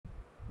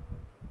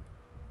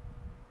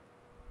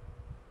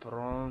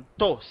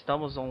Pronto,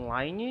 estamos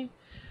online.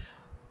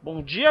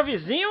 Bom dia,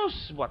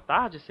 vizinhos. Boa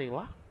tarde, sei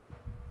lá.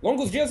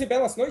 Longos dias e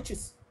belas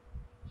noites.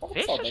 Tava com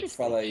Fecha saudade de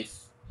falar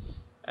isso.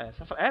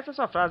 Essa é a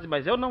sua frase,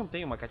 mas eu não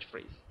tenho uma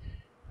catchphrase.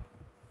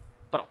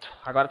 Pronto,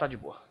 agora tá de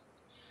boa.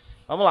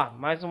 Vamos lá,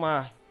 mais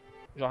uma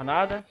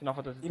jornada, Final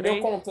Fantasy E meu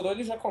 3.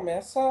 controle já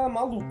começa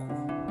maluco.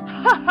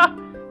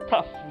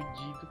 Tá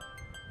fudido.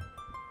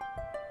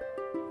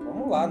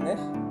 Vamos lá, né?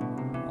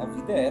 A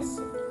vida é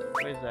essa.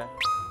 Pois é.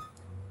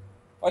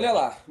 Olha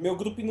lá, meu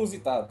grupo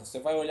inusitado. Você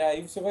vai olhar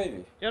aí e você vai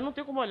ver. Eu não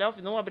tenho como olhar,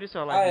 não abri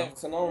seu Ah, live.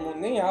 você não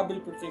nem abre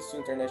porque sua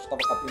internet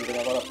estava capengando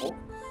agora há pouco.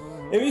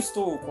 Eu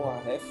estou com a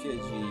réfia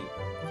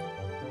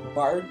de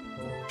Bar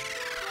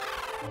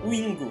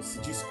Wingos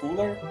de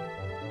Schooler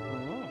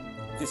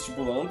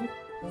vestibulando.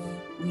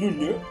 O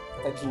Lunyu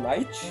tá de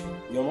Knight,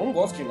 e eu não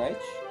gosto de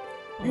Knight.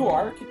 E o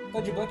Ark tá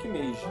de Black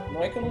Mage.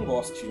 Não é que eu não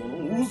goste, eu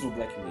não uso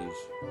Black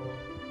Mage.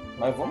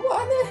 Mas vamos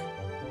lá, né?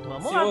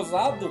 Vamos Se lá.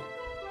 ousado.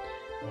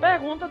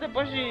 Pergunta,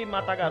 depois de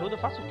matar Garuda, eu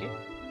faço o quê?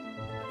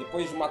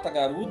 Depois de matar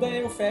Garuda,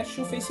 eu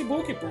fecho o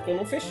Facebook, porque eu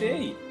não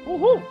fechei.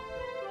 Uhul!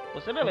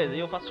 Você beleza, e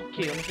eu faço o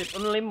quê? Eu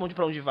não lembro muito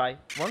pra onde vai.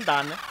 Vou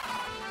andar, né?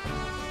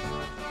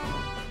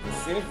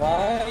 Você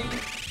vai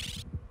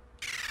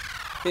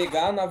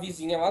pegar a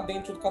navezinha lá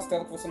dentro do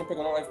castelo que você não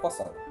pegou na live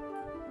passada.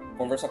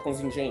 Conversar com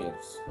os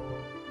engenheiros.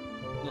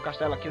 No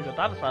castelo aqui onde eu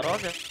tava,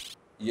 Sarósia?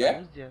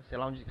 Yeah? Sei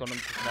lá onde que é o nome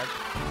da cidade.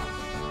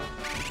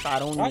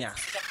 Sarônia.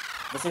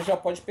 Você já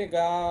pode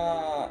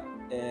pegar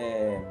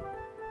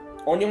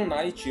Onion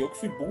Knight, eu que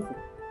fui burro.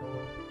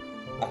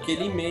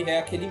 Aquele e-mail é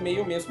aquele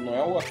e-mail mesmo, não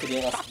é as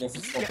crianças que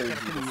estão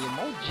perdidas.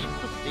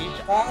 Maldito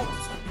seja. Ah,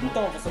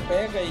 então, você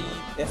pega e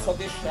é só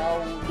deixar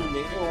o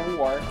Lunê ou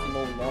o Ark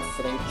na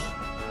frente.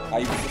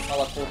 Aí você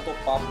fala com o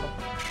Topapa.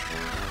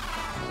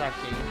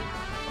 Saquei.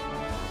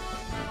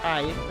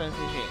 Ah, esses são esses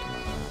engenheiros.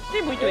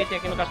 Tem muito item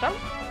aqui no castelo?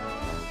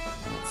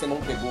 Você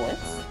não pegou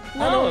antes?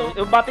 Não,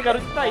 eu bati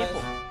garoto e saí, pô.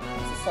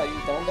 Você saiu,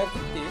 então deve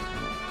ter.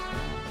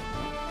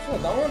 Pô,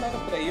 dá uma olhada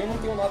por aí, eu não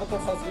tenho nada pra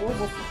fazer, eu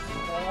vou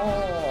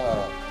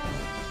ficar...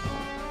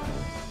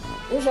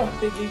 Eu já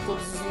peguei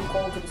todos os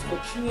encontros que eu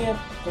tinha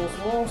com os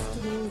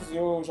monstros,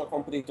 eu já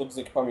comprei todos os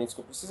equipamentos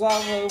que eu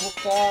precisava, eu vou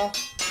ficar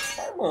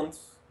farmando.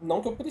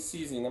 Não que eu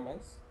precise, né,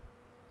 mas...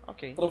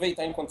 Ok.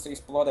 Aproveitar enquanto você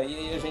explora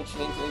aí e a gente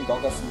entra em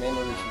Douglas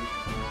Manor.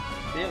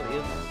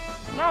 Beleza.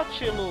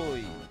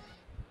 Nautilus.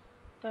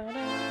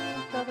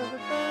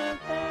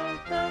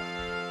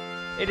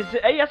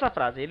 Aí essa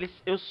frase,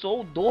 eu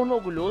sou o dono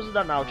orgulhoso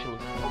da Nautilus.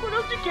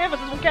 Orgulhoso de quê?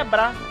 Vocês vão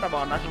quebrar. Tá bom,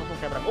 a Nautilus não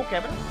quebra. Ou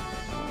quebra?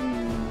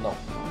 Não.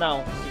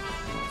 Não.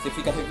 Você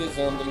fica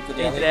revezando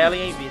entre ela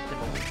e a Invincible.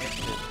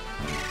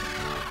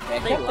 É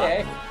que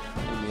até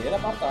primeira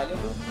batalha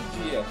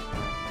do dia.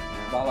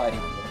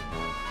 Balarinha.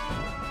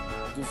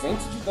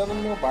 200 de dano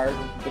no meu bardo.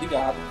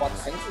 Obrigado.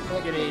 400 de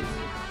dano.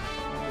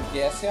 Porque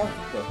essa é a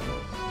vida.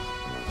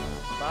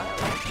 Vai lá.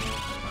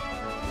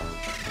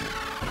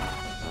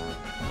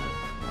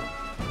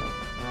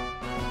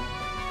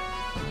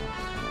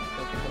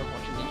 Então aqui pelo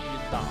continente de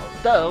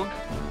Doug.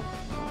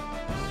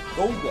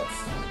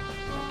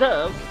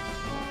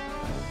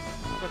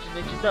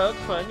 Continente Doug,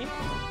 Funny.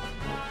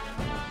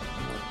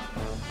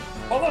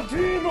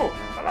 Paladino!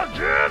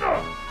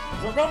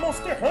 Jogar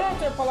Monster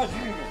Hunter,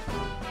 Paladino!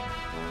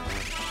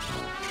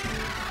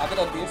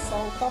 Agradeça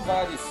ao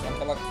Tavares,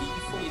 aquela que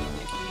foi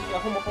ele que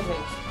arrumou pra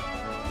gente.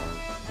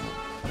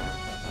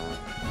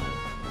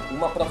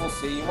 Uma pra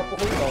você e uma pro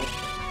Roidão.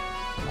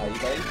 Aí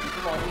vai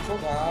tudo nós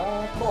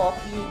jogar co-op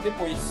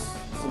depois.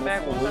 Se não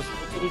for hoje,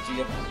 outro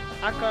dia.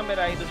 A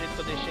câmera aí do jeito que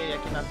eu deixei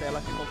aqui na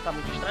tela tá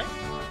muito estranho?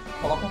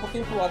 Coloca um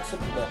pouquinho pro lado se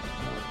puder.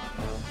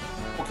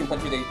 Um pouquinho pra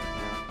direita.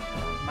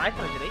 Mais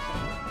pra direita?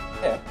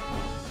 É.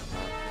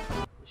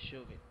 Deixa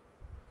eu ver.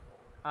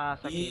 Ah,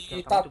 saquei,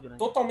 E tá tá muito grande.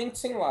 totalmente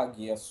sem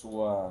lag a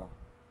sua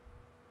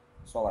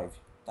live.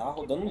 Tá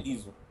rodando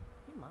liso.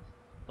 Que massa.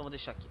 Então vou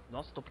deixar aqui.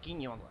 Nossa, tô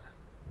pequenininho agora.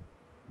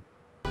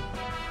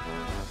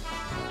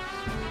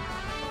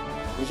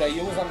 Eu já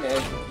ia usar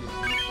Magic.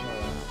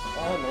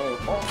 Ah, não, eu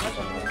posso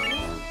usar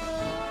Magic.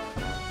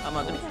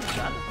 Armadura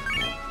encaixada.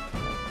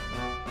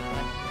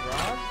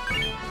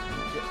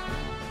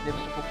 Devo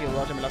supor que o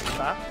Rod é melhor que o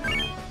Saf.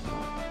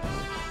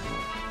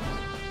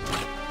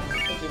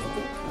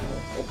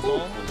 Eu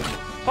tenho.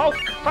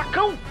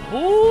 Facão!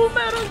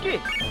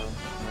 Boomerang!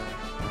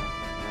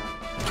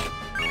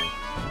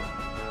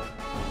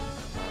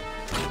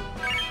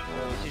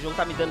 Esse jogo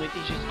tá me dando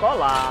itens de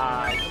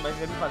escolar. Isso vai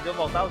me fazer eu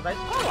voltar a usar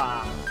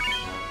escolar.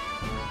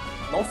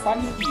 Não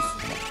fale isso.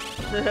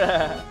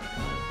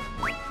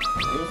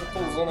 Eu já tô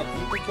usando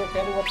aqui porque eu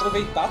quero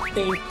aproveitar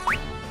tempo.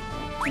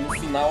 E no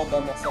final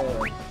da nossa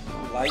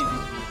live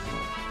de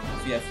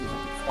FF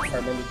ficar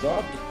farmando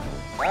job,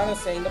 cara,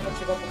 você ainda pode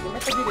chegar um pouquinho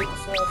mais pra direita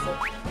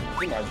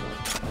sua imagem.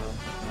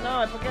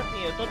 Não, é porque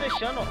assim, eu tô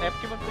deixando. É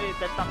porque você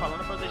deve estar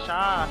falando pra eu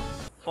deixar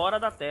fora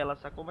da tela,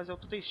 sacou? Mas eu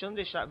tô deixando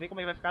ver como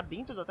é que vai ficar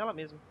dentro da tela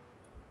mesmo.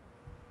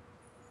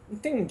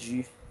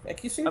 Entendi. É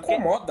que isso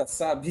incomoda,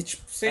 sabe?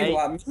 Tipo, sei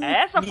lá.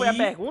 Essa foi a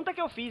pergunta que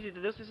eu fiz,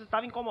 entendeu? Se isso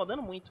estava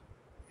incomodando muito.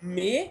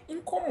 me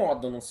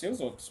incomoda, não sei os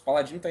outros.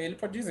 Paladino tá aí, ele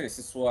pode dizer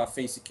se sua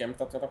facecam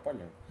tá te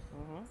atrapalhando.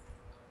 Uhum.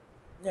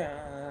 Se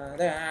for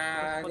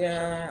deixando do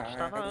jeito que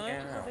estava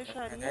antes, eu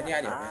deixaria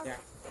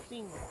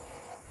assim.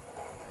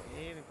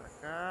 Aí, vem pra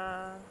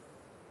cá.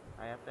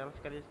 Aí a tela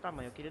ficaria desse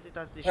tamanho. Eu queria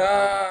tentar deixar a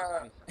tela um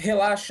pouco mais.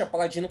 Relaxa,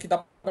 Paladino, que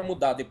dá pra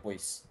mudar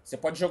depois. Você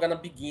pode jogar na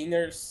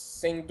Beginner,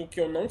 sendo que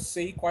eu não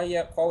sei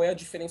qual é a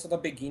diferença da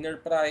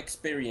Beginner pra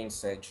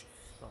Experienced.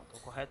 Pronto, o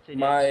correto seria o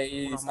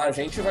Mas normal. a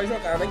gente vai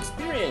jogar na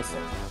Experience.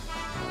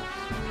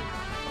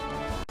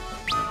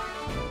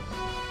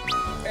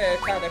 É,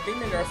 cara, é bem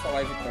melhor essa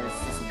live com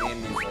esses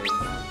memes aí.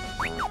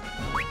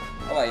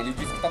 Olha lá, ele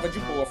disse que tava de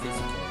boa a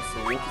facecam.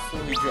 Sou eu que sou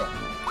o idiota.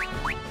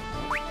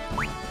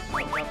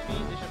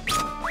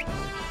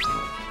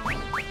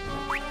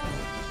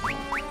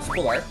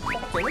 Escolar tá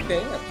batendo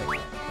bem até.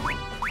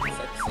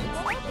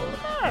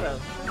 700. Cara,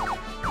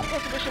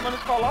 você deixa chamando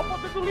escolar, o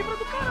poder do livro é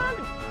do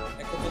caralho.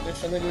 É que eu tô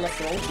deixando ele na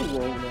front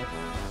row, né?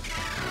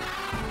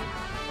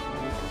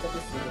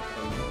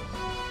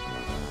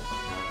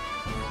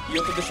 E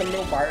eu tô deixando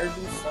meu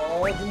bardo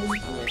só de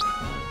musiquinha.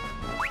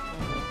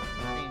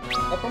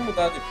 Dá pra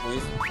mudar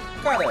depois.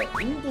 Cara,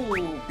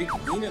 indo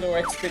Beginner ou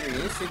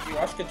Experienced,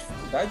 eu acho que a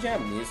dificuldade é a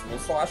mesma. Eu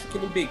só acho que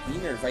no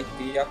Beginner vai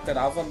ter a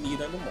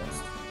trava-mira no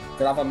monstro.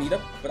 Trava-mira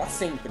pra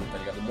sempre, tá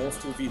ligado? O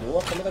monstro virou,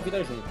 a câmera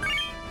vira junto.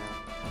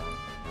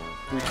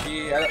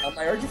 Porque a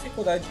maior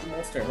dificuldade de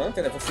Monster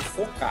Hunter é você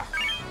focar.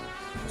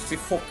 Você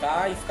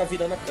focar e ficar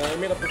virando a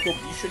câmera, porque o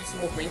bicho ele se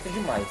movimenta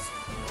demais.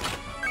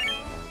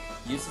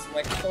 E esses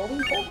moleques estão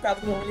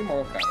empolgados no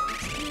rolimão, cara.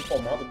 Isso me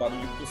incomoda o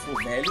barulho porque eu sou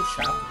velho,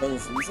 chato,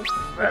 ranzinza.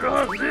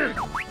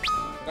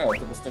 Eu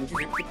tô gostando de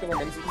ver porque pelo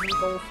menos eles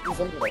não estão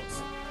usando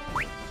drogas.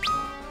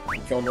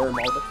 O que é o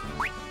normal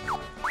daqui.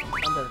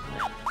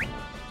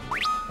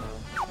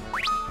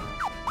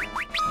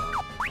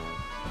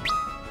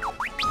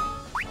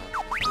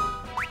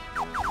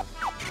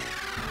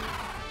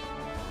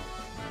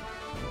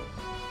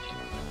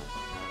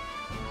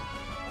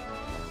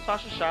 Só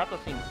acho chato,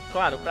 assim,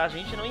 claro, pra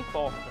gente não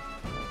importa.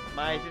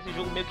 Mas esse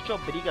jogo meio que te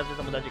obriga às vezes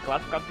a mudar de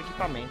classe por causa dos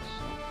equipamentos.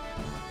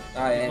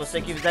 Se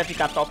você quiser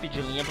ficar top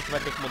de linha, você vai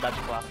ter que mudar de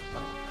classe,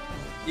 tá?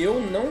 Eu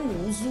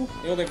não uso,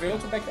 eu levei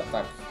outro back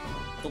attack.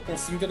 Tô com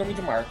síndrome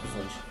de Marcos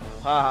hoje.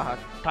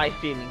 Tie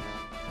feeling.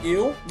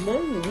 Eu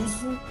não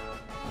uso,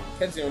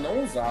 quer dizer, eu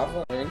não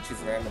usava antes,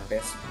 né, no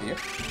PSP,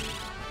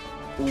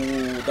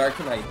 o Dark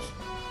Knight.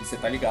 E você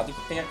tá ligado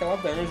que tem aquela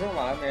dungeon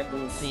lá, né,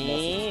 dos...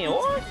 Sim,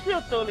 oxe,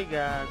 eu tô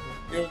ligado.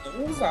 Eu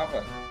não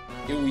usava.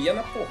 Eu ia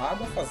na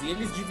porrada, fazia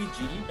eles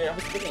dividirem e ganhava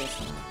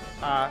experiência.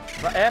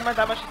 Mas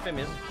dava XP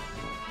mesmo.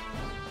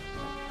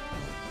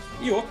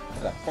 E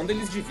outra, quando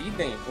eles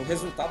dividem, o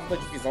resultado da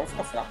divisão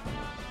fica fraco.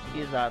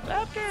 Exato.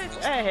 É porque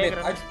é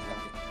regra, né? Metade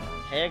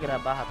Regra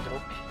barra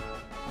trope.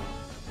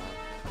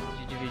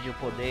 De dividir o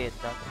poder e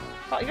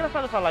tal.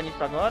 Engraçado falar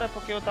nisso agora,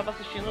 porque eu tava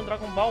assistindo o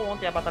Dragon Ball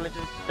ontem, a batalha de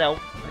Cell.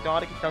 Tem uma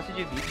hora que Cell se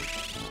divide.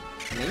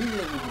 Nem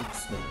lembro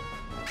disso aí.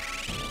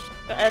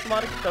 Tem uma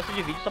hora que Cell se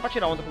divide só pra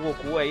tirar onda pro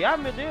Goku aí. Ah,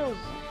 meu Deus!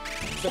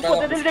 Você O vai lá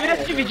poder dele buscar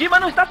deveria se dividir, mas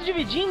não está se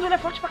dividindo, ele é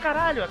forte pra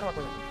caralho, aquela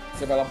coisa.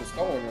 Você vai lá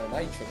buscar o Honor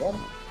Knight agora?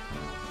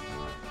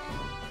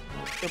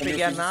 Eu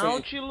peguei a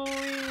Nautilus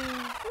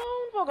e...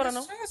 Não vou agora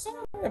não.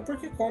 É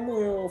porque como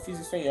eu fiz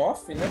isso em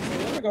off, né?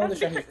 Foi legal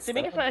deixar registrado. Se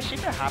bem que essa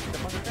chip é rápida,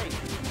 pode até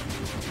isso.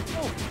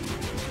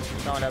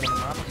 Dá uma olhada no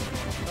mapa,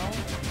 então...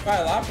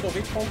 Vai lá,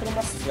 aproveita e compra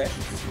umas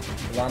flechas.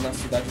 Lá na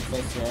cidade de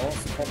Francião,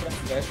 você compra a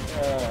flecha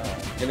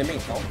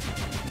elemental.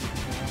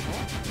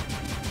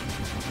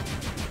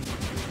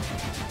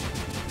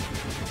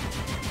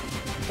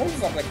 Vamos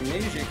usar Black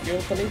Mage, que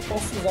eu também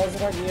posso usar a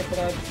joganinha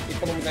pra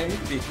economizar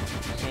MP.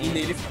 Sim. E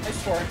nele fica mais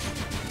forte.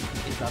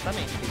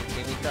 Exatamente, ele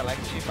tem um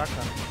intellect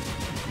bacana.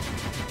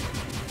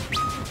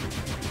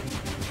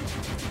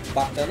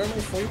 Bacana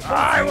não foi o que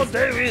eu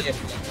odeio isso!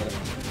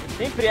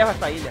 Sempre erra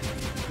essa ilha.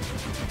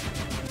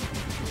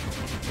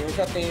 Eu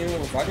já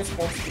tenho vários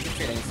pontos de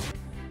diferença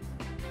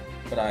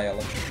pra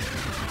ela.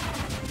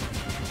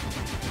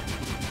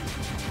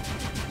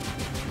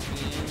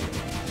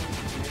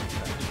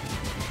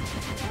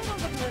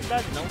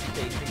 Não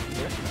sei, tem que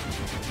ver.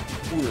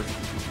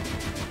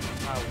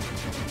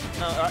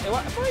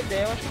 Boa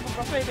ideia, eu acho que no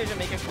próximo RPG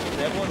Maker que eu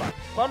fizer, eu vou lá.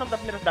 Qual é o nome da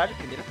primeira cidade?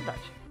 Primeira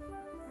cidade.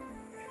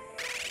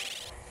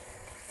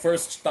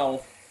 First Town.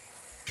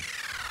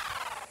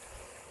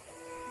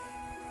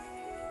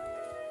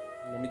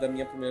 O nome da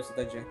minha primeira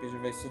cidade de RPG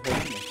vai ser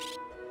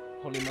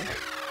Rolimã.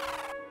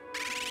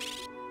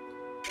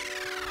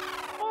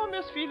 Oh,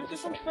 meus filhos, vocês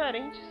são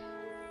diferentes.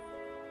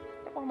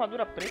 Tá com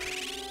armadura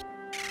preta.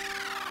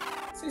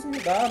 Vocês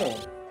mudaram.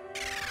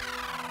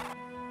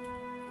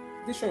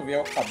 Deixa eu ver,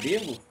 é o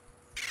cabelo?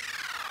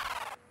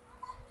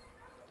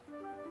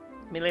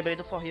 Me lembrei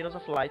do For Heroes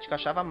of Light, que eu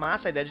achava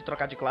massa a ideia de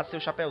trocar de classe e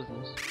seus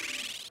chapeuzinhos.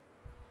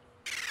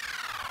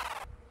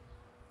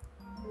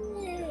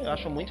 Eu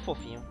acho muito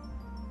fofinho.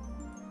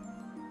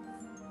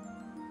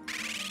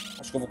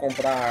 Acho que eu vou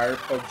comprar a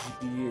harpa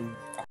de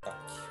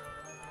ataque.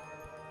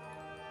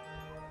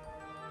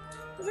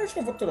 Mas eu acho que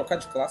eu vou trocar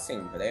de classe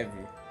em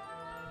breve.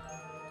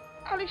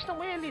 Ali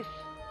estão eles!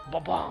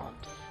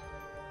 Bobombs!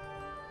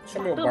 Deixa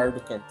meu bardo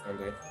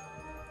cantando aí.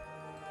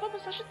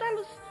 Vamos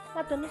ajudá-los,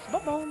 matando os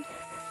bobombs.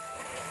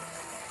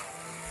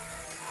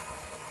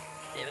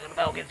 Não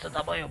vai alguém do seu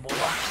tamanho, boba.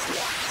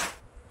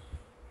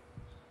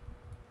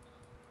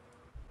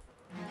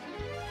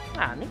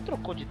 Ah, nem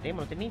trocou de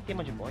tema, não tem nem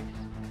tema de boys.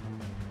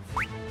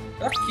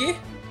 Pra quê?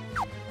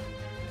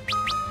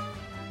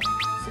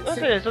 Ou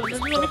seja, são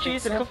simplesmente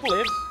isso, eles são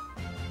fuleiros.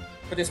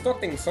 Prestou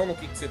atenção no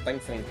que você tá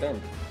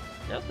enfrentando?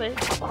 Eu sei.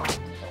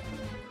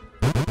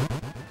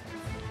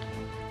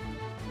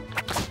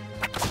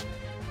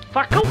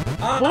 Facão!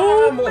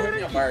 Ah, morreu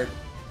minha barba.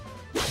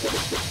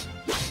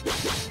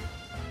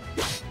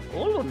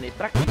 Ô, Lune,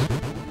 pra quê?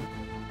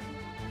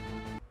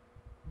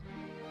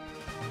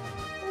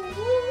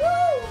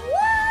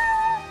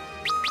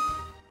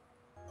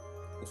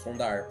 O som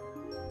da harpa.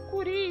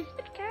 Curis,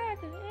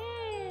 obrigado.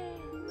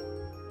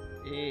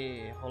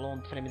 E rolou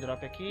um frame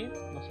drop aqui.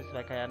 Não sei se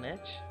vai cair a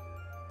net.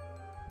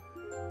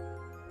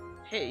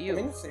 Hey,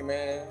 Também não sei,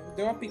 mas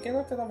deu uma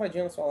pequena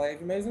travadinha na sua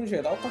live, mas no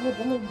geral tá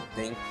rodando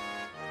bem.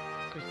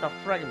 Crystal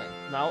Fragment,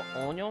 now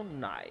on your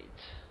night.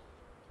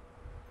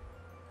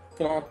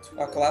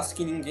 Pronto, a classe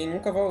que ninguém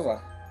nunca vai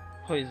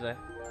usar. Pois é.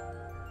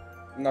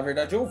 Na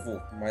verdade eu vou,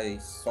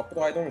 mas só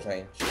pro Iron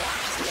Giant.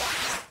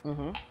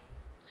 Uhum.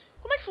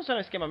 Como é que funciona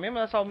o esquema mesmo?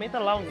 Ela só aumenta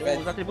lá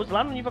os atributos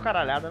lá no nível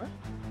caralhada, né?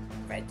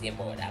 Vai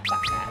demorar pra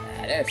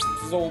caralho. É, você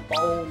precisa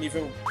upar o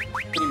nível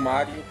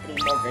primário pro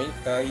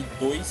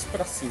 92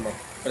 pra cima,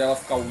 pra ela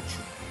ficar útil.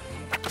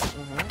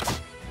 Uhum.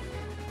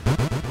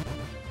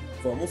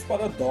 Vamos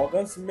para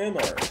Dogas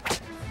Menor.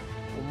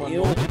 O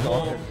Manolo de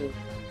Dogas.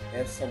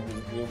 Essa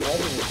música, eu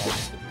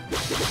gosto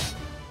muito.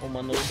 O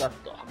Manolo das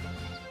Dogas.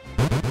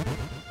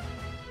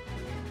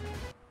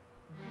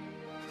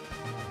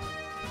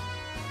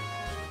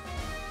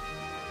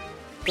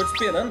 Tô te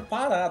esperando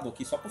parado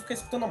aqui, só pra ficar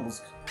escutando a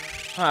música.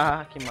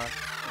 Ah, que massa.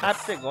 Ah,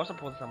 você gosta,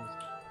 porra, dessa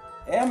música?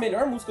 É a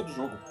melhor música do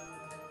jogo.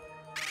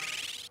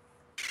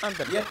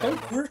 E é tão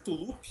curto o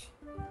loop.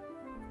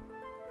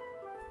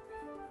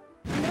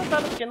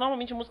 Engraçado, porque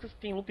normalmente músicas que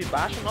tem loop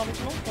baixo,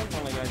 normalmente não são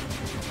tão legais.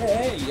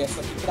 É, e essa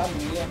aqui pra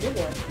mim é a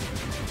melhor.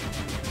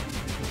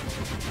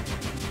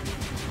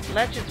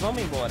 Let's,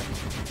 vamos embora.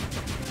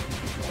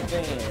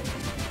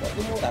 Vai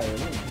demorar, hein?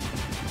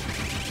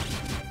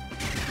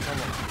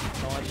 Vamos lá.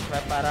 Então a gente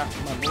vai para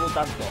Manolo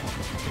das Dogas.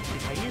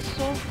 Fica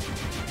isso.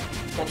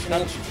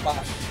 Continente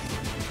baixo.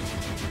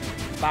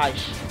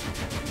 Baixo.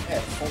 É,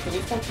 são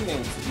 3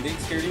 continentes, direita,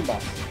 esquerda e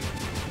embaixo.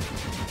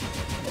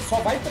 Só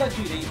vai pra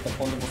direita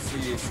quando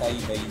você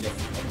sair da ilha.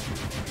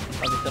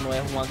 Pra ver se eu não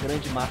erro uma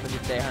grande massa de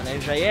terra, né?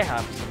 Eu já ia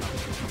errar.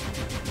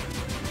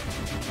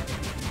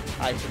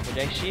 Aí você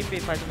pode chip e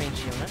faz o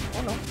ventinho, né?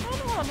 Ou não?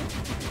 Não.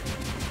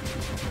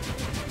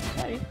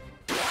 Isso aí.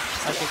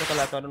 Achei que é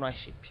aleatório no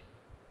chip.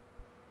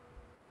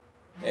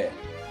 É,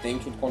 tem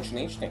tudo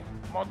continente? Tem.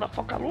 Moda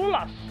foca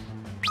Lulas!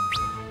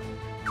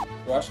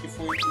 Eu acho que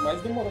foi o que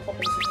mais demorou pra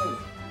aparecer pra mim.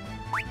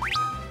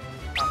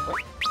 Ah,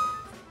 foi?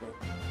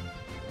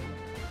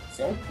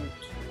 Você é um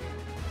culto.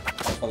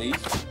 Eu falei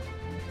isso?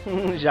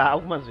 Já,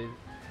 algumas vezes.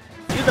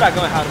 E o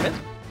dragão é raro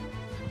mesmo?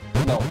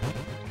 Não.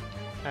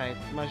 Ah,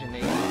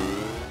 imaginei.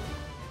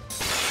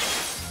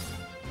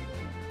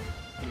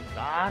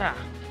 Isara!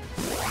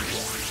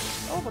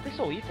 Oh, botei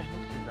Soul Eater, não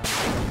precisava.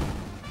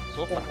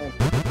 Sopa.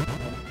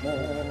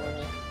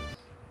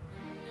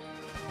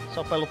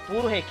 Só pelo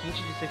puro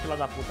requinte de ser fila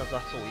da puta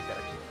usar Soul Eater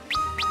aqui.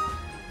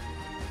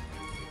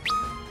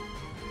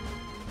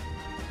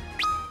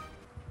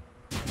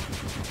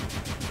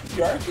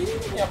 Pior que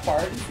minha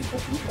parte ficou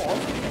tudo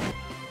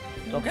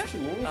ótimo. O quê?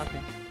 Ah,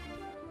 sim.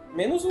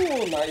 Menos o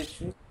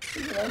Knight. O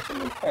Knight é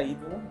meio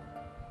caído, né?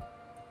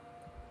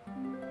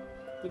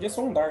 Podia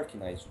ser um Dark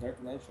Knight. O Dark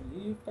Knight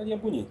ali ficaria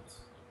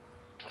bonito.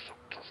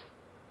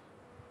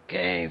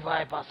 Quem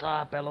vai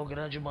passar pelo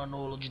grande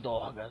Manolo de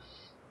Dorgas?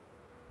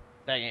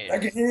 Peguem eles.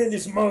 Peguem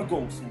eles,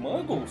 Muggles!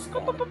 Muggles,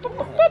 cara?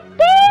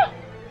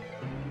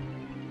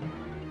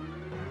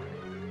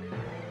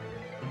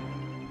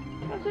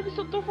 Mas eles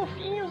são tão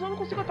fofinhos, eu não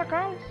consigo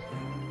atacá-los.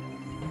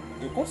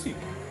 Eu consigo.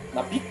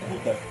 Na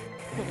bicuda.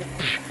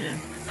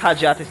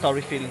 Radiata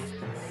Story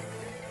Feelings.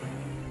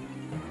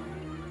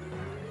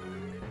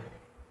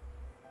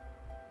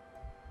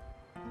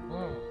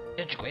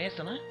 Eu te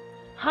conheço, né?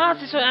 Ah,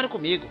 vocês sonharam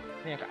comigo.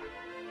 Vem cá.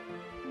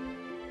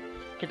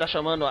 Quem tá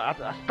chamando as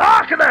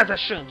Darkness é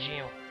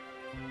Xandinho.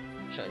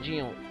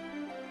 Xandinho,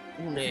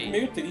 Unei. Fico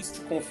meio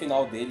triste com o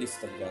final deles,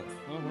 tá ligado?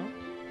 Uhum.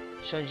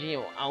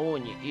 Xandinho, a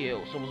Uni e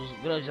eu somos os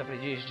grandes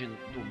aprendizes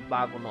do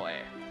Mago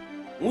Noé.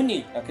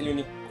 Uni, aquele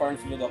unicórnio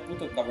filho da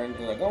puta do Caverna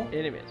do Dragão?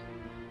 Ele mesmo.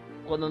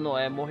 Quando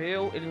Noé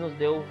morreu, ele nos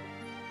deu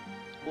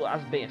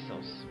as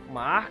bênçãos.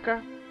 Uma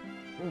arca,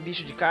 um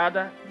bicho de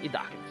cada e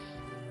Darkness.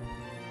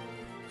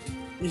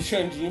 E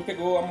Xandinho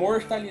pegou a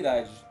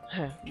mortalidade.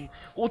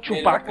 O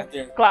Chewbacca.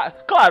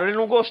 Claro, ele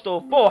não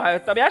gostou. Porra, eu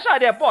também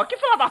acharia. Pô, que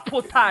fila da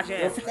putagem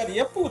é? Eu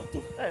ficaria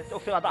puto. É, seu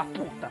fila da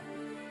puta.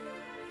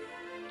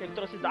 Que ele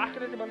trouxe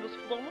Darkness e mandou se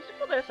fuder, se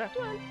fuder, certo?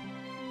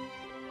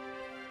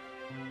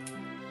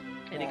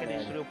 Ele quer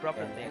destruir o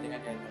próprio tempo.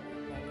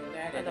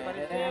 Mas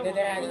apareceu.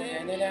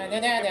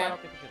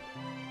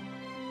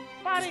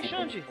 Parem,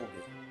 Xande!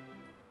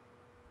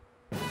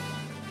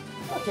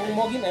 Ah, tem um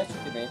Mognet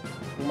aqui dentro.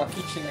 Uma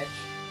kitnet.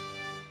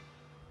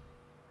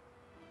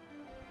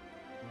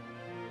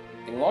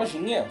 Tem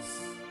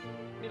lojinhas.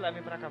 Me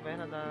levem pra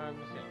caverna da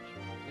não sei onde.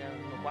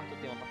 No quarto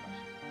tem uma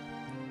passagem.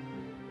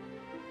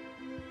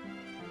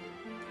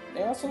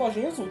 Tem umas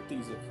lojinhas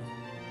úteis aqui.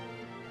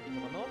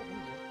 Manolo?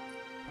 Vamos ver.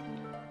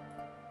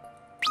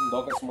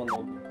 Dogas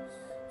Manolo.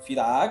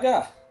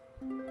 Firaga?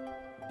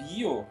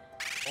 Bio?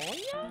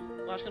 Olha!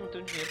 Eu acho que eu não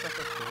tenho dinheiro pra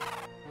essas coisas.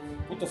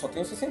 Puta, eu só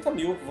tenho 60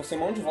 mil. Você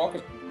mão de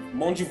voca.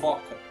 Mão de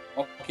voca.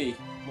 Ok.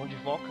 Mão de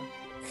voca?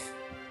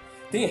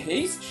 Tem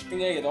haste,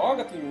 tem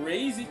aeroga, tem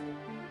raise.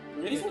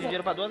 Eu tenho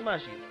dinheiro pra 2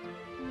 magias.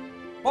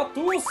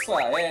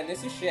 Batussa! É,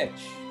 nesse chat.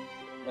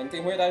 Mas não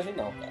tem ruedagem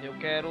não, cara. Eu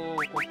quero...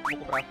 Vou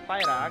comprar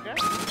Firaga.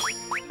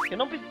 Eu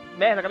não preciso...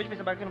 Merda, acabei de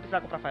perceber que eu não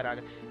precisava comprar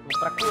Firaga. Vou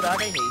comprar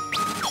Curaga e Reis.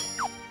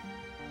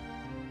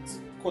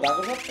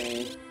 Curaga eu já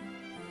tenho.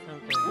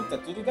 Puta, é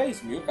tudo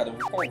 10 mil, cara. Eu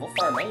vou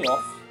farmar em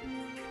off.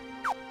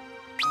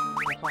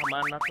 Vou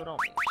farmar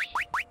naturalmente.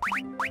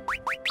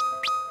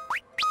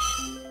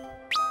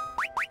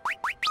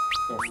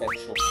 Tem um Fat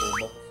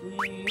Chocobo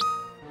aqui.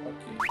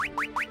 Ok.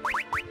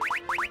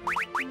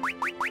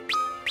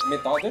 O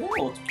Metalder é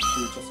outro que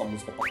curte essa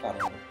música pra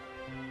caramba.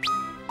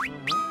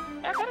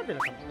 É a cara dele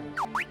essa música.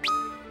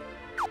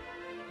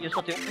 E eu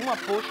só tenho uma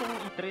potion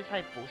e 3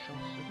 high potions.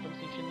 Eu estou me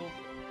sentindo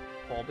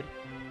pobre.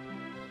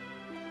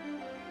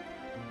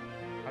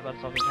 Agora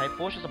só vem high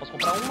potion, só posso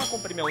comprar uma,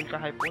 comprei minha única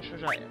high potion,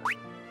 já era.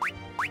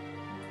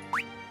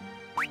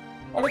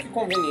 Olha que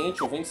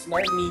conveniente, eu vou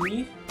ensinar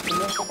Mini pro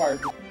meu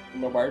bardo. Pro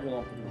meu bardo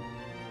não, pro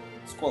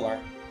escolar.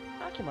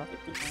 Ah, que massa.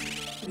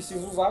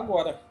 Preciso usar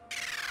agora.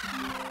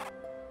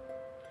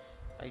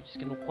 Aí diz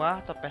que no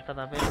quarto, aperta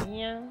na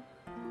velhinha.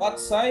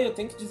 Latsai, eu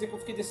tenho que dizer que eu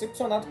fiquei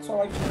decepcionado com sua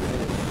live de hoje.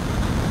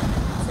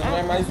 Você não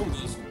é mais um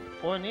mesmo.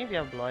 Pô, eu nem vi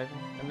a live.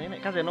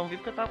 Quer dizer, não vi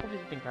porque eu tava com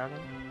visita em casa.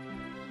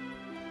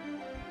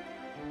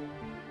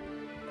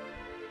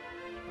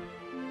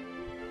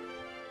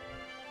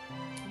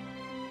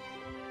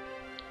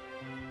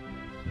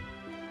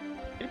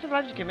 Ele fez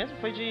live de quê mesmo?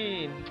 Foi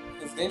de...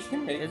 Resident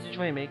Remake. Resident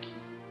Remake.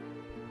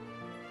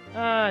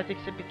 Ah, tem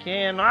que ser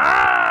pequeno.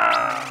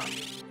 Ah!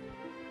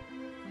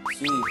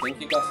 Sim, tem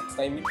que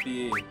gastar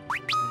MP.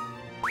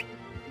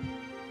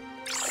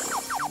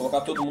 Vou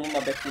colocar todo mundo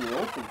na back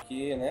row,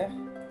 porque, né?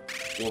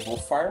 Eu vou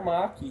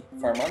farmar aqui.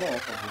 Farmar não, eu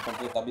vou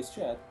completar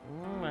bestiário.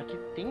 Aqui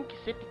tem que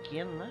ser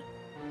pequeno, né?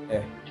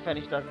 É.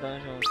 Diferente das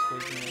dungeons,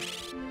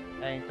 coisinhas.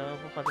 É, então eu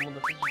vou fazer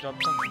mudanças de job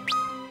também.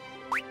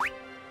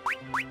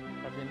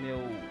 Fazer meu...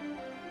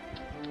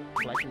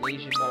 Black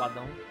Mage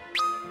boladão.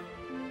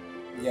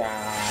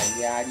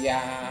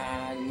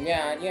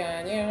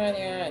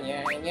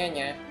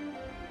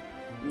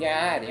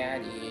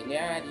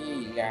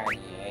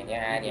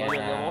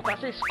 Vamos pra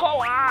essa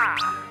escola!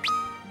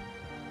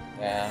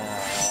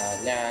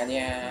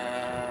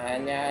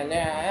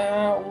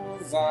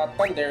 Usa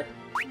Thunder.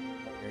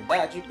 Na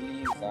verdade,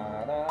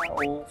 Blizzara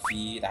ou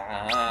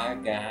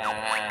Firaga.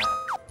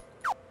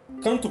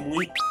 Canto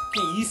muito,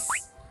 que isso?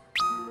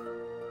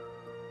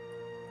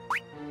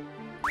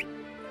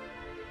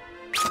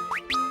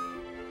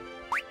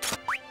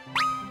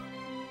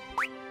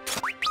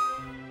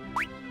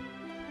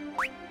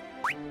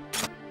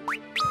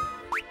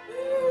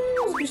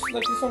 Os bichos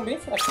daqui são bem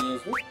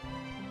fraquinhos, viu?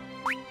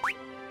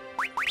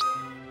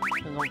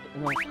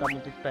 Não ficar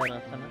muita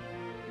esperança, né?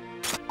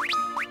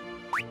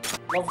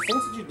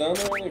 900 de dano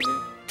eu levei.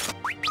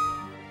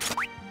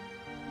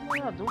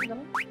 Não há dúvida,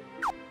 né?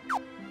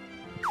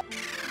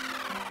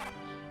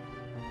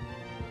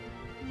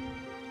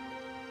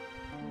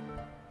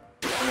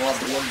 Eu não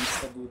abri a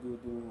lista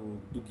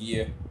do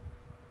guia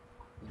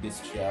do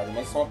bestiário,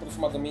 mas são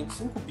aproximadamente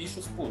 5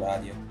 bichos por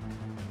área.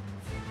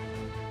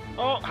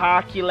 Oh,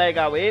 que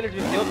legal, eles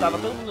viveu, tava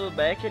todo mundo no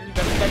back, eles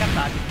vieram no back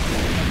ataque.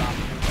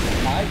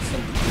 Ah, isso é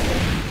muito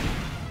bom.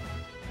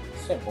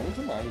 Isso é bom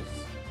demais.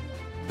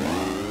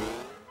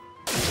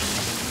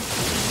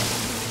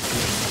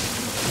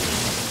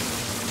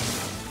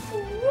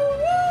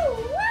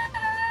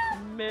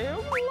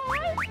 Meu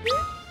life!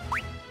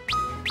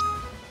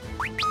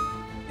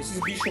 Esses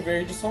bichos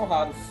verdes são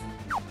raros.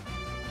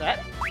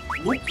 Sério?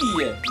 No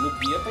guia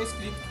tá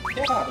escrito que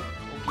é raro.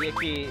 O guia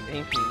que,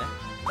 enfim, né?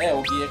 É,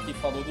 o guia que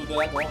falou do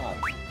dragão raro.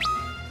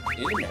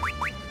 Ele mesmo.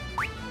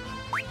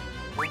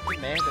 Pô, que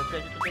merda, eu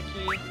perdi tudo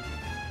aqui.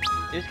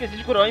 Eu esqueci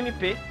de curar o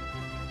MP. Eu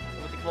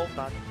vou ter que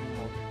voltar aqui de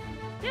novo.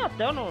 Tem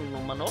hotel no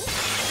Manolo?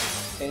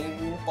 Tem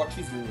um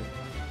potezinho.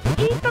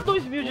 Eita,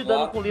 2000 de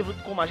dano com livro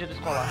com magia do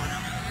escolar.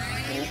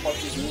 Tem um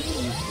potezinho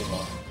do livro,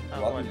 lá.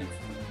 Do lado do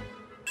livro.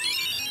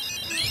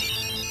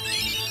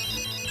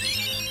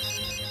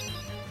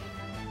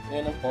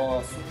 Eu não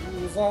posso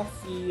usar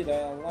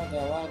Fira,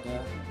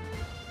 laga.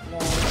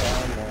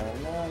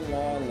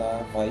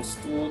 Lá, vai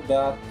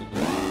estudar tudo.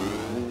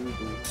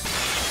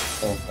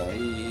 Então tá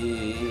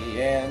aí,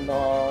 é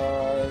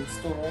nóis.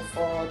 estou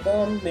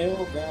foda,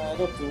 meu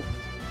garoto.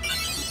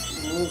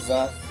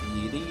 Usa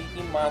Fire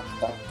e mata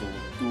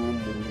todo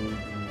mundo.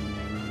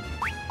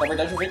 Na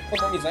verdade, eu vou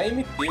economizar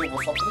MP, eu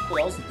vou só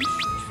procurar os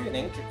bichos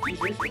diferentes aqui,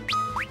 GG.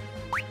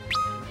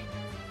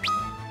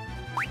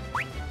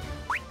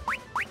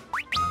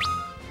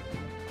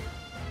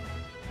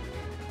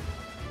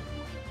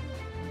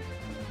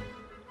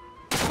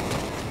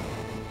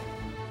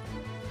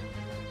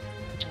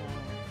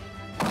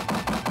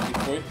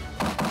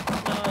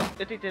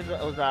 Eu tentei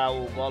usar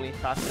o Golem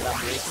Staff da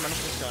Break, mas não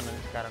funciona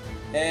nesse cara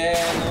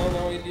não.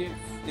 Não, ele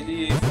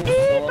funciona...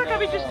 Eita,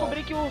 acabei de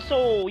descobrir que o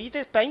seu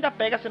item ainda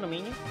pega sendo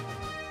mini.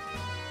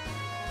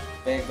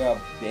 Pega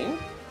bem?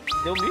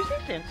 Deu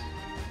 1.600.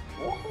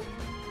 Porra.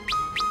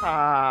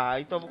 Ah,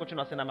 então eu vou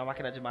continuar sendo a minha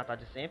máquina de matar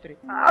de sempre.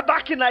 Ah,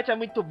 Dark Knight é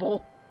muito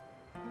bom.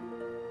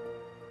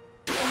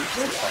 É muito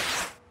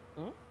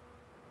legal.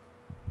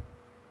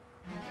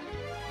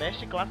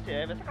 Best classe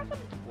ever. Essa classe é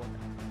muito boa,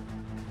 cara.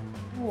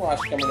 Não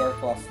acho que é a melhor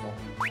classe, não.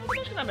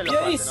 Eu acho que não é a melhor E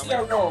aí, classe, não.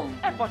 Ciaron?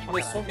 É forte pra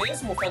Começou caralho.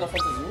 mesmo o Final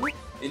Fantasy 1.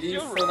 Ele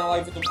foi na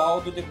live do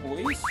Baldo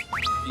depois.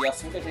 E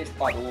assim que a gente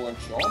parou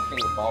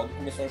anteontem, o Baldo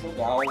começou a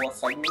jogar o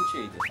Assignment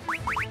Aid.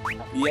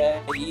 E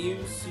aí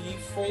o Si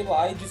foi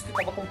lá e disse que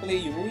tava com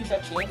Play 1 e já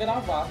tinha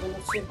gravado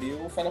no CD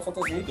o Final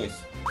Fantasy 1 e 2.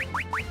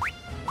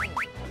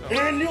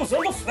 Ele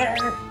usando Flare!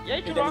 E aí,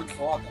 Ele é T-Rock? muito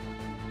foda.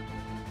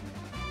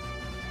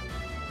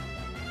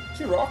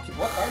 T-Rock,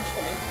 boa tarde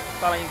também.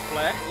 Fala em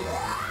Flare.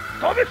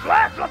 Tome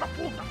Flare, filha da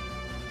puta!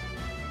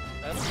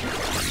 É, não.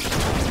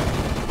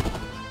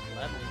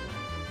 Não é muito.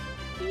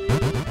 Ih,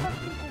 tá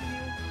 5.000.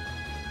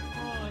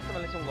 Ai, essa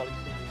vai ser um gole de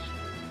cerveja.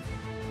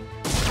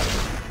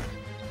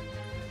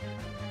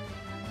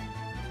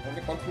 Vamos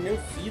ver quanto meu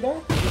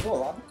filho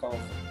isolado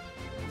causa.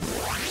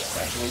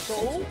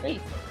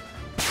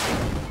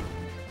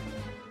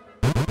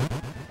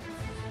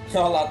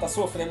 Olha lá, tá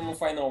sofrendo no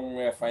Final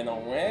 1. Final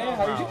 1 é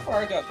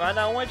hardcore, cara.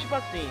 Final 1 é tipo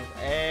assim,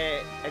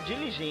 é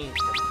diligência.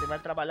 Você vai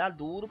trabalhar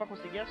duro pra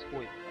conseguir as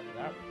coisas, tá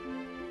ligado?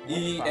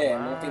 E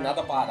não tem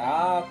nada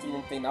barato,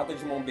 não tem nada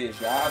de mão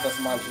beijada, as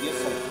magias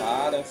são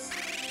caras.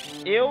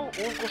 Eu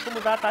costumo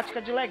usar a tática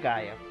de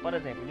Legaia. Por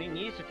exemplo, no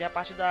início tem a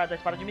parte da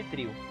espada de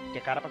Mitril, que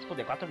é cara pra se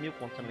foder, 4.000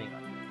 contos, se não me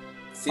engano.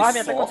 Farm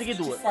até conseguir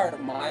duas.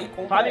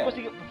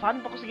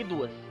 Farm pra conseguir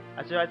duas.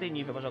 Aí você já vai ter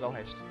nível pra jogar o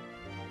resto.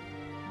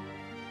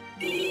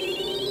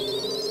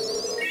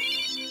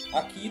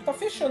 Aqui tá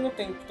fechando o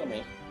tempo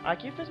também.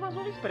 Aqui fez umas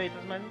nuvens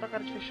pretas, mas não tá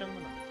cara de fechando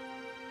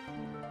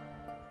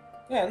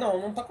não.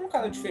 Não tá com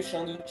cara de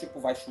fechando, tipo,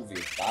 vai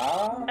chover,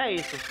 tá? É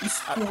isso.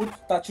 Escuro,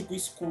 tá tipo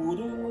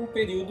escuro num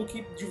período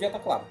que devia estar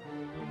claro.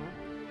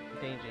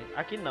 Entendi.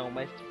 Aqui não,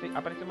 mas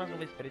apareceu umas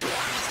nuvens pretas.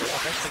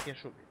 Até achei que ia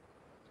chover.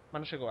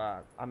 Mas não chegou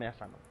a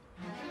ameaçar não.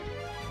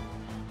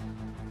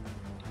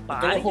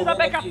 Parem de dar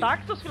back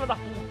attack, seus filhos da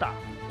puta!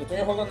 Eu tô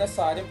enrolando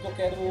nessa área porque eu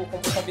quero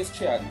completar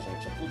bestiário,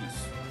 gente, é por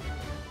isso.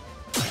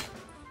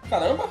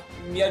 Caramba,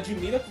 me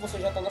admira que você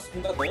já tá na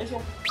segunda dungeon.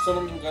 Se eu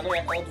não me engano, é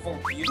aquela do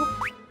vampiro.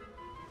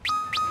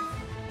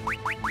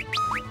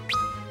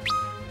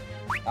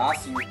 Ah,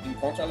 sim,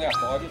 encontro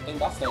aleatório tem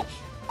bastante.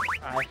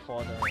 Ah, é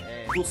foda,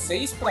 Do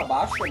 6 pra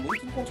baixo é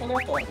muito encontro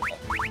aleatório,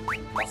 cara.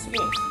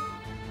 Paciência.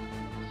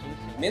 Sim.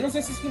 Menos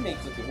esses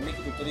remakes aqui, o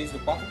remake do 3, do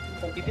 4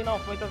 e do Final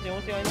Fantasy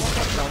 11 tem ainda uma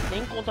questão. Tem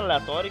encontro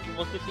aleatório que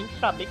você tem que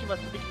saber que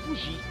você tem que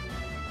fugir.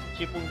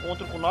 Tipo,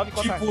 encontro com 9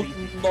 Tipo,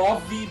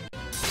 9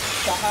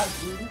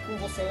 carradinho com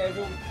você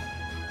level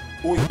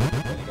 8,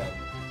 tá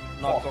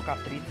ligado? 9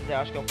 cocatrizes, eu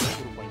acho que é o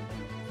grupo ainda.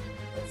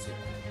 Deve ser.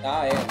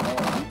 Ah, não,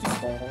 muito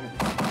strong.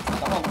 Você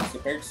tá maluco, você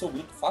perde seu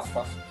grupo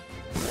fácil.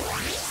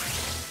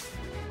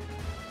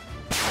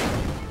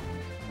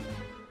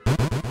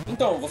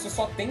 Então, você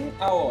só tem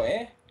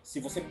AOE se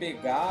você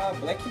pegar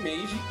Black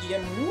Mage e é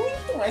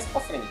muito mais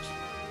pra frente.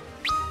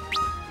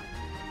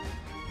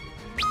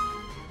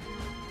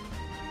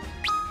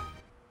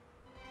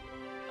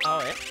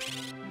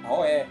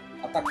 AOE,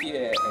 ataque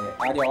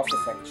Area of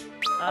Effect.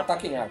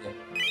 Ataque em área.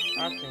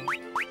 Ah, sim.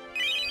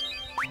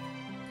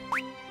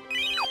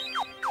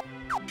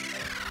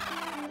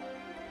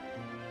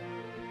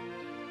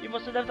 E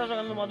você deve estar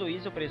jogando no modo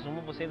easy, eu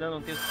presumo. Você ainda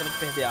não tem o sistema de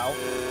perder algo.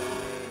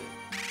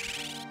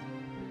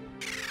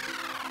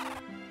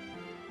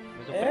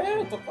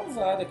 Eu tô com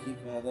azar aqui,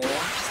 cara. Eu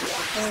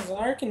tô com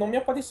azar que não me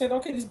apareceram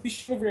aqueles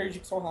bichinhos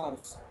verdes que são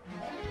raros.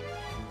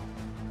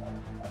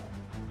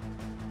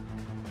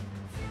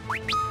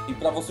 E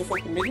pra você foi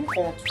o primeiro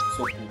encontro,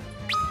 seu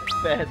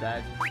puto.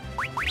 Verdade.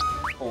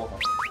 Porra.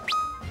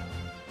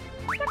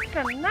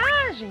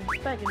 Sacanagem!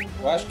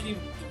 Eu acho que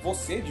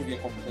você devia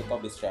completar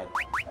o bestiário.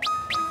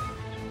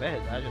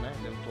 Verdade, né?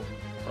 Eu tô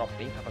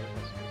propenso a fazer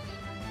essas coisas.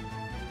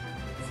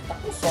 Você tá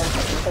com sorte,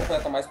 você não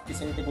completa mais porque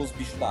você não pegou os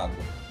bichos da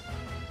água.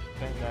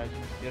 Verdade.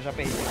 Eu já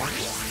perdi, né?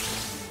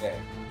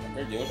 Já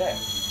perdeu, já é.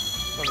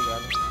 Tô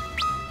ligado.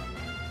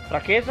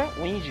 Fraqueza?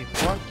 Wind.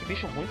 Pô, que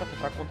bicho ruim pra ser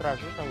fraco contra a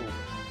justa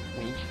o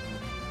Wind.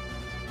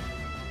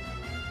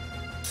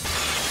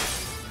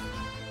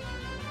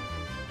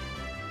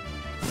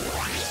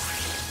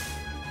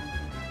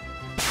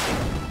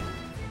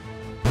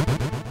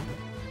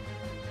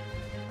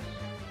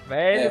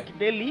 Velho, que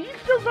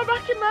delícia usar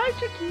Dark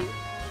Knight aqui.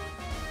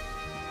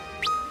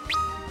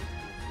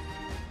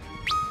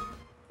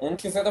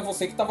 Antes era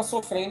você que tava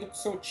sofrendo com o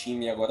seu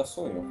time, agora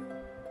sou eu.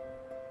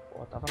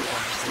 Pô, tava foda.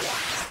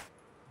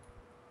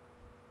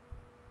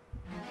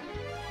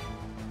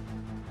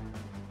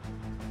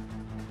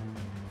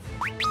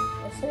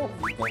 Essa é a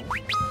vida, né?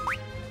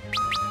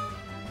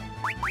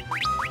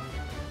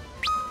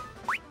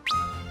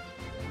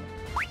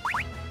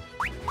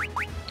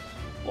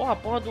 Porra, a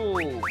porra do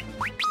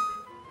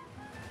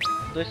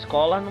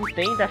escola não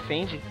tem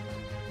defende.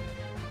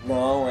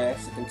 Não,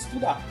 você tem que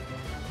estudar.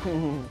 É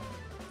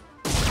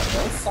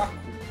um saco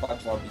para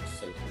job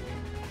disso aí.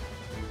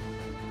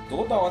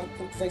 Toda hora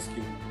tem que usar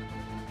skill.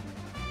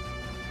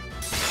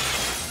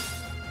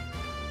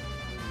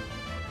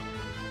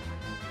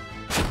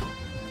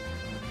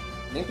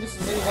 Nem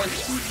precisei usar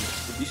skill.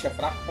 O bicho é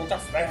fraco contra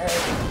flare.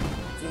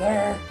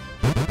 Flare.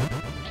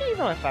 Quem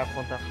não é fraco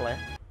contra flare?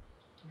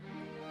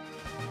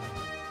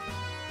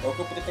 É o que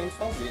eu pretendo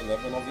fazer,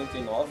 level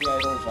 99,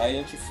 Iron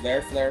Giant,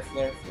 Flare, Flare,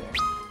 Flare, Flare.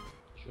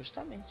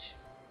 Justamente.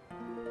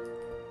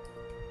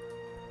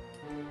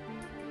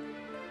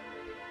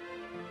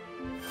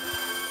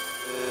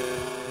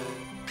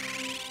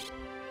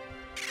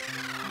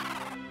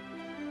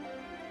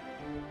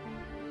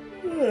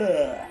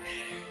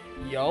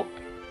 Yup.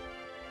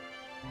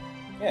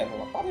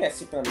 Não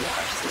aparece pra mim.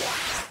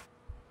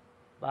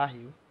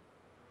 Barril.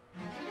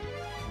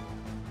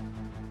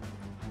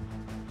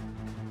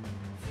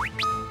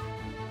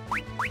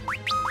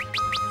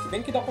 Se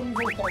bem que dá pra me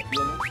voltar aqui,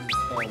 eu não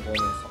preciso ficar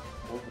andando nessa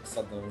porra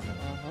dessa dungeon.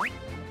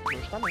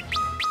 Justamente.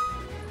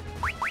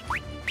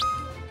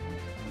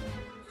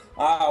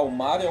 O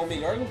mar é o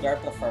melhor lugar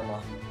pra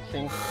farmar.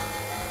 Sim.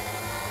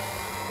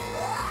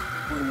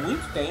 Por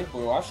muito tempo,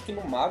 eu acho que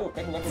no mar eu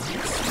pego level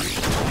 25,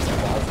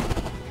 quase.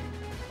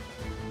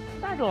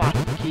 Tá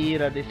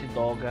lasqueira desse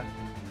Doga.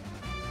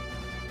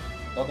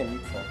 Doga é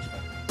muito forte,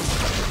 cara.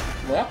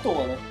 Não é à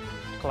toa, né?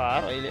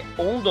 Claro, ele é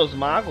um dos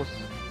magos.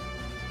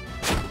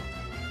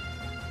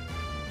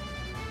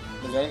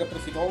 Mas eu ainda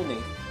prefiro a Unei.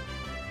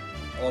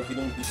 Ela vira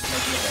um bicho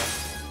mais legal.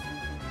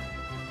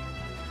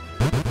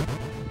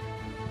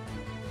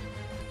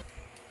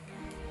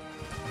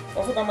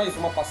 Vou dar mais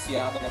uma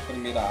passeada na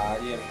primeira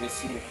área, ver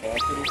se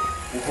encontro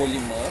o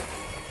Rolimã.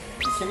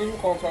 E se não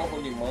encontrar o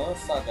Rolimã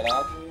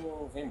sagrado,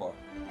 eu vou embora.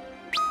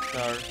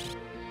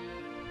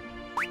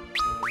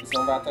 E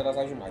senão vai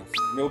atrasar demais.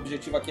 Meu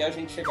objetivo aqui é a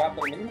gente chegar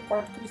pelo menos no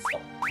quarto cristal.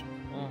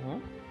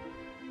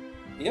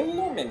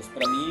 Pelo menos,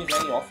 pra mim já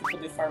em off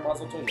poder farmar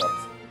as outras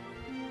jogos.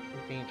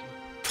 Entendi.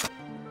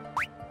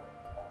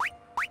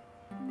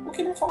 O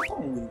que não falta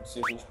muito se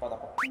a gente parar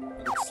pra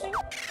pensar.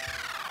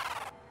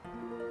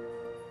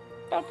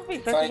 Pra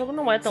pensar que o jogo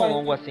não é tão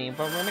longo assim. O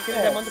problema é que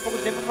ele demanda um pouco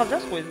de tempo pra fazer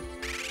as coisas.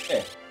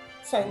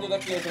 Saindo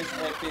daqui a gente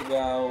vai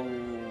pegar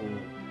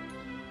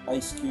a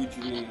skill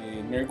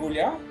de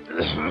mergulhar.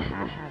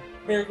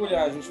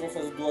 Mergulhar, a gente vai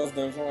fazer 2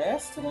 dungeons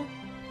extra.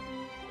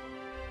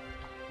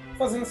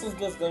 Fazendo essas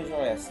 2 dungeons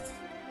extra,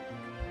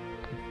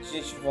 a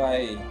gente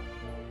vai...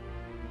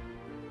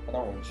 Pra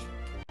onde?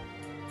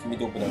 Que me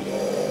deu branco.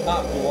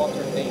 Do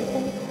Water tem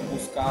como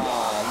buscar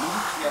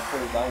loot e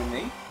acordar o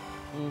Ney.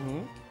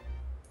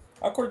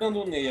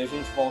 Acordando o Ney, a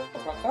gente volta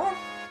pra cá,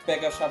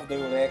 pega a chave da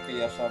Eureka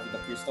e a chave da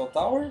Crystal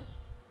Tower.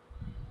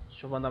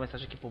 Deixa eu mandar uma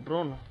mensagem aqui pro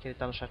Bruno, que ele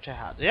tá no chat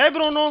errado. E aí,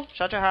 Bruno?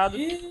 Chat errado.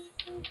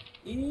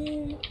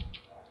 E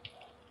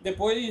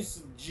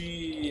depois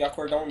de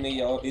acordar o Ney,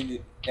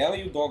 ela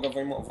e o Doga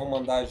vão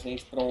mandar a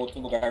gente pra um outro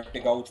lugar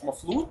pegar a última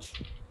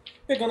flute.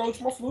 Pegando a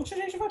última flute, a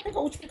gente vai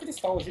pegar o último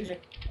cristal, GG.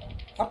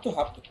 Rápido,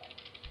 rápido.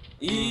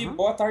 E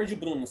boa tarde,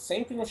 Bruno.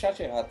 Sempre no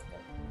chat errado, cara.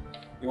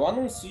 Eu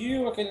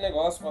anuncio aquele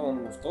negócio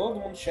falando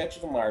todo mundo chat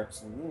do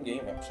Marcos. Ninguém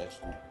vai pro chat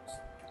do Marcos.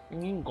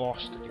 Ninguém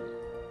gosta de mim.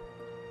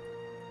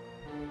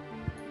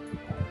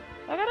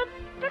 Agora,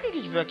 pra que a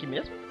gente veio aqui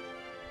mesmo?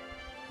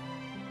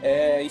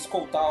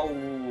 Escoltar o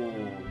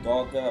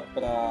Doga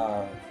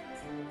pra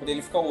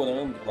ele ficar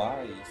orando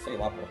lá e sei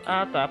lá pra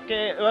quê. Tá.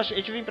 Porque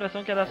eu tive a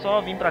impressão que era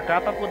só vir pra cá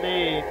pra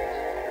poder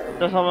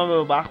transformar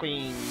meu barco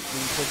em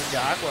coisa de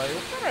água.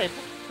 Peraí,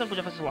 por que você não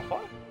podia fazer isso lá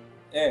fora?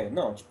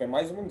 Não, tipo, é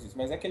mais ou menos isso.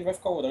 Mas é que ele vai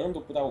ficar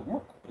orando por alguma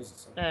coisa,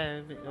 assim.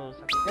 Eu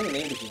saquei. Nem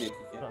lembro direito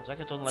o que é. Pronto, já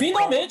que eu tô no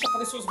Finalmente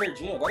apareceu os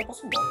verdinhos, agora eu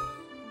posso ir embora.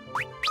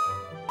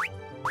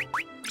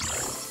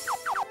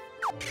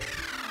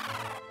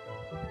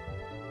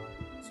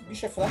 Esse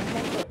bicho é fraco,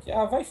 mas aqui.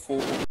 Vai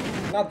fogo.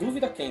 Na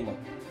dúvida, queima.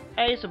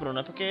 É isso, Bruno.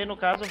 É porque, no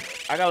caso,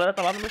 a galera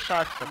tá lá no meu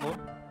chat, sacou?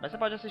 Mas você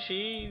pode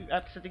assistir,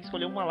 você tem que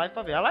escolher uma live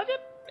pra ver. A live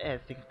você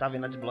tem que estar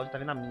vendo a de blog, tá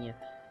vendo a minha.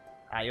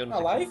 Aí eu não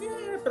sei. A live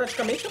é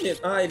praticamente a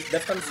mesma. Ele deve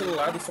estar no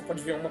celular e só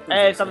pode ver uma por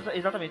vez.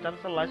 Exatamente, tá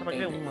no celular e só pode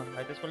ver uma.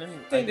 Aí tá escolhendo.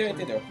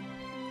 Entendeu.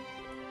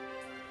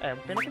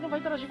 Pena que não vai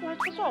interagir com o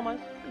resto do pessoal,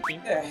 mas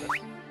enfim.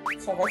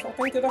 Só vai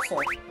faltar interação.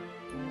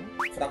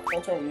 Fraco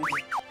contra o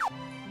índio.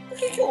 Por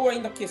que eu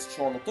ainda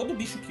questiono? Todo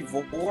bicho que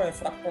voa é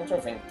fraco contra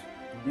vento.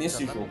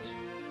 Nesse jogo.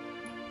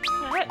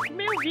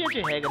 Meio via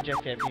de regra de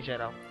FF em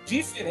geral.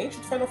 Diferente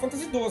do Final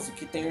Fantasy XII,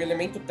 que tem o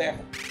elemento terra.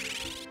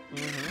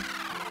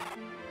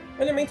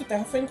 O elemento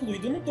terra foi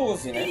incluído no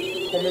 12, né?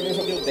 Como eu não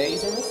joguei o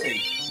 10, eu não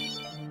sei.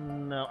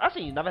 Não,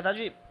 assim, na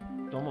verdade,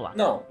 vamos lá.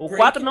 Não, O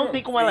 4 não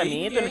tem como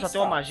elemento, ele só tem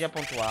uma magia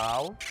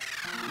pontual.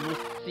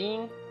 No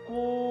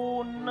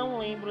 5, não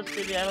lembro se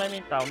ele é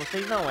elemental. No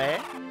 6 não é.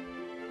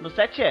 No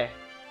 7 é.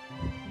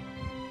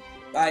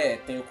 Ah, é,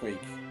 tem o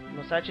Quake.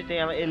 No 7 tem,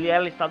 ele é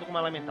listado como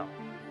elemental.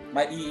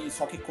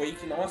 Só que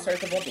Quake não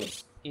acerta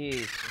voadores.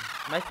 Isso.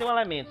 Mas tem um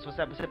elemento,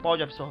 você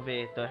pode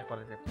absorver terra, por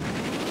exemplo.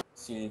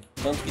 Sim,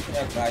 tanto que tem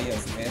a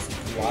Gaias, Mestre,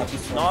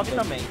 Lápis... 9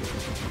 também.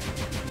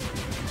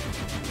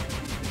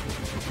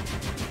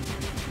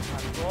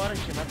 Agora a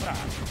gente vai pra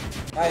água.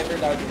 Ah, é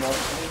verdade, o 9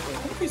 também tem.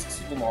 Como que eu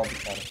esqueci do 9,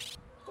 cara?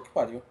 Puta que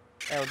pariu.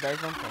 É, o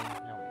 10 não tem,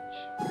 realmente.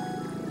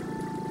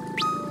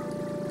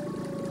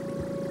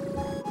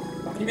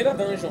 A primeira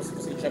dungeon, se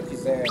você já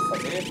quiser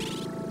fazer,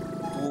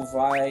 tu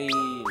vai...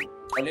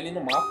 Olha ali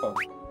no mapa,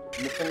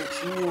 no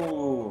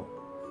cantinho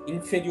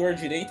inferior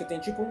direito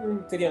tem tipo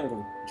um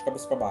triângulo de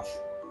cabeça pra baixo.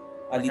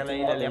 Ali aquela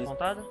tem uma ilha ali dungeon.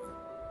 apontada?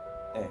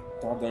 É,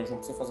 tem uma dungeon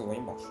pra você fazer lá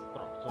embaixo.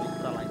 Pronto, tô indo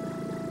pra lá então.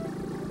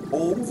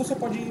 Ou você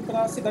pode ir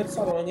pra cidade de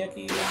Sarônia,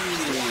 que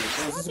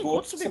tem os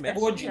esgotos que você pega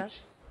o Odin.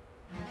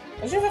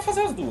 A gente vai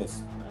fazer as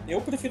duas. Eu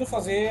prefiro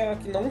fazer a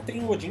que não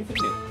tem o Odin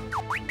primeiro.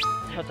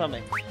 Eu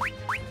também.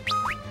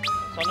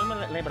 Só não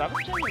me lembrava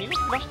que tinha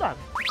inimigos debaixo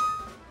d'água.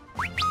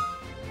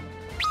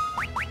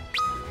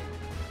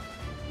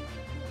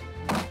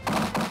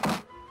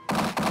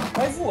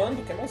 Vai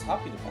voando, que é mais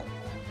rápido, cara.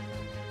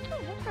 Então,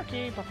 vamos ficar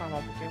aqui pra farmar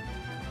um pouquinho.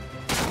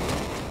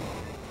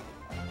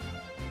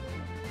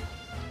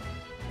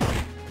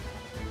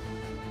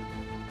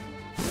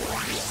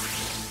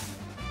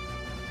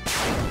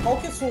 Qual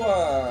que é seu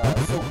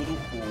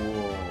grupo?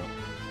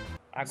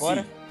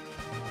 Agora?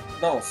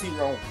 Não,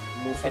 Ciron.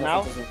 No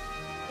final?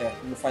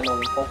 No Final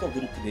 1. Qual que é o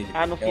grupo dele?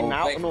 Ah, no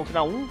final? No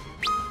final 1?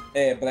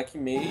 É, Black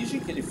Mage,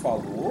 que ele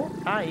falou.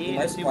 Ah, ele. E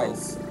mais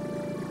quais?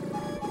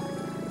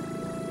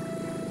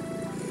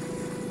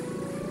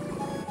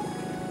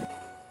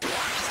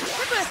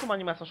 Você conhece uma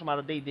animação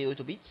chamada D&D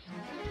 8 bits?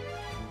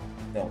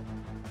 Não.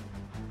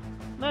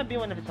 Não é bem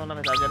uma animação, na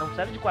verdade, era uma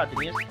série de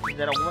quadrinhos que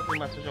fizeram algumas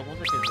animações de alguns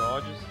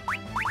episódios.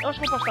 Eu acho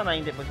que vou postar na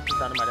Índia depois de vocês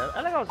darem uma olhada.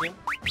 É legalzinho.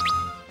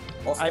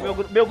 Posso aí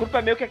meu grupo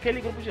é meio que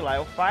aquele grupo de lá. É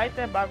o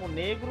Fighter, Mago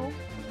Negro,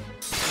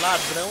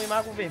 Ladrão e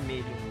Mago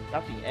Vermelho.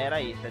 Assim,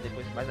 era esse. Aí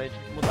depois, mas aí eu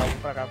tive que mudar um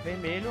pra Mago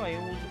Vermelho, aí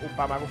eu uso o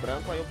Mago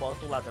Branco, aí eu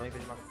boto o Ladrão em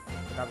vez de Mago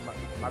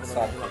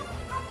Vermelho.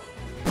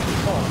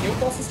 Bom, eu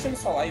tô assistindo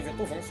sua live, eu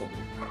tô vendo sobre.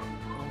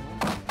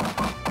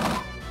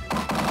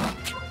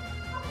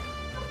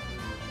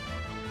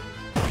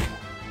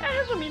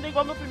 Resumindo, é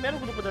igual meu primeiro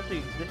grupo desse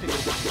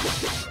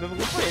grupo. Meu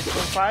grupo foi esse,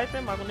 foi o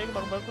Fighter, Mago Negro,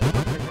 Mago Branco e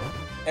Mago Vermelho.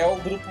 É o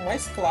grupo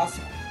mais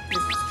clássico que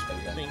existe, tá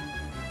ligado? Sim.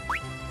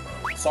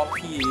 Só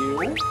que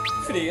eu,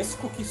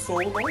 fresco que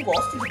sou, não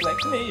gosto de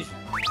Black Mage.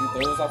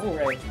 Então eu usava o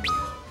Red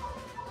Mage.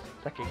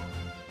 Saquei.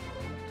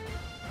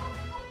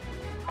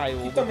 Aí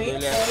o e também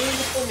ele é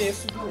no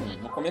começo do 1.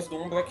 No começo do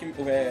 1,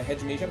 Red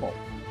Mage é bom.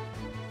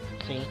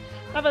 Sim.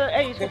 Na verdade,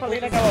 é isso que eu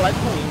falei naquela live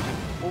com o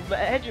Indy. O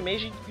Red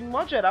Mage, de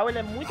modo geral, ele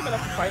é muito melhor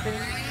que o Fighter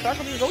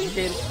praticamente o jogo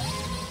inteiro.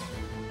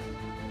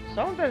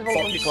 Só uma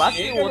evolução de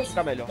classe e o outro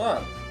fica melhor.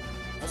 Mano,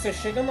 você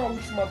chega na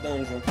última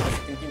dungeon que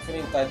você tem que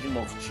enfrentar de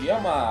novo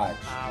Tiamat,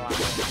 lá.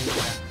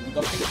 Tudo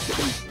aquele.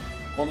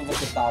 Quando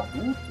você tá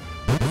adulto,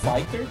 o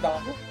Fighter dá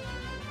no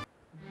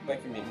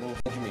Black Mage, no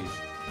Red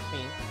Mage.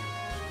 Sim.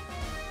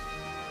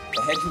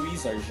 É Red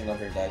Wizard, na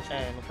verdade.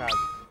 É, no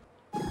caso.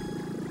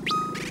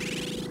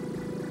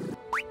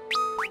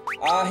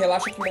 Ah,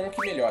 relaxa que Monk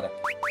melhora.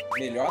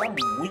 Melhora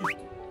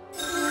muito.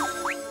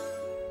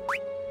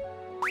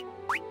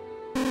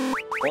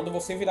 Quando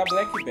você virar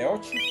Black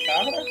Belt,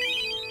 cara,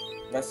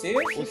 vai ser...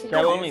 O céu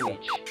é o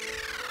limite.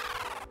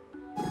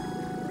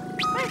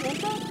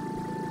 Pergunta.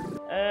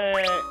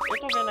 Eu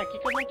tô vendo aqui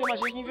que eu não tenho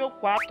magia de nível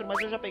 4, mas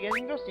eu já peguei a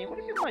nível 5.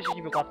 Onde fica magia de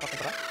nível 4 pra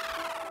comprar?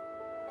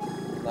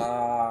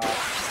 Na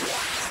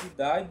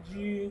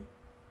cidade...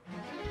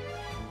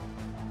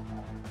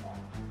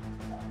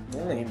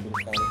 Não lembro,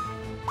 cara.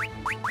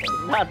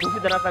 Na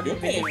dúvida, na cidade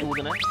de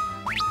tudo, né?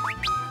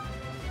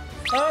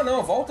 Ah,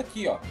 não, volta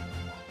aqui, ó.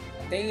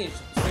 Tem...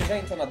 Você já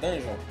entrou na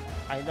dungeon?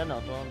 Ainda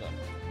não, tô andando.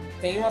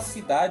 Tem uma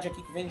cidade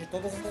aqui que vende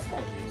todas as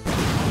magias.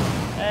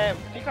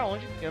 Fica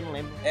onde? Eu não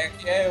lembro.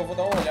 Eu vou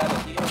dar uma olhada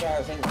aqui e já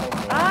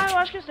encontro. Ah, eu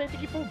acho que eu sei, tem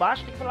que ir por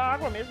baixo, tem que ir pela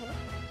água mesmo, né?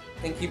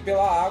 Tem que ir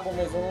pela água,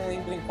 mas eu não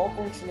lembro em qual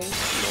continente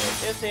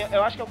é. Eu sei,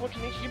 eu acho que é o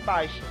continente de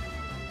baixo.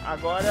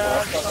 Agora,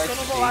 só que eu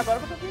não vou lá agora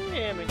porque eu tô sem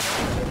dinheiro, então...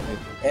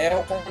 É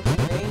o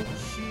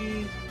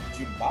continente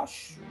de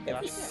baixo?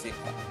 Deve ser,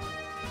 cara.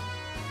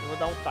 Eu vou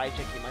dar um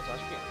site aqui, mas eu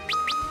acho que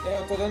é.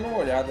 Eu tô dando uma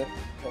olhada,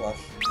 eu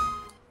acho.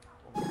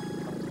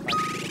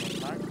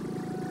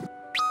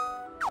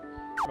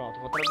 Pronto,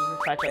 vou traduzir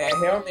o site agora.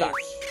 Realmente.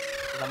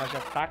 Vou dar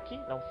magia saque,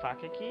 dar um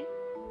saque aqui.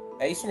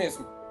 É isso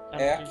mesmo.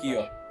 É aqui,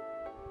 ó.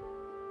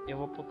 Eu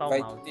vou botar o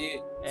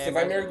mouse. Você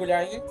vai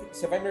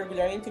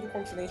mergulhar entre o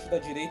continente da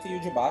direita e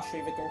o de baixo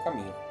e vai ter um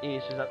caminho.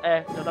 Isso, exato.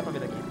 Já dá pra ver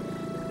daqui.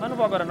 Mas não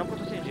vou agora não,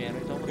 porque eu tô sem dinheiro,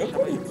 então vou deixar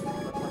pra tô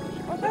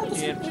indo.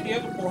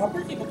 dinheiro, porra.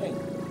 Por que eu tô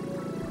indo?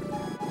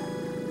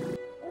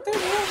 Não tem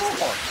dinheiro não,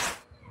 cara.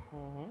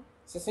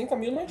 60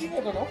 mil não é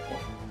dinheiro não, pô.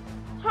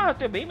 Ah, eu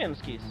tenho bem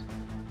menos que isso.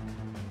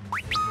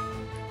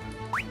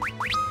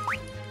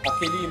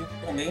 Aquele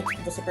momento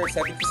que você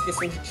percebe que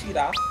esqueceu de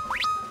tirar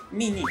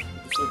mini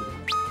do seu grupo.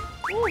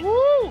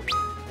 Uhul!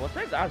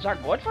 Você já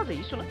gosta de fazer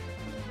isso, né?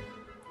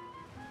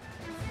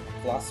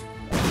 Clássico.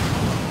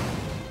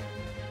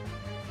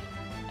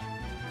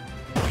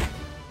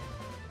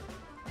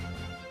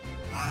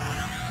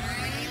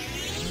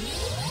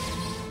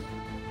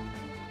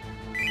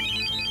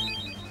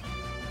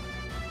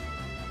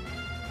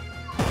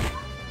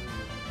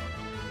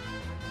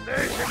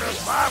 Deixe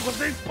meus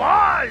magos em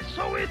paz,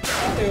 sou Ita!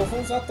 Eu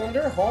vou usar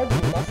Thunder Rod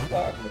embaixo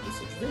d'água, vai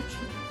ser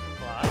divertido.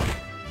 Claro.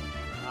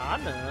 Ah,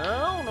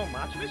 não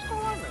mate minha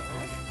escola,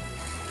 não.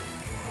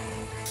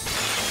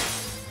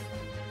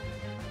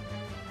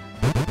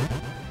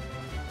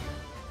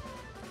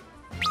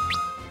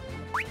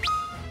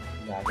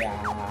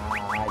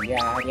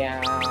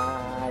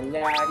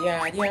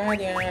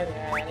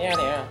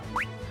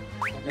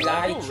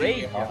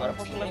 Light agora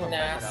posso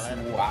levantar,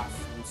 galera.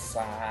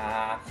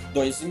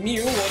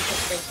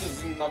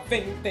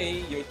 2.898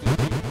 de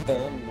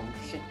dano.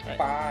 Chupa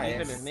essa.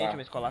 Infelizmente,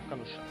 meu escolar fica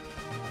no chão.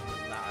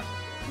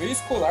 Meu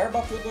escolar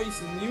bateu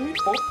 2.000 e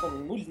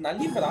pouco na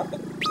livrada.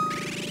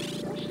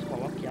 Poxa,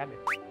 escolar que é,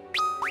 meu.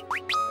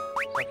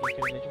 Só que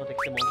infelizmente eu vou ter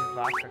que ter mão de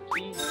vaca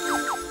aqui.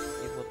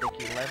 E vou ter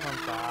que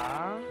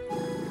levantar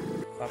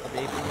pra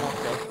poder ir pro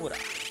hotel curar.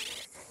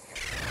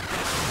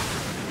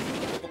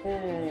 Eu tô com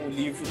um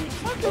livro de...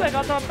 Ah, que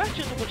legal, tava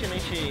pertinho do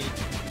continente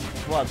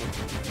voador.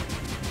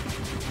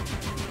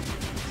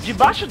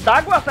 Debaixo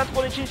d'água eu acerto o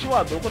continente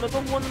voador. Quando eu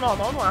tô voando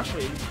normal, eu não acho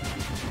ele.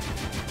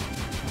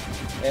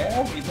 É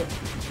a vida.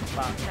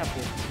 Tá,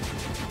 acabou.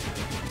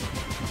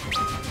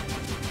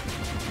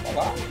 Olha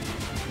lá.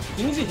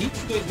 15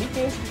 hits,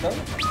 2.500 de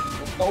dano.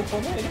 Vou ficar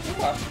upando ele aqui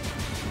embaixo.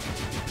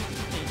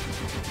 Sim.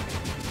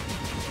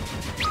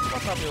 Vou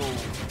botar meu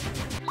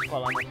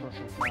escolar na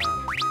frente.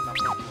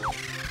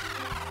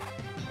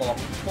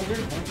 Coloca o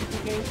Thunderbolt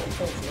porque é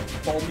importante, né?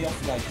 Palm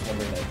of Light, na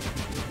verdade.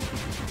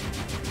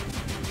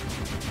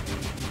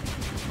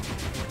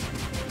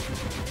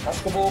 Acho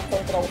que eu vou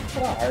comprar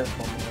outra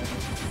arma, né?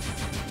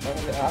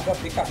 A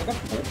HP carrega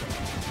pouco.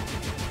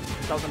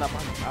 Tá usando a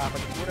arma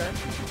de cura, né?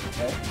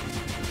 É?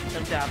 Você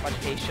não tem a arma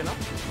de haste, não?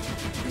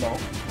 Não.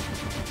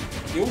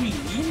 Eu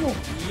li no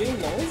guia e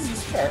não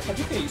existe arma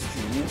de haste.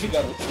 Um de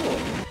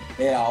garotinho.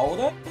 É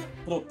aura,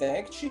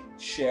 protect,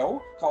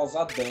 shell,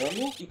 causar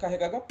dano e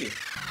carregar HP.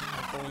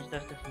 Então a gente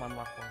deve ter fumado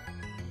maconha.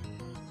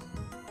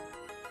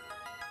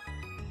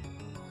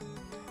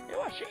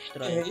 Eu achei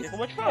estranho, porque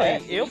como eu te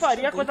falei, eu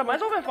faria a coisa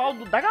mais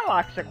overpower da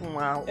galáxia com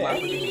uma arma de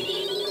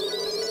haste.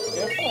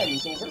 Eu ia falar,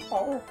 isso é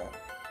overpower, cara.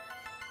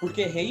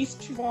 Porque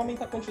haste vai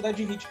aumentar a quantidade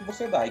de hit que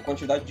você dá, e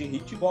quantidade de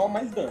hit igual a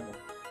mais dano.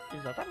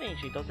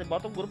 Exatamente, então você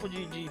bota um grupo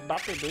de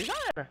batedor e já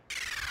era.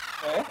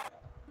 É,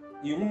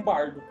 e um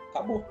bardo,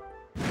 acabou.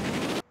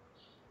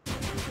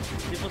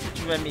 Se você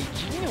tiver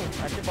medinho,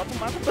 aí você bota um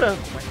mago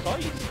branco, mas só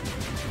isso.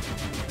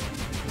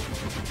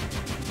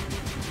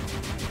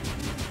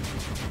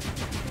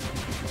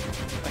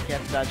 Aqui é a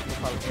cidade que eu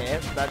falo, é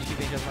a cidade que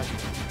vende as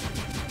magias.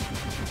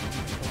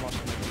 Eu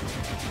mostro aqui.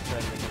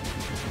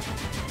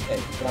 É,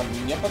 pra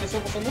mim apareceu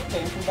você no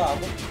templo da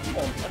água.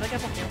 É daqui a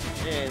pouquinho.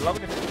 É, logo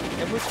depois.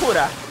 Eu vou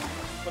curar.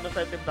 Quando eu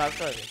sair do tempo da água,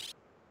 você vai ver.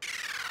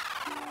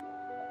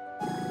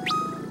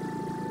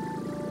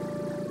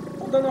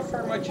 Tô dando uma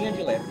farmadinha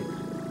de leve.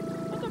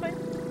 Eu também.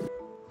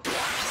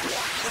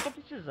 Eu tô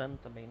precisando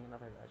também, na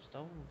verdade.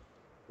 Então,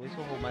 por isso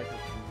eu vou mais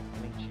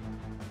mentir.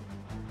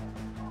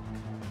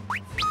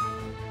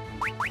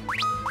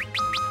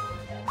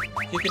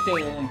 O que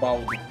tem um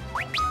balde?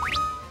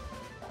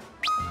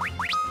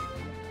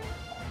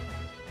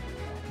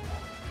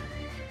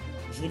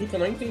 Juro que eu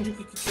não entendi o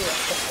que você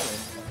tá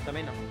falando.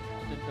 Também não.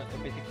 Eu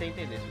pensei que você ia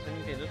entender. Se você não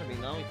entendeu também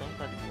não, então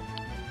tá de boa.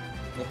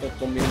 Eu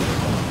tô meio...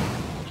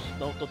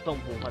 Não tô tão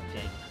bom pra dizer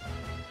ainda.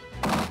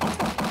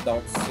 Dá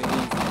um save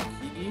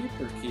aqui,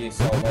 porque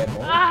salvar é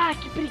bom. Ah,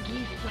 que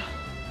preguiça!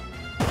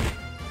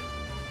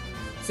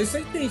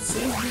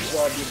 66 de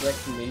job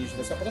Black Mage.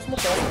 Vai ser a próxima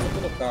classe que eu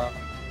vou colocar,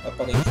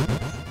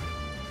 aparentemente.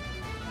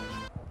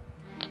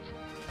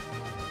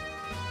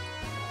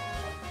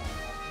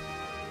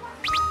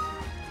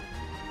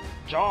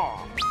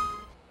 Jaw!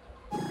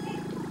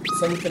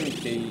 Sunken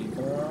Cave.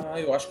 Ah,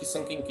 eu acho que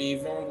Sunken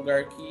Cave é um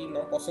lugar que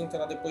não posso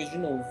entrar depois de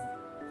novo.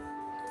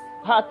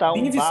 Ah, tá.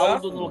 Um Bizarro.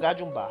 baldo no lugar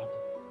de um bardo.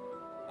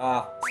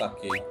 Ah,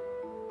 saquei.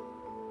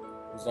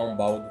 Usar um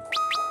baldo.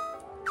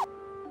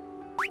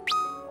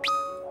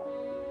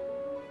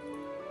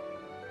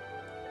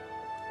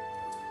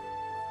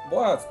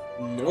 Boa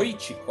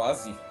noite,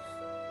 quase.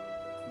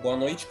 Boa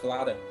noite,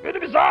 Clara. Medo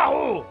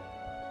bizarro!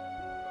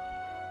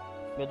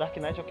 Meu Dark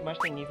Knight é o que mais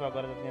tem nível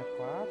agora das minhas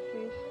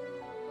classes.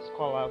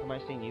 Escolar é o que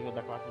mais tem nível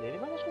da classe dele,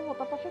 mas acho que eu vou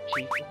voltar pra ser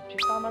Tiff.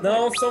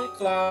 Não são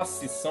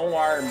classes, são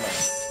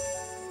armas.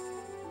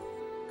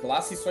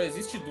 Classe só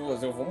existe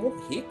duas. Eu vou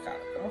morrer, cara.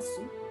 Como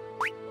assim?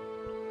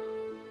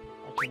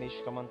 Black Mage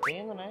fica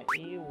mantendo, né?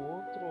 E o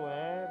outro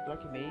é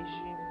Black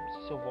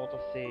Mage, se eu volto a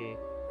ser...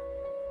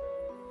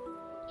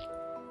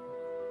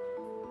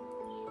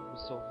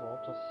 Se eu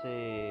volto a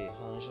ser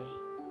Ranger.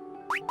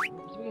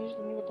 Não sei porque a gente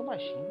tem um nível tão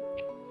baixinho.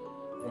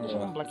 Deixa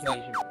eu um Black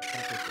Mage.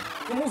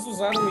 Vamos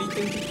usar um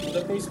item de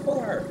cura com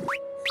escolar.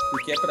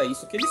 Porque é pra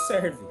isso que ele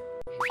serve.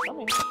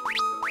 Justamente.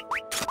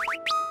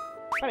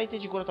 Peraí, item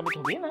de cura também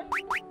turbina, né?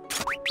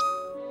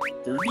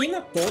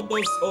 Turbina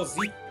todos os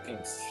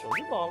itens. Show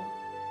de bola.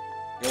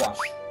 Eu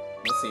acho.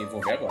 Não sei,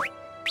 vou ver agora.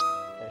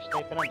 Testa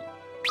aí pra mim.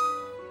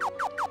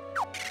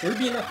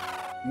 Turbina.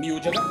 1000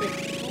 de HP.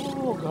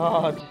 Oh,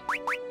 God.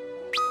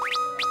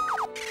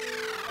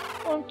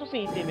 Eu não tô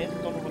sem item mesmo,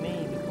 então não vou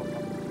nem me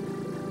focar.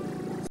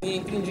 Sim,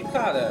 entendi.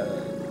 Cara,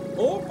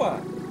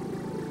 opa!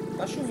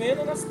 Tá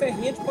chovendo nas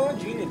terrinhas de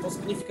Paladino, então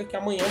significa que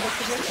amanhã vai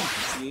chover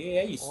aqui. E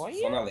é isso, Olha.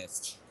 Zona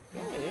Leste.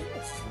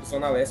 Beleza.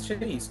 Zona Leste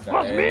é isso,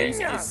 cara. É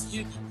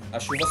esquecido. A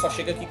chuva só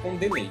chega aqui com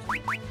delay.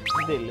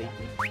 Delay.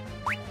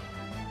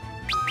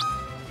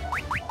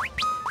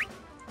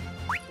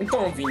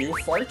 Então, Vini,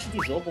 o forte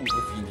do jogo...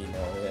 Vini, não,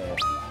 é...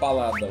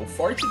 Balada. O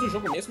forte do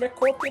jogo mesmo é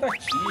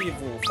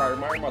cooperativo,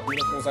 farmar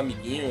armadura com os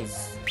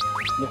amiguinhos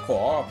no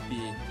co-op.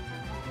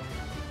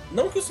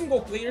 Não que o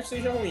single player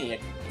seja ruim, é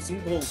que o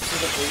single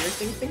player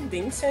tem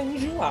tendência a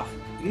enjoar.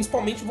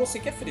 Principalmente você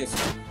que é fresco.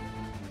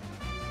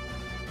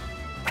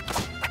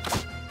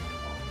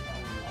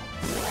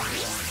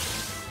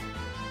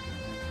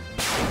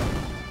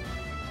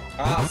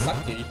 Ah,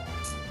 saquei.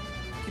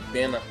 Que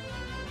pena.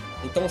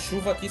 Então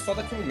chuva aqui só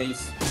daqui a um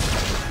mês.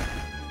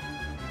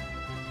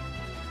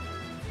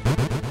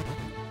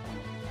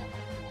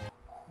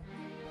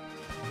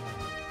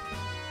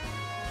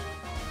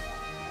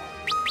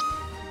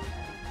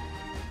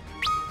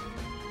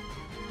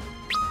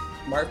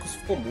 Marcos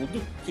ficou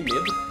mudo. Que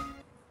medo.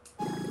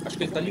 Acho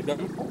que ele tá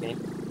ligando com alguém.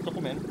 Tô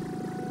comendo.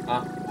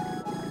 Ah.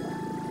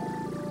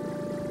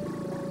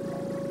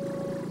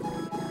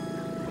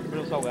 Vou comer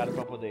um salgado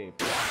pra poder...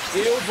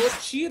 Eu vou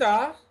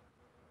tirar...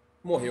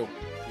 Morreu.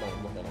 Não,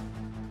 morreu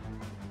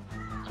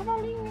não.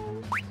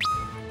 Cavalinho.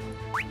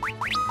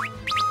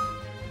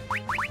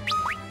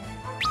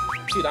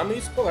 Tirar meu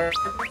escolar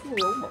pra que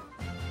mano.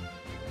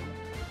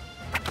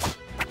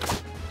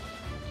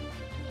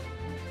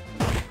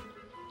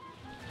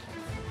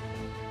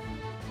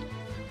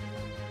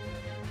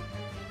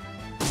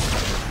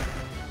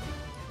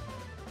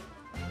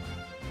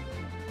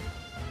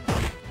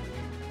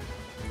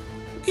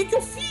 O que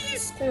eu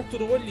fiz?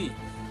 Controle.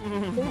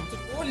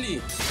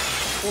 Controle.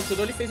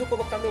 Controle fez eu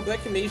colocar meu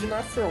Black Mage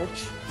na front.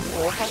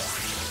 Porra.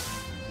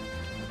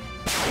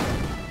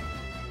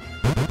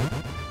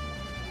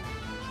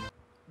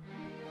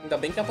 Ainda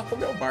bem que atacou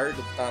meu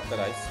bardo que tá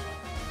atrás.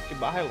 Que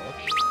barra é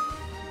Loki?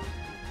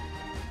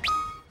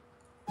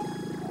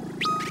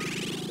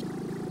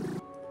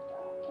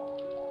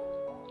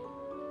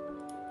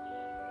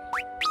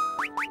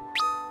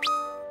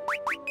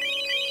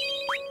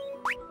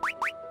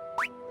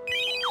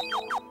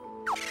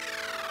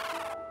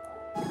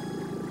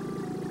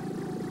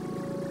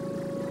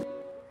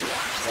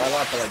 Vai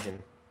lá, Paladino.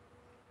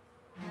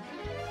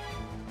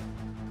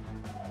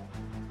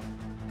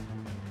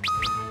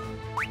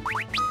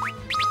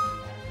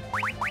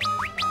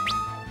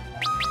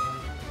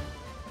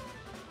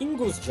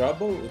 Ingus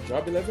job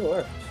level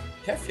up.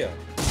 Hefia.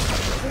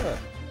 Level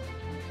up.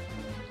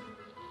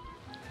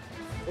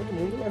 Todo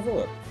mundo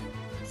level up.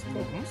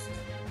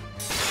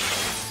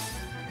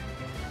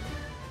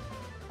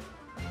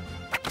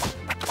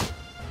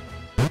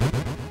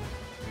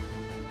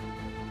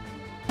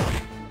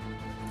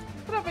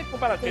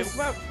 Comparativo,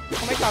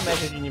 como é que tá a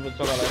média de nível da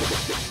sua galera?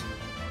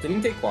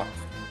 34.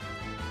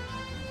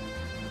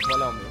 Vou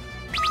olhar o meu.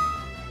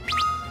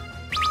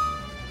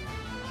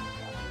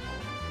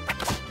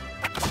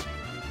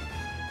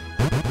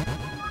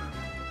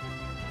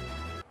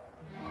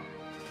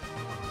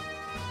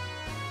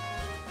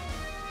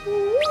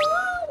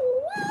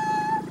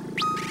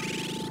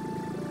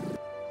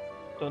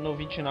 Tô no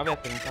 29 a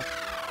 30.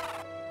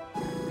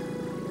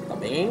 Tá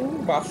bem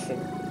baixo,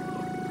 né?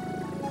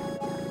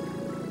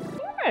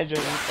 É, de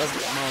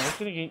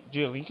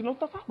Link não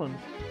tá farmando.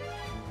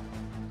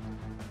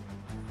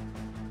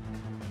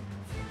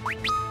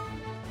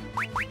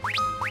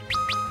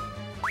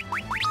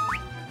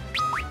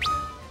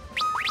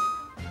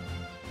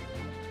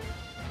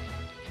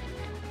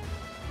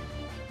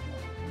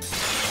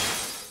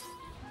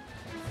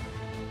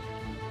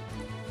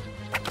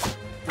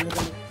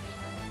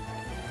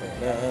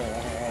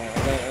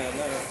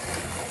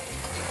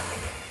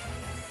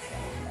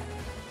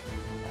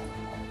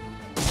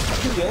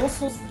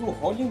 Crianças do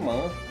Holy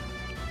Man.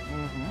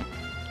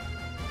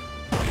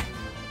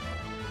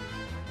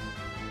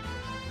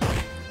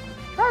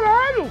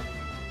 Caralho!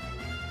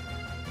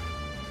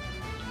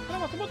 Cara,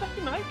 matou meu Dark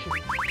Knight.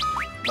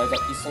 Mas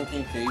aqui São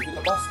Quem Cave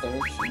dá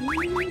bastante.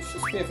 E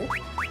XP, viu?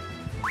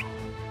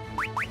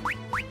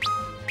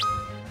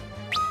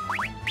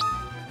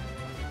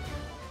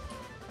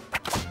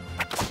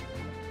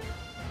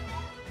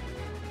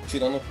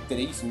 Tirando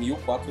 3.000,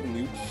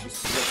 4.000 de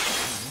XP.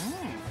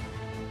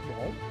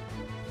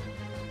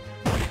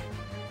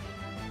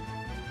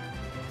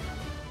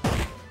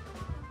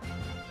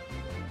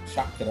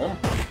 Chakram?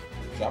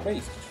 Já é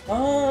isso. Ah!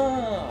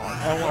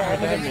 É uma arma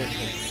de arremesso.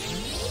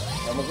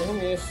 É uma de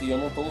arremesso. E eu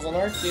não tô usando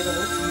arqueira,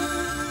 não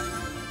fiz.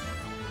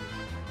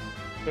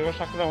 Pegou o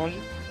chakra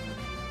onde?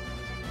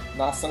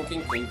 Na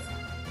Sunken Cave.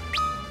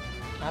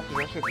 Ah, tu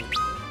já chegou.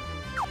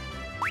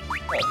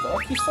 Tô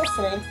aqui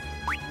sofrendo.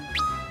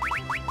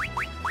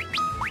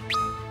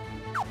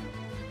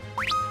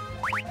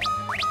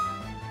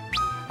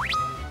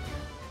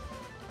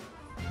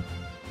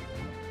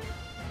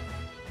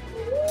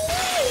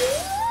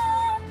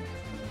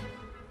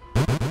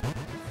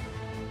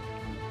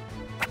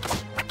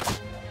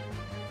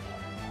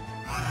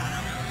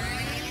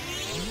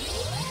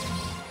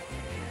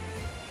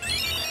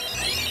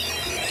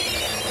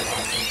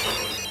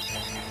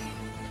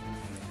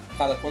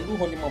 Cara, quando o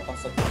Rolimã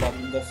passa aqui, o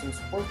barulho deve ser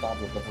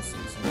insuportável pra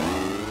vocês.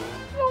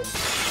 Não.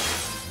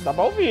 Dá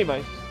pra ouvir,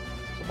 mas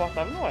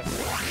suportável não é.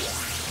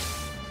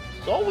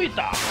 Só o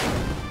Ita!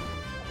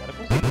 Agora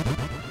consigo.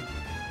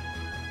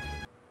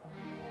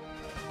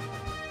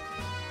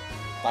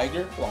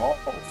 Tiger Claws.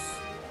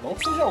 Não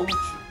que seja útil,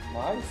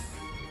 mas...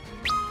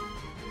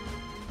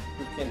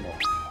 Por que não?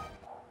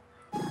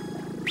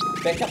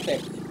 Back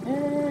Attack.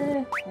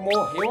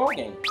 Morreu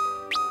alguém.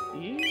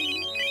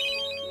 Ih.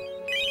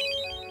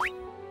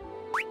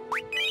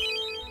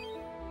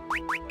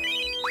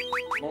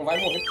 Não vai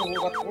morrer porque eu vou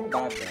usar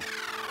condada.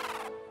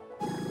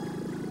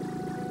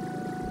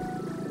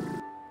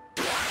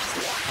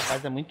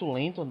 Rapaz, é muito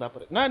lento andar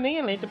por aí. Não, nem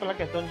é lento pela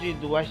questão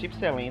do Airship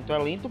ser lento. É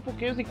lento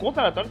porque os encontros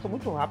aleatórios são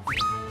muito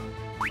rápidos.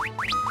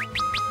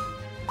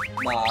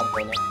 Na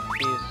água, né?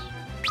 Isso.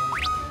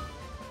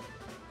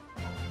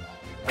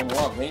 Eu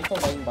não aguento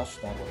andar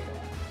embaixo d'água.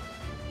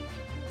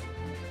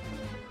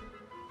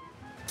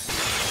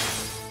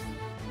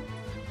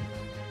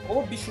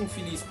 Ô bicho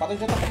infeliz, para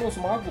de atacar meus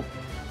magos.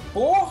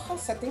 Porra,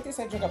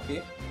 77 de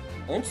HP.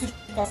 Antes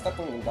de gastar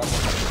tão dano.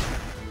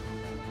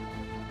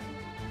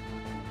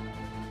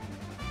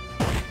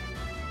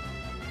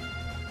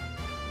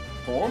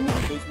 Tome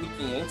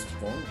 2.500 de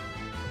dano.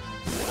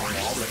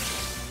 Nada.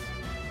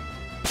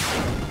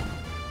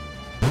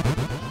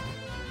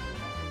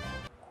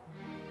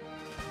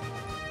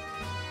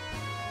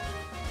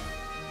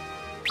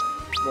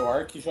 Meu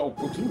arco já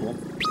upou de novo.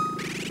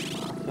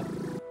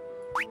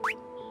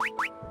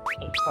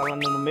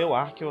 Falando no meu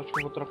arco, eu acho que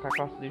eu vou trocar a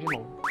classe de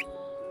novo.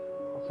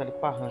 Passar ele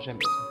pra Ranger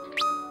mesmo.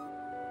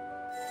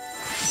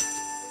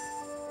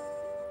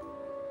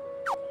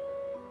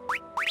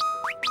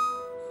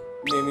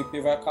 Meu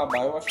MP vai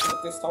acabar, eu acho que eu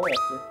vou testar o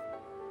Ether.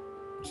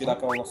 Tirar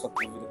aquela nossa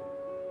dúvida.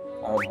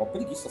 Ah, é uma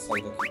preguiça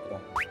sair daqui pra...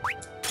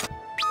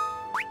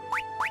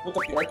 Puta,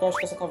 pior que eu acho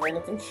que essa caverna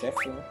tem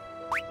chefe, né?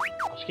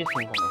 Acho que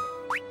sim, também.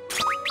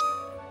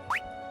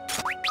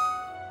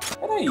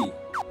 Peraí.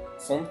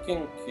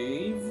 Sunken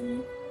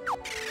Cave...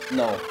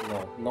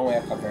 Não é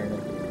a caverna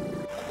do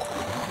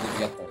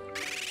Leviatã.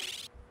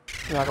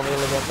 Não, a caverna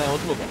do Leviatã é em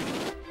outro lugar.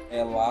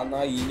 É lá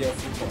na ilha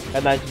flutuante. É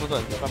da ilha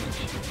flutuante,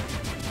 exatamente.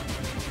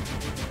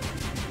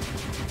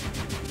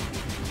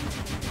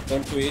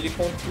 Tanto ele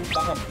quanto o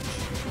Barramute.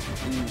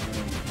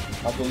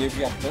 A do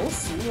Leviatã,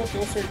 sim, eu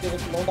tenho certeza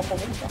que não dá pra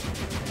voltar.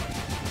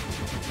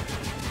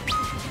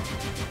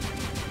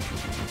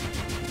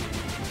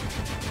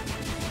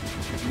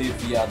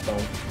 Leviatã.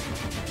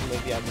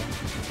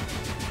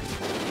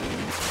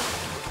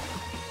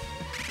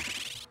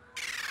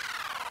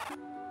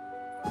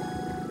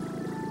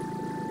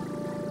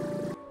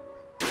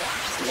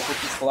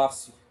 Que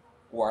classe?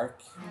 O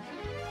Ark.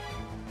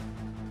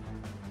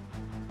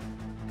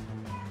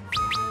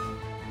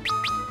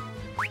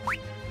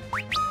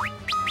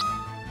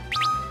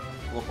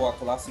 Colocou a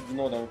classe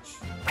ignorante.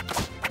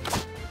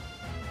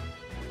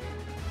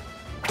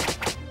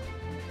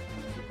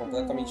 Fui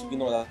completamente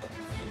ignorado.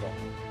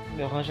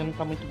 Meu Ranger não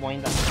tá muito bom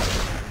ainda.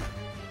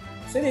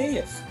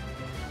 Sereias.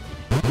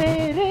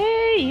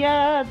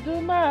 Sereia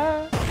do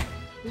mar.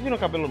 Vocês viram o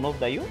cabelo novo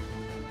da Yu?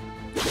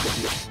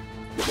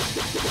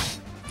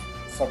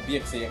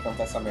 Sabia que você ia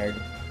cantar essa merda.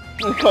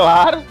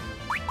 Claro!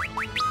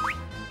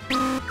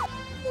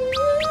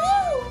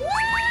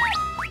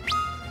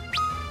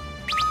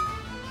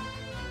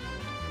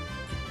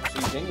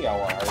 Achei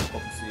genial a arte pra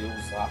você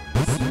usar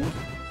sim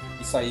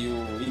e sair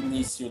o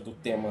início do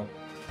tema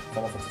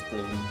Final Fantasy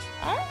Prelude.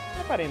 Ah, não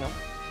reparei não.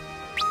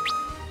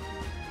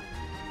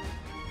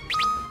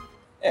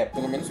 É,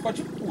 pelo menos com a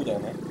de cura,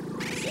 né?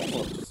 Sem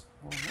outros.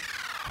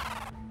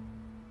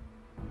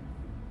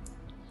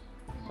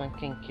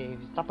 Sunken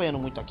Cave. Tá apanhando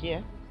muito aqui,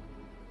 é?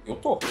 Eu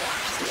tô.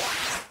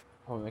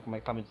 Vamos ver como é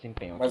que tá meu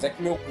desempenho aqui. Mas é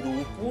que meu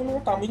grupo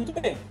não tá muito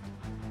bem.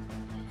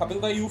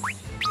 Cabelo da Yuffie.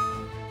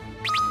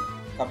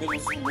 Cabelo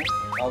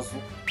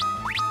azul.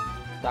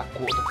 Da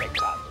cor do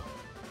pecado.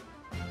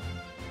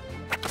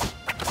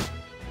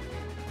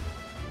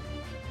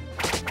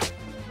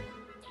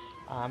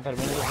 Ah, pelo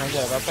menos o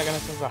Ranger vai pegar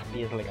nessas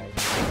arpias legais.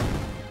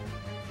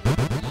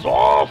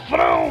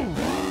 Sofram!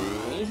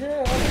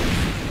 Ranger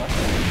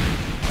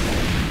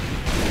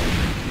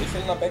deixa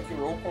ele na back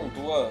row com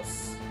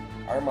duas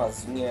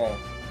armazinhas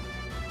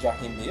de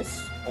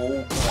arremesso ou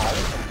com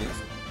arma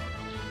mesmo.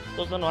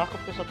 Tô usando arco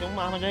porque só tem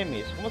uma arma de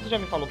arremesso. Como você já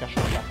me falou que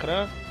achou o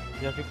chakram,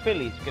 eu já fico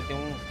feliz, porque tem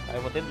um. Aí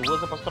eu vou ter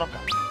duas, eu posso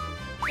trocar.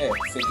 É,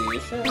 você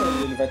deixa,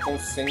 ele vai ter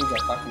uns 100 de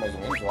ataque mais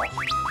ou menos, eu acho.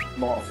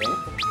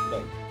 90,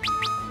 daí.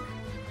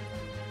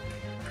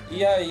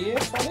 E aí é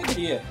só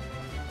alegria.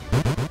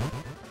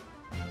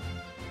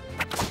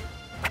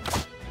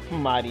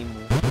 Marimu,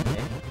 né?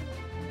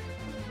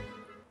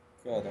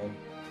 Caralho.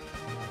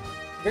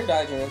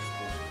 Verdade, né?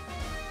 Tipo,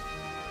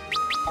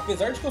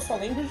 apesar de que eu só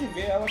lembro de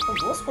ver ela com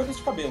duas cores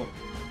de cabelo.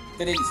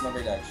 Três, na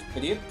verdade.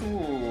 Preto,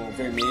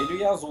 vermelho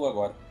e azul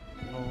agora.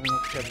 Não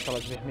quero falar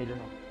de vermelho,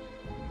 não.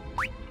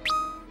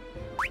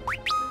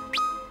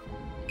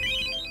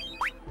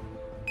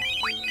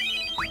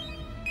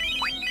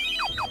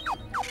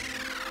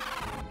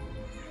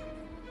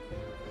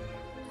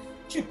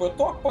 Tipo, eu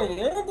tô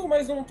apanhando,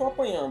 mas não tô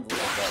apanhando.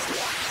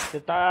 Você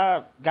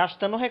tá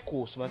gastando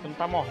recurso, mas você não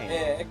tá morrendo.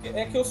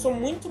 É que eu sou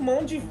muito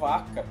mão de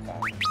vaca, cara.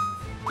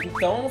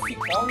 Então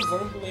ficar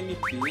usando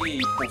MP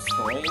e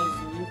poções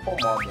me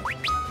incomoda.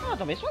 Ah,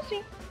 também sou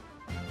assim.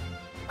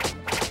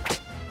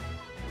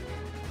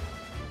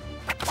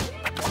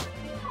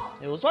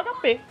 Eu uso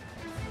HP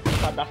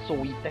pra dar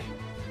soul eater.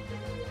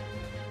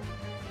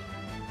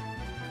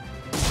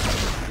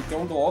 E tem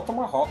um do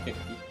Tomahawk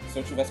aqui. Se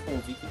eu tivesse com o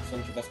Viking, se eu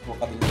não tivesse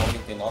colocado ele em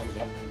 99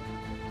 já.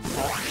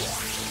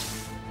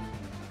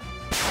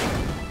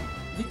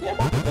 Viking é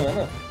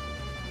bacana.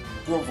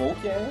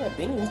 Provoke é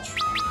bem útil.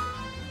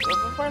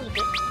 Provoke faz o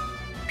quê?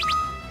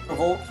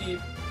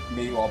 Provoke,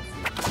 meio óbvio,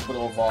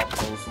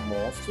 provoca os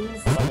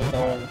monstros.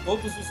 Então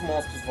todos os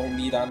monstros vão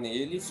mirar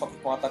nele, só que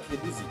com ataque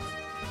reduzido.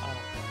 Ah,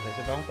 aí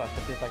você vai perguntar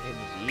se tem ataque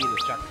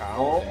reduzido, se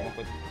acalma, alguma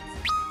coisa.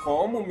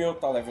 Como o meu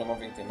tá level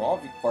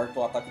 99, corta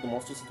o ataque do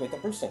monstro em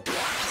 50%.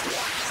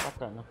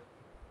 Bacana.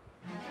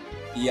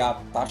 E a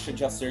taxa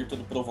de acerto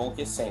do Provoke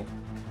é 100.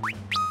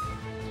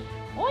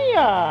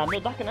 Olha,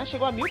 meu Dark Knight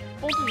chegou a 1000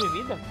 pontos de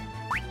vida.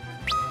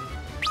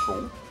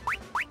 Show.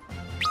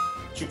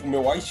 Tipo,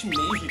 meu Ice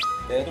Mage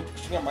era o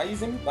que tinha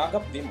mais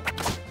HP, mano.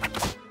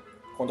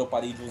 Quando eu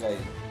parei de usar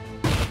ele.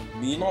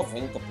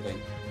 1090 por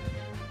aí.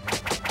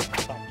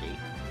 Saquei.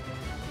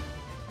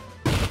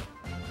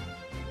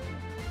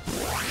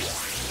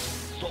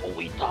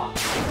 Soul eater.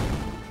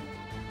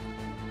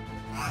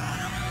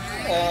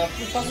 É,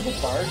 por causa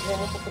do Parte eu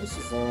não tô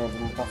precisando,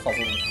 não tá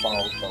fazendo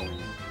falta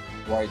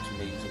o White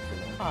Mage aqui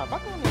não. Ah,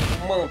 bacana.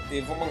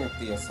 Vou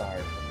manter essa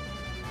arma.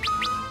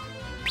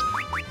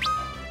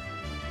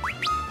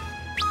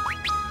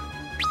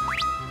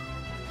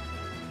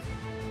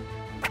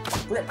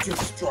 Rapture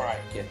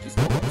Strike é disso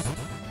que eu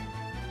gosto.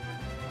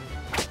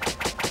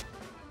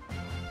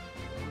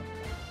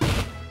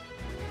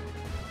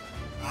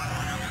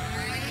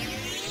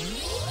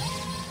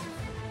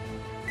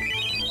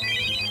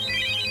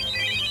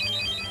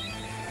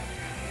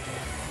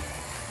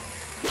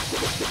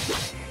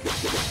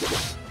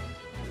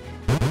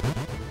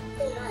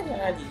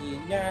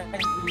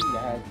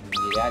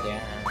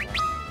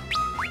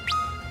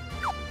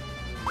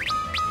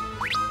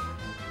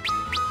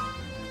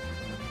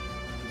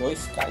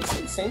 K e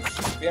 600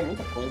 XP é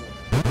muita coisa.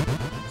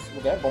 Esse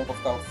lugar é bom pra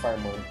ficar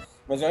farmando.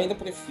 Mas eu ainda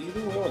prefiro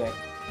o Eureka.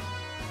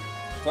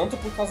 Tanto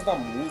por causa da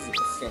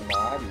música,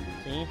 cenário,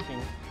 Sim.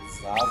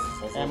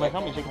 asas. Mas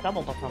realmente aqui tá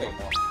bom pra farmar.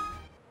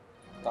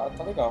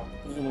 Tá legal.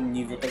 No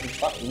nível que a gente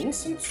tá,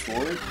 Ancient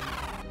Sword.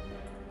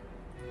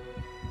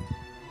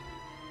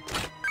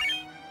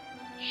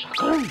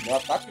 Meu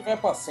ataque vai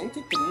pra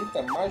 130,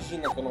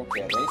 imagina que eu não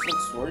quero. Ancient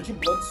Sword e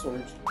Blood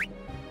Sword.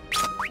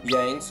 E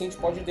a Ancient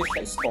pode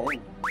deixar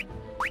Stone.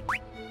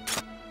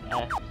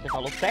 É, você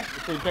falou certo,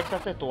 você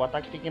acertou. O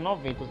ataque fica em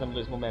 90 usando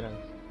 2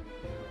 bumerangues.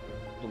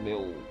 Do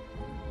meu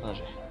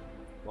Ranger.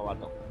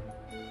 Boladão.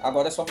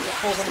 Agora é só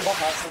ficar usando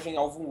barragem em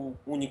alvo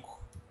único.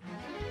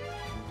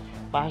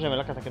 Barragem é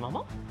melhor que ataque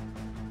normal?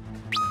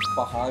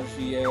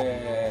 Barragem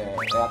é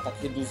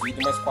ataque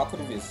reduzido mais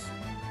 4 vezes.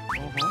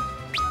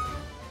 Uhum.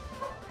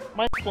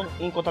 Mas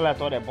enquanto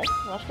aleatório é bom?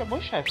 Eu acho que é bom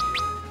em chefe.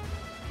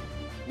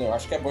 Não, eu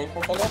acho que é bom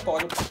enquanto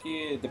aleatório,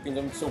 porque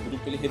dependendo do seu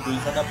grupo ele reduz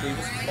o HP e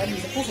você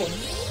finaliza com os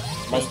outros.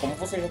 Mas como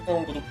você já tem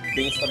um grupo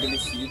bem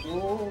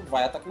estabelecido,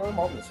 vai ataque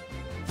normal mesmo.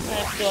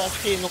 É, porque eu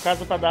acho que no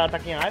caso pra dar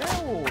ataque em área é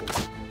o...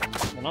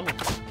 Meu nome?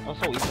 É o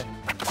Soul Eater.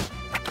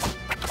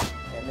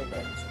 É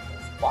melhor isso.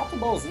 4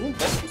 baúzinhos,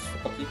 10 isso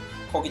aqui.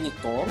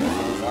 Cognitome,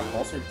 vou usar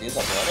com certeza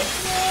agora.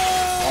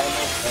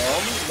 Diamond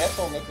Helm,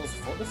 Metal Necklace,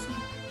 foda-se.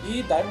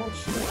 E Diamond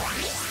Shield.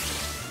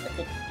 É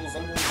que eu tô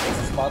usando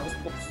duas espadas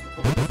porque eu preciso de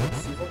poder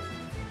defensivo aqui.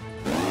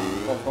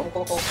 Então vamos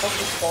colocar o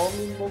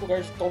Cognitome no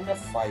lugar de Tome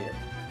of Fire.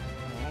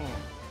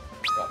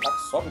 O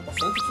ataque sobe pra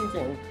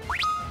 131.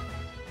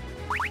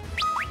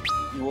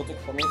 E o outro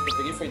equipamento que eu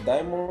peguei foi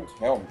Diamond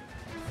Helm.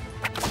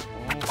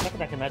 Será que o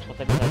Dark Knight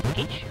consegue usar esse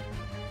kit?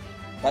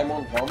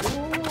 Diamond Helm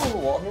o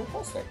Warrior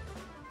consegue.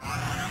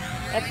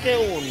 É porque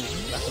o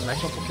Dark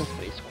Knight é um pouquinho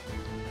fresco.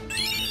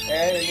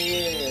 É,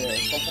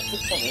 ele são poucos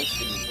equipamentos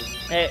que ele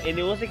usa. É,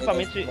 ele usa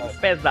equipamentos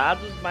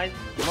pesados, mas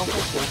não são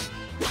poucos.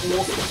 O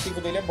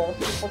ofensivo dele é bom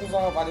porque ele pode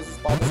usar várias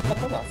espadas e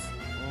katanas.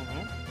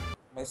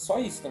 Mas só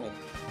isso também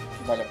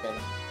que vale a pena.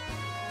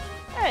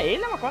 É,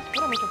 ele é uma classe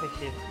puramente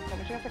ofensiva.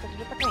 Principalmente nessa questão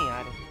de atacar em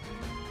área.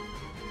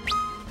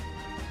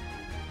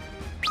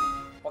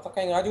 Pra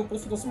atacar em área eu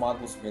prefiro os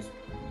magos mesmo.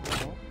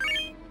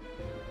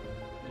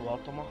 Do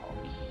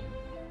Tomahawk.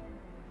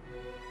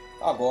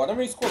 Agora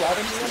meu escolar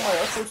é a minha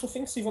maior força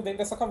ofensiva dentro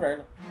dessa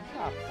caverna.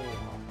 Ah,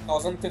 porra.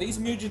 Causando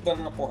 3.000 de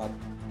dano na porrada.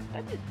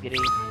 É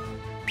desgraça.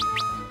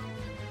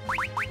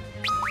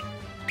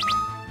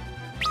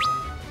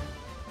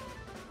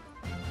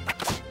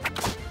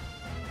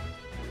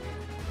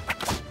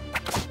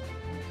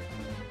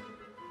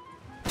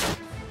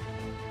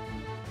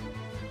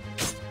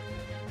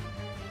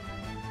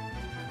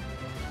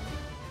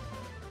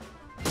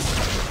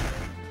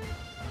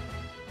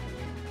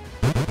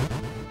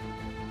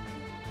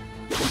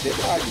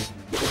 Detalhe,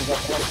 eu já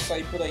posso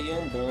sair por aí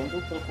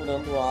andando,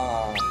 procurando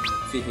a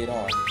ferreira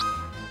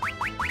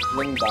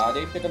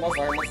lendária e pegando as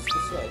armas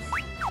especiais.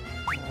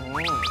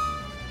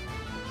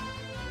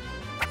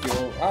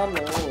 Ah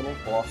não, eu não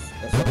posso.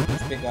 É só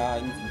depois pegar a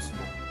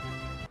Invincible.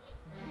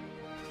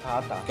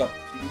 Ah, tá. Porque a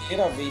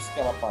primeira vez que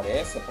ela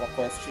aparece é pra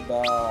quest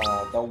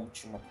da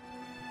última.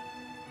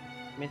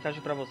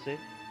 Mensagem pra você.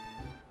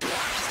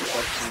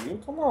 Chat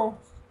Milton não.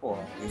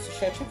 Porra, esse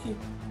chat aqui.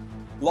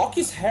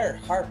 Lock's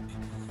Harp.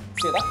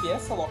 Será que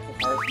essa Lock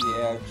Harp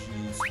é a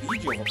de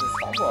Speed? Eu vou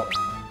testar agora.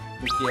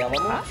 Porque ela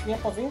não tinha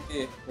pra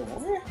vender. Eu vou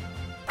ver.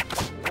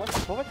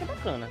 Pô, vai ser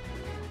bacana.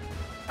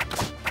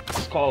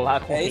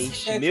 Escolar com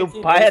haste. Meu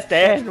aqui, pai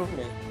eterno.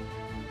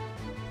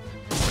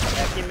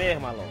 É aqui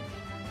mesmo, Alô.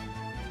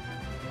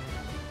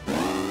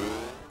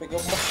 Peguei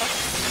algumas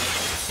faquinhas.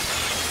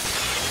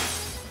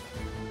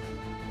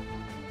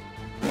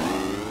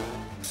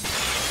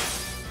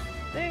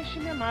 Deixe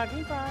minha maga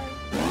em paz.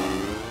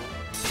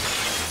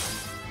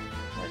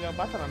 Melhor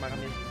bata na maga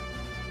mesmo.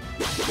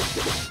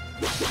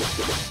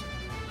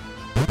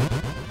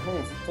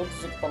 Vamos ver todos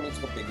os equipamentos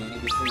que eu peguei e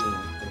deixei em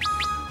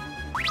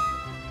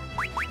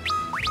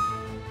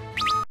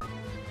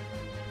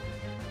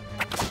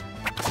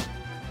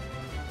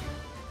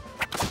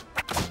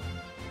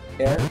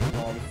Air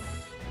Knife.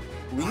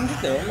 Wind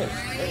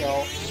Damage,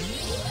 legal.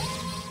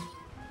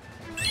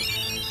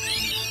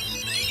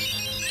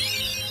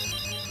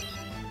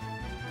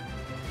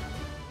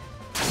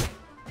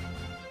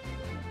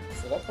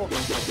 Será que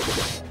alguém pode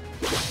usar?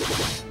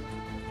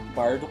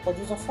 Bardo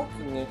pode usar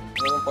faquinha,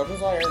 ele não pode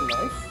usar Air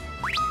Knife?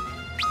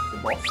 Que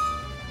bosta.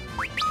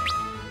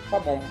 Tá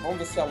bom, vamos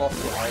ver se a Lost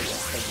Hard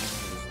faz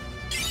isso.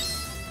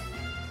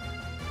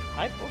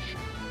 Ai, poxa.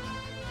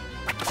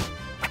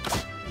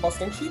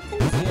 Bastante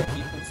itemzinho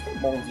aqui, por isso que é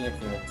bom vir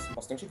aqui, né?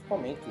 Bastante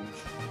equipamento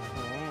útil.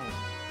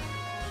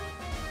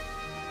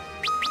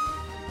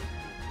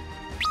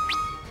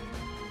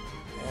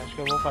 Eu acho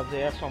que eu vou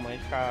fazer a sua mãe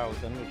ficar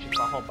usando meu tipo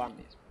pra roubar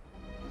mesmo.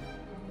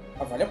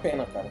 Ah, vale a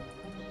pena, cara.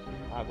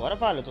 Agora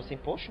vale, eu tô sem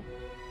potion.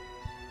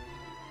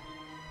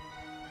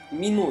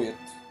 Minueto.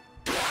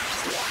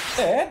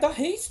 É, dá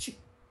haste.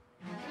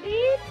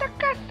 Eita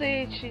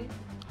cacete.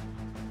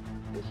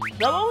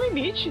 Isso é um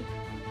limite.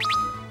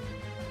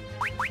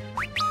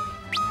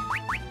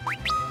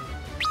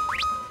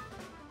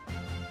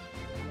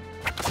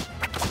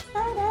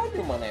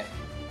 Caralho, mané.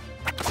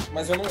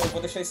 Mas eu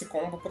vou deixar esse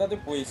combo pra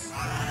depois.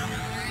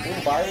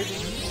 Um bardo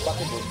e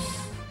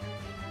batedores.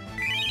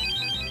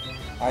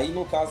 Aí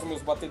no caso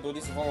meus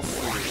batedores vão ser...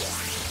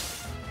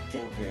 Deixa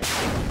eu ver.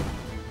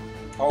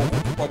 Algum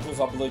que pode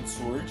usar Blood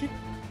Sword.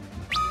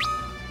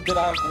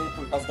 Dragon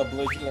por causa da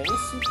Blood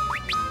Lance.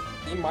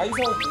 E mais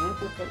algum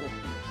porque eu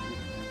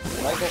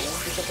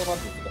tô na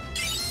dúvida.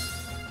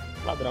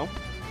 Ladrão.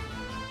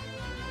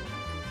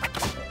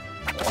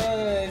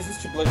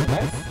 Existe Blood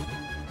Knife?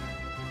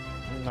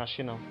 Não, acho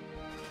que não.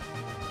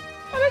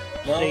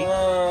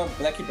 Não,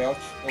 Black Belt,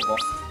 eu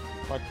gosto.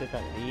 Pode ser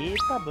também.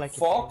 Eita, Black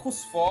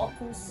Focus.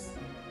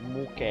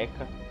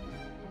 Muqueca.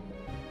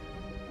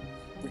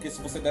 Porque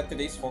se você der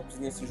 3 focos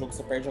nesse jogo,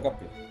 você perde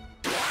HP.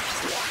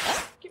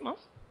 Que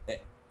massa.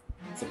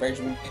 Você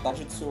perde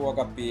metade do seu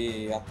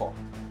HP atual.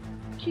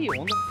 Que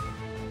onda.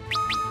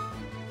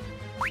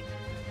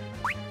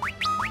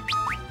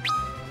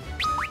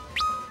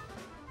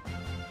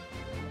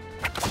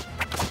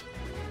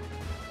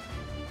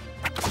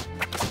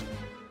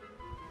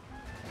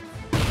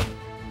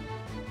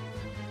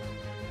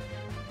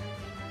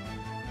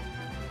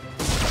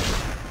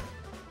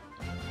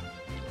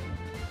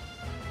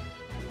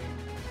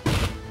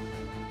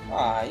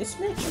 Ah, esse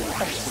meu time tá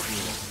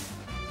conseguindo.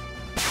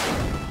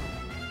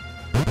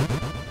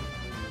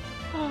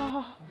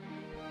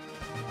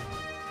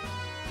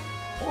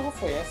 Porra,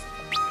 foi essa?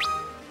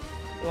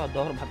 Eu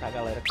adoro matar a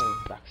galera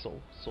com Dark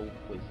Soul,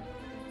 coisa.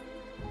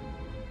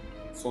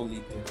 Soul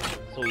Eater.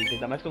 Soul Eater,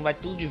 ainda mais quando vai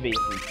tudo de vez,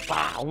 assim.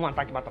 Pá, um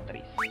ataque mata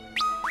 3. Se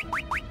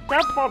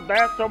eu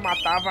pudesse, eu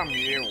matava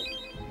 1000.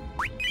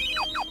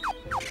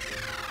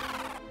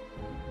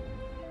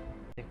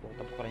 Tem que voltar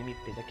pra procurar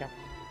MP daqui a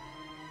pouco.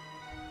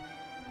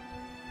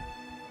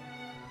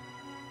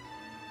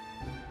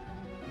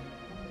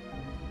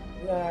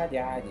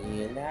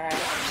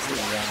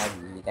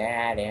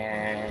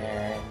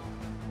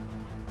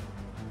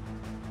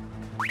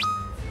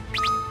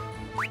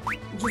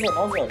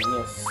 19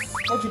 horinhas.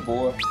 Tá de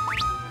boa.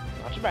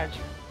 Not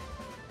bad.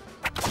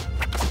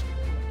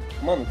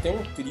 Mano, tem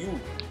um trio.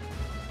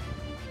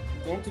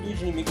 Tem um trio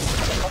de inimigos que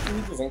tá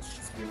 4.200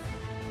 XP.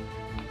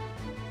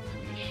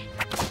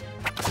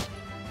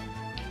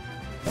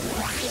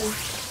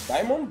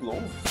 Diamond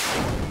Glove.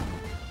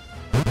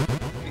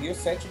 Peguei o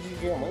set de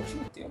diamante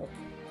inteiro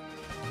aqui.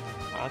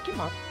 Ah, que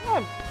massa.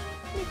 Ah,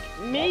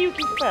 meio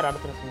que esperado,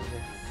 pra assim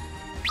dizer.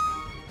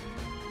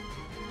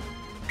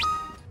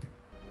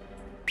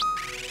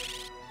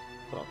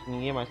 Pronto,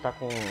 ninguém mais tá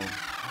com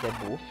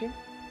debuff.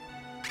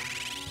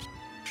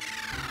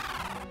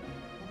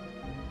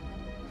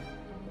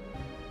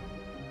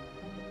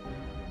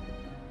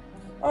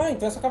 Ah,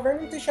 então essa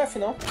caverna não tem chefe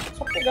não.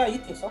 Só pegar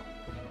item só.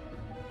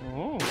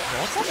 Bom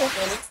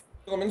saber.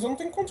 Pelo menos eu não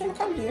tô encontrando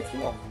caminho aqui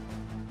não.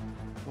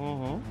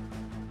 Uhum.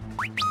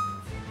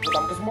 Vou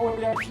dar mais uma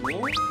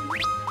olhadinha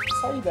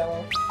e sair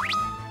dela.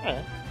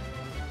 É.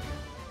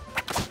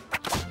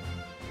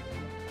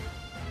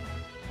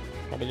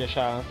 Acabei de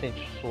achar Ancient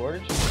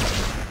Sword.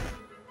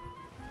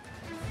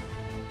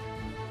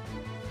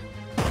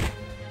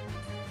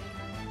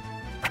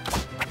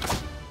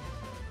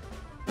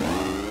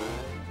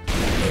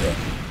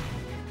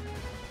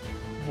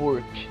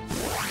 Work.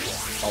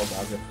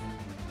 Saudável.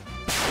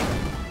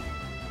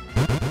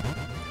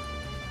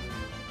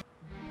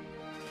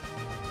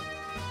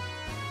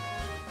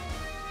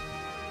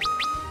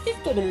 Por que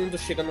todo mundo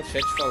chega no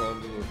chat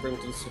falando,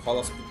 perguntando se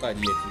rola as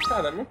putaria aqui?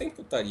 Cara, não tem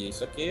putaria,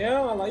 isso aqui é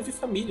a live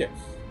família.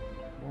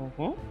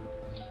 Uhum.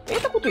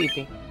 Eita, com o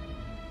item.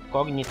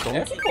 Cognitome?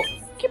 É,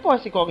 que porra é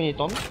esse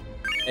Cognitome?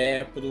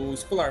 É pro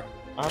escolar.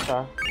 Ah,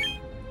 tá.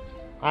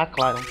 Ah,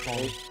 claro, um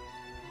tome.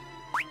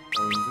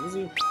 É um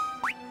itemzinho.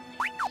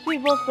 Se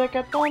você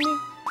quer tome,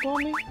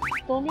 tome,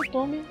 tome,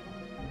 tome.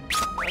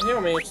 Ah,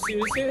 realmente, se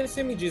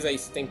você me diz aí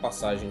se tem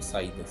passagem e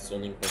saída, se eu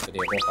não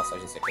encontrei alguma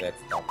passagem secreta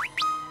e tal.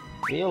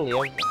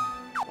 Beleza.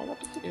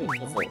 Eu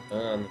tô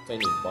voltando, tô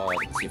indo embora,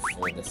 se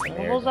foda essa merda.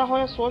 Não vou usar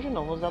Royal Sword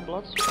não, vou usar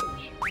Blood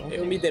Sword.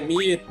 Eu me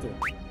demito.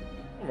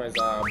 Mas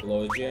a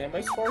Blood é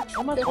mais forte.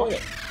 É mais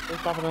forte. Eu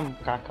tava fazendo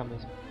caca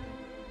mesmo.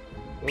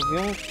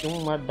 Eu vi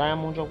uma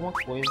Diamond de alguma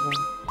coisa.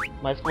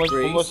 Mas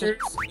como você...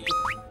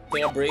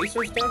 Tem a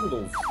Bracers e tem a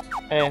Glove.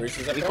 É,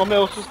 e como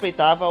eu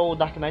suspeitava, o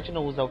Dark Knight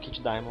não usa o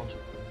Kit Diamond.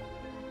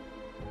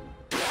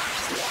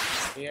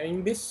 É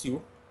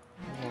imbecil.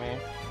 É,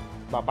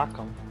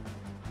 babacão.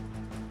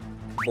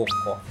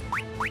 Bocó.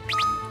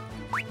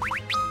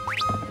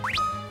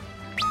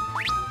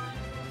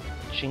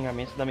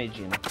 Xingamentos da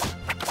Medina.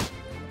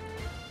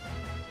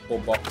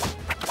 Boboca.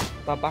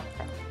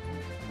 Babaca.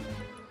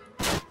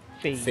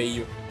 Feio.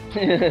 Feio.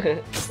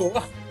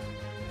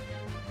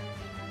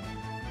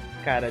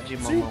 Cara de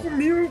mamão.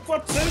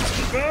 5.400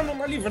 de dano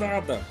na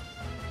livrada.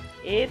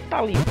 Eita,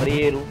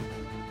 livreiro.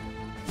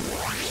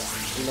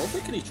 E não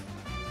foi crítico.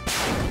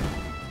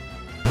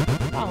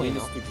 Tá ruim,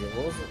 não.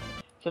 Estudioso.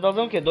 Você tá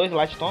usando o quê? 2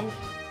 Light Tomes?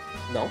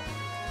 Não.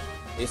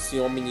 Esse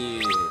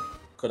Omni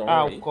Cron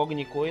aí. O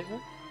Cogni coisa.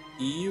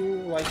 E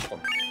o Light Tom.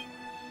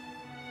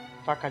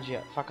 Faca de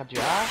ar.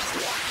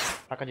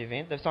 Faca de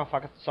vento. Deve ser uma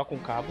faca só com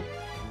cabo.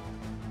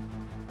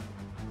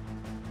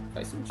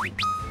 Faz sentido.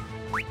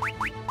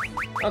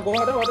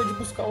 Agora é hora de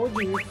buscar o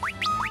Odin.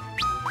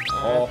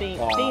 Ah,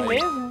 tem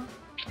mesmo?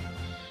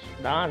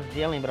 Dá uma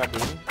azia lembrar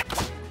dele.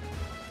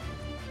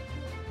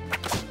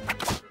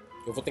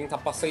 Eu vou tentar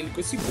passar ele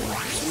com esse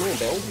grupo. Se não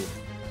der, eu vou.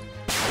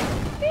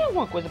 Tem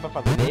alguma coisa pra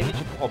fazer nele?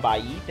 Tipo, roubar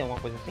item, alguma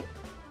coisa assim?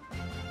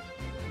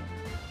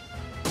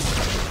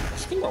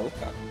 Acho que não,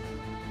 cara.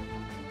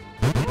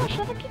 Eu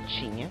achava que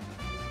tinha.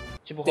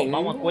 Tipo, roubar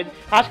uma coisa...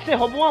 Acho que você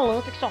rouba uma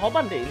lança que só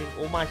rouba dele.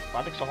 Ou uma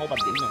espada que só rouba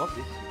dele, um negócio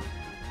desse.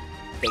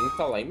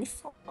 Tenta lá e me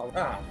fala.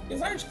 Ah,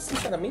 apesar de que,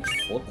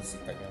 sinceramente, foda-se,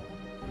 tá ligado?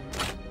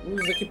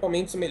 Os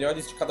equipamentos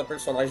melhores de cada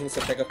personagem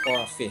você pega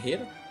com a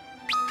ferreira.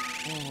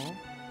 Uhum.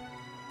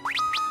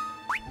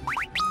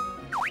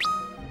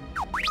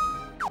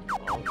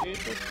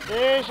 Maldito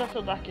seja,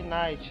 seu Dark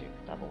Knight.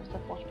 Tá bom, você é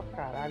forte pra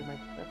caralho, mas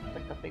essa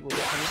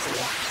categoria tá muito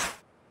bom.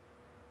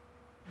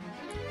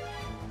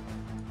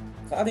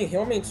 Cara, e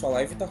realmente, sua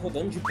live tá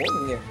rodando de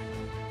boinha.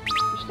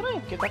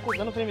 Estranho, porque tá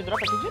acusando o frame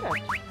drop aqui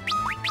direto.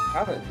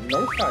 Cara,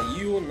 não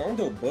caiu, não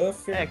deu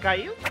buffer. É,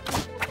 caiu?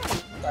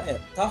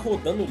 Tá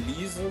rodando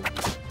liso.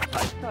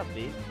 Vai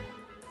saber.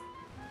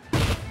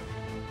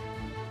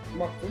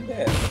 Uma cumba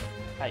é essa.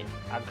 Aí,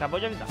 acabou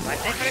de avisar. Vai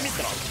ter frame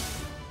drop.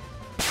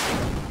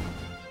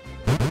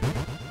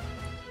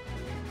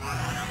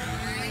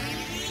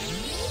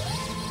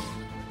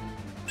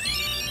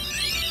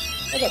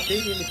 HP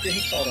e MP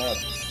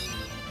restaurados.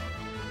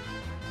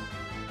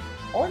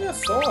 Olha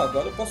só,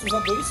 agora eu posso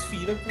usar 2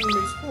 Fira com o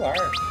meu escolar.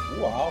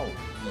 Uau,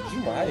 que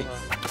demais.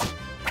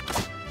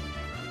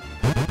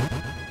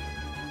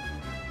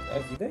 A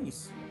vida é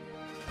isso.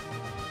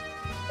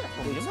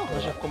 O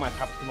Ranger ficou mais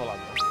rápido que o meu lado.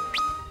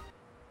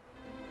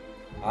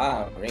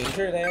 Ah,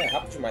 Ranger é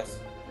rápido demais.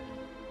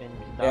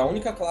 É a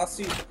única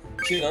classe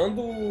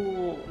tirando...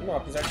 Não,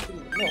 apesar de que...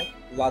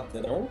 Não,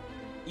 Ladrão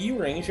e o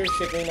Ranger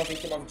chegam em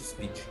 99 de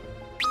speed.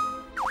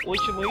 O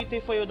último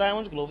item foi o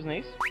Diamond Gloves, não é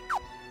isso?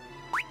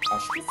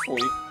 Acho que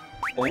foi.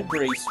 Ou o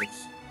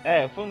Bracers.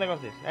 É, foi um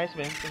negócio desse. É isso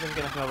mesmo, que eu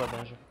joguei na final da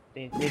dungeon.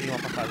 Teve uma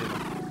passagem lá.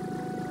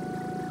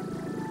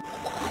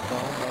 Então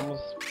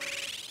vamos...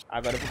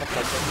 Agora eu vou passar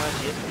as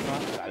magias que são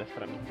as tralhas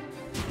pra mim.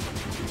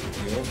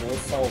 Eu vou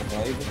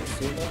salvar e vou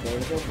descer na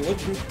dungeon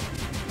Godin.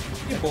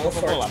 E boa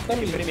sorte lá, pra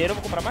mim. Primeiro eu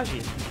vou comprar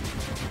magia.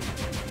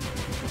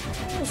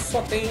 Eu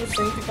só tenho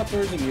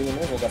 114 mil, eu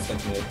não vou gastar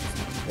dinheiro.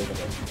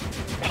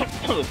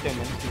 Eu tenho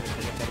menos que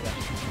você, já quero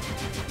gastar.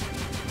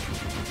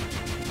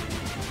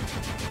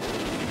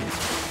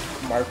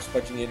 Marcos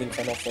pra dinheiro em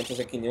Final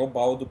Fantasy é que nem o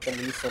baldo pra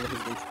munição no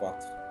Resident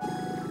 4.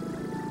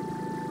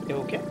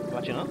 Eu o quê?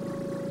 Platinando?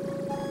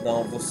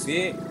 Não,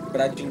 você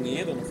pra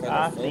dinheiro no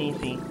Final Fantasy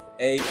sim.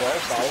 É igual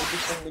baldo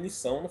com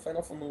munição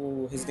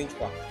no Resident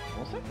 4.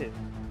 Com certeza.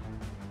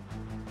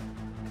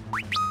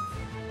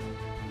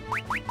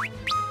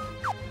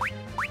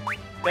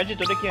 O pior de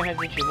tudo é que o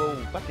Resident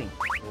Evil, assim,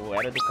 eu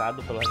era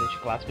educado pelo Resident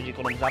clássico de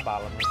economizar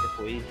bala, mas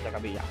depois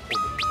acabei,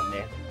 foda-se essa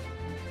merda.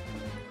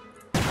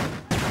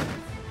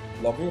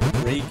 Logo um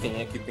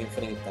Kraken aqui pra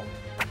enfrentar.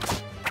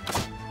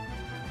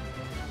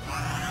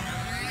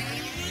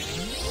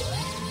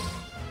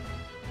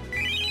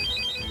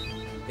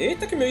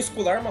 Eita que meu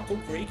escular matou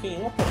o Kraken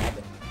em uma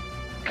porrada.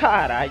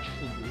 Caralho,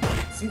 fudeu.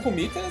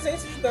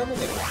 5.300 de dano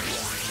nele.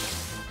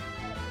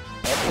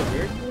 É o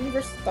poder do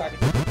universitário.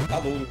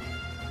 Calouro.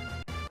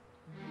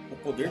 O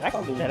poder do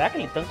calouro. Será que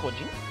ele tanca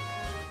Odin?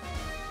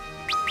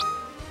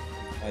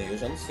 Aí eu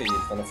já não sei,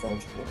 ele tá na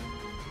front pô.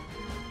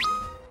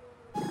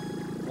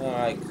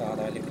 Ai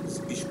caralho, aqueles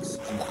bichos que se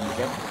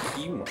dividem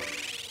aqui, mano.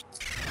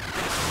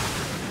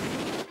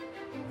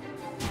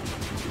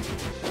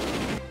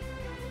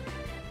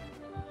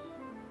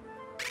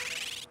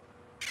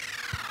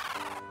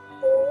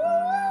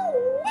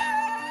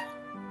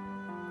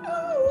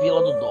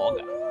 Vila do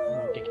Doga.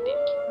 O que tem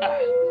aqui?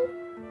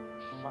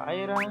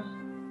 Fire,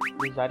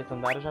 Blizzard e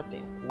Tandara eu já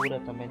tenho. Cura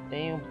também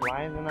tenho.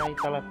 Blindna e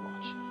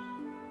Teleporte.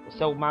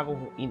 Você é o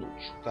mago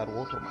inútil. Quero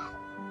outro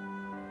mago.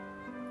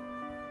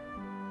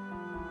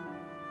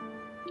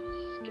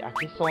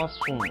 Aqui são as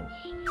sumos.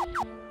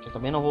 Que eu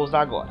também não vou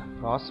usar agora.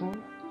 Próximo.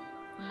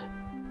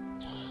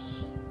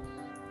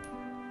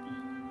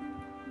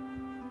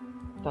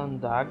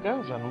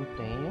 Tandaga, já não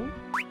tenho.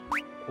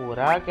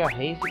 Curaga,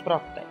 Raze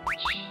Protect.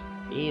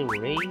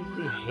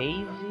 Erase,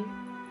 Raze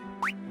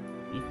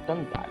e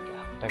Tandaga.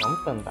 Vou pegar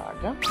um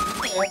Tandaga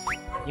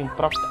e um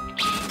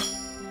Protect.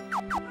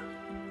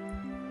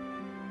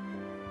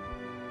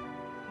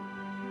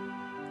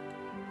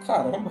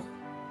 Caramba.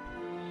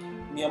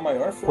 Minha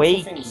maior força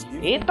Quake.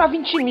 ofensiva. Eita,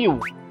 20 mil.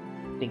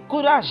 Tem que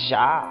curar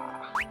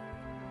já.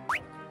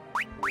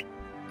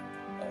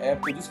 É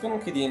por isso que eu não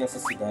queria ir nessa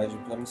cidade,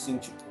 pra me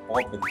sentir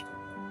pobre.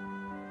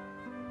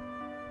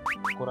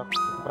 Vou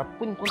comprar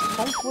por enquanto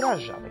só um curar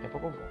já. Daqui a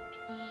pouco eu volto.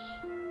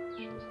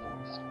 Deixa eu ver se tem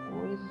mais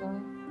coisa.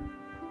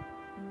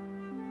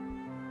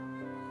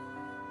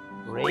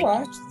 Break,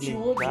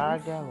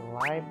 Blizaga,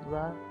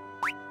 Libra.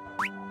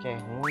 Que é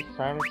ruim.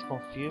 Silence,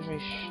 Confusion e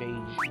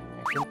Shade.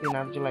 Aqui não tem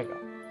nada de legal.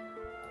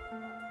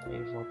 Aí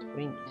eu volto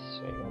pro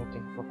início. Aí agora eu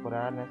tenho que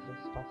procurar nessas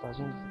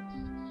passagens.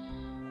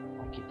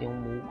 Aqui tem um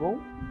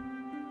Moogle.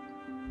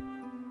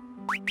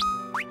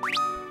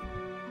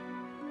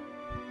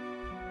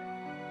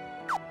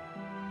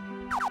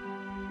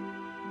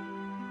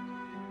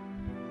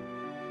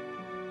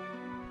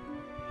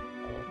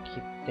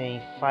 Aqui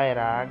tem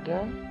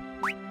Firaga.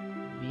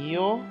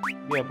 Bio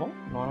é bom?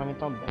 Não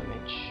Elemental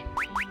Damage.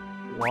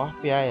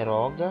 Warp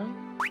Aeroga.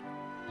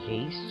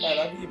 Haste.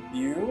 Firaga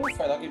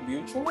e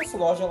Bio tinha umas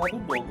lojas lá do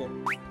Doga.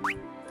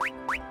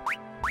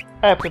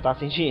 É, porque eu tava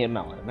sem dinheiro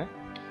na hora, né?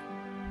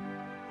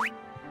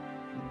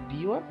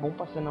 Bio é bom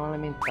pra ser não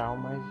elemental,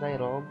 mas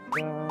Aeroga...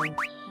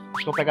 Acho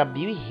que eu vou pegar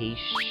Bio e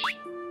Haste.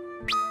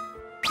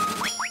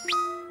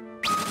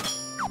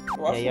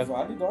 Eu acho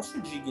válido, eu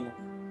acho digno.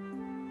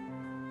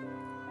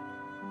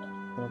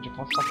 De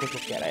constatar que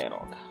eu quero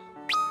Aeroga.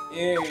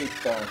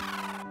 Eita,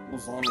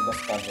 os homens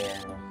das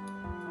cavernas.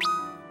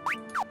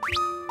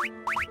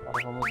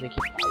 Agora vamos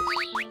equipar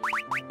isso.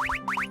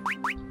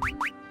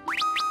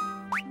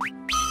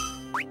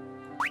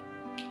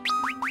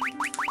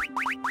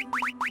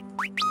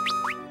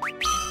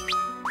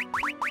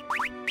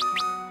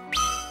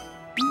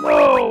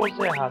 Não,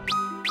 isso é errado.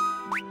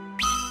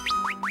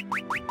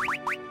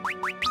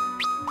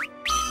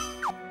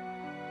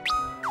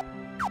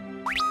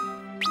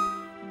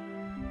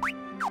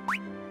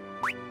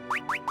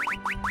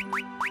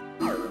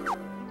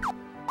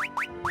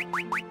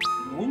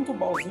 Muito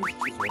baúzinho de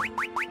tesouro.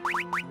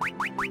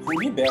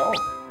 Runibel.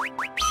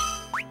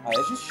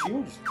 Aegis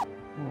Shield.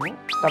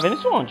 Tá vendo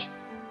isso onde?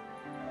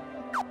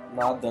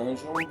 Na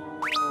dungeon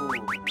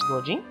do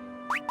Odin?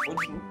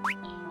 Odin.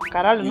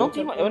 Caralho, não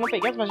tem, eu não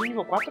peguei as magias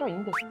nível 4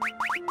 ainda.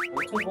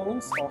 Outro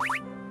volume só.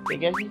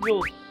 Peguei as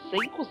nível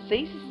 5,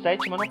 6 e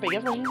 7, mas não peguei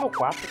as magias nível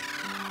 4.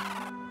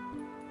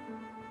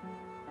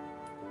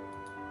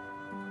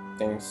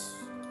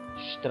 Tenso.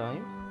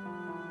 Estranho.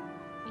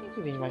 Quem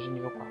que vende magia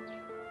nível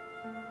 4?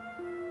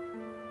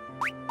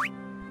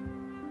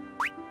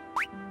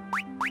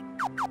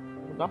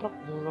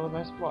 Vou dar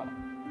uma explora.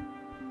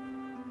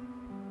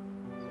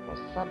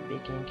 Posso saber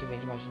quem é que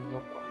vende magia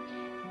nível 4.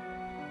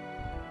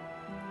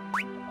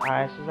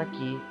 Ah, essas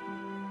aqui.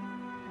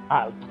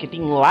 Ah, porque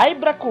tem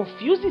Libra,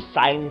 Confuse e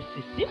Silence.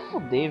 Se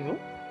fuder, viu?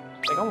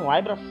 Vou pegar um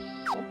Libra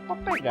só pra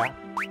pegar.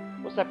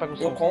 Você pega o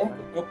seu? Eu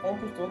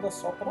compro toda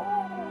só pra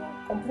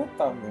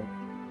completar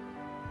mesmo.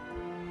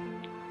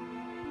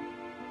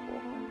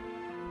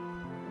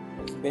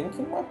 Mas bem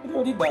que não é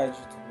prioridade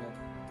também.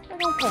 Vou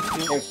pegar um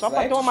Confuse só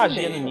pra ter uma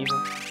magia no nível.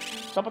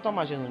 Só pra ter uma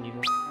magia no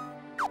nível.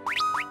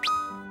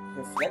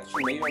 Reflect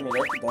meio é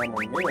melhor que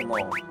Diamond meio?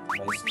 Não.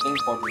 Mas quem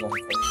pode usar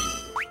Reflect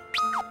meio?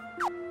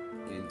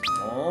 Ele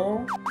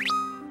não.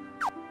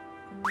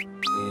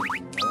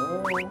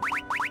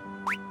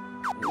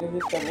 Ele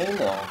também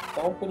não.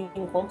 Então por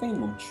enquanto é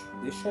inútil.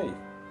 Deixa aí.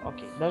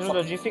 Ok. Dungeon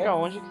do Dia fica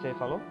onde que você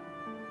falou?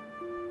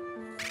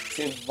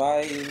 Você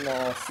vai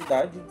na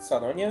cidade de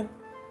Sarônia.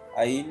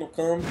 Aí no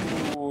canto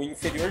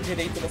inferior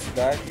direito da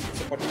cidade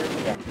você pode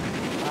mergulhar.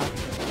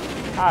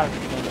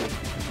 Lembrei.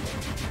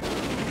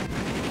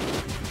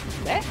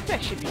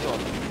 Desce, idiota.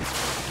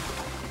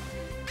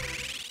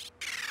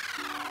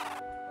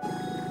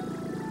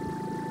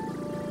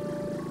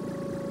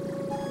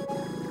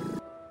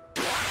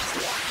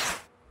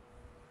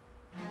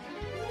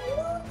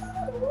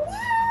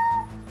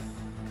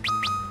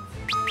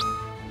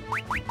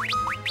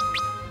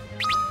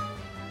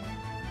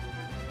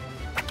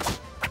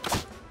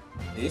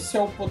 Esse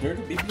é o poder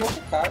do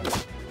bibliotecário.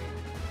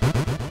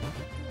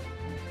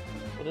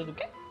 Poder do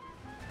quê?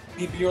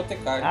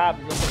 Bibliotecário. Ah,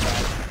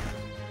 bibliotecário.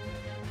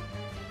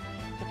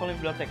 Você falou em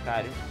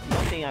bibliotecário.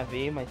 Não tem a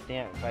ver, mas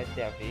vai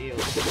ter a ver. Eu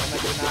tô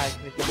pensando na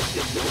inscrição do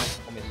semana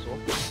que começou.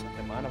 Na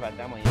semana, vai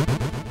até amanhã.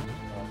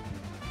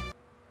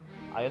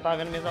 Aí eu tava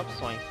vendo minhas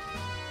opções.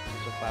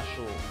 Se eu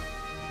faço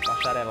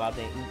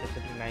bacharelado em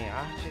interdisciplinar em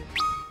artes.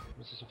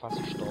 Não sei se eu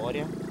faço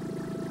história.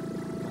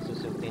 Não sei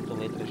se eu tento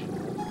letras de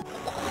novo.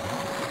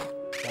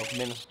 Ao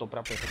menos estou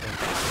pra pensar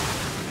tentar.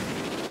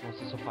 Não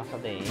sei se eu faço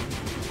ADM.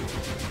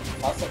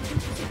 Faça tudo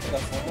que o seu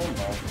coração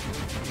mandar.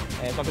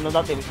 Só que não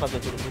dá tempo de fazer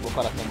tudo que o meu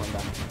coração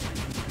mandar.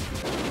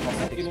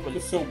 Faça aquilo que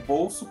o seu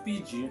bolso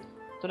pedir.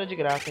 Tudo é de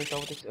graça, então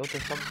eu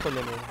tenho só que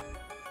escolher mesmo.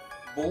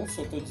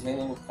 Bolso, eu tô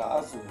dizendo no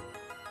caso,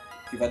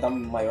 que vai dar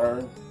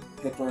maior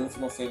retorno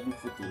financeiro no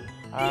futuro.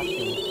 Ah,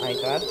 sim. Ah,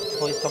 então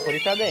foi só por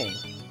isso a ADM.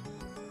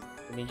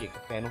 Você me indica,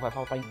 porque aí não vai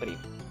faltar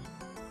emprego.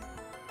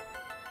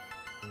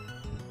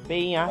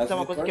 Bem, arte é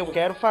uma coisa que eu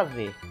quero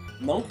fazer.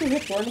 Não que o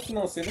retorno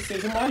financeiro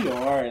seja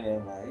maior, né?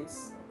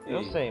 Mas... Okay.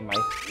 Eu sei,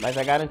 mas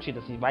é garantido,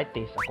 assim, vai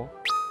ter, sacou?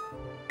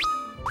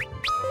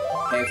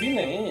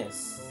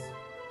 Evidências.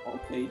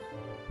 Ok.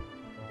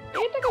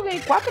 Eita, que eu ganhei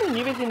 4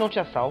 níveis e não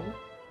tinha salvo.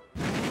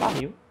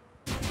 Barril.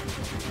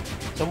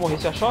 Se eu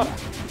morresse, eu ia chorar.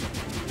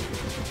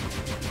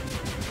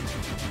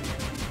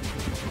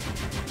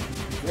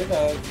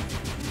 Verdade.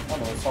 Ah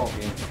não, eu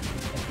salvei.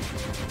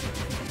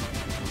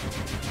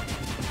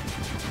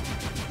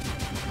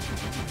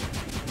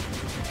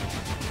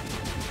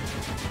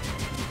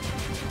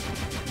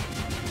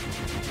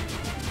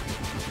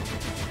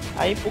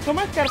 Aí, o que eu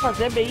mais quero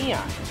fazer é BI em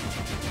arte.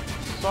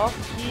 Só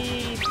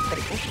que...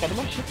 Peraí, poxa, cadê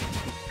meu chip?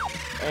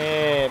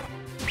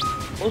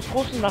 Os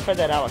cursos na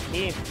Federal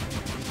aqui,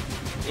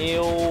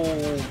 eu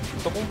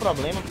tô com um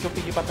problema porque eu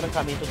pedi para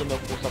trancamento do meu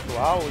curso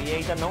atual e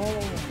ainda não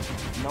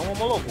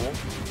homologou.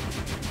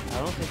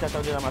 Eu não sei se até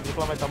o dia da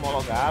matrícula vai estar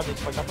homologado,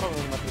 isso pode dar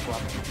problema de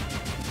matricular.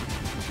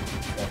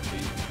 Eu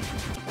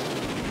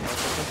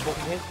tô com um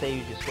pouco de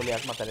receio de escolher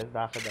as matérias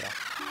da Federal.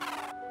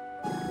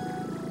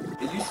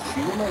 Ele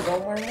estilo, mas é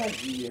uma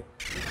armadilha.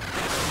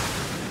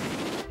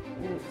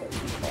 Puta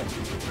que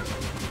pariu.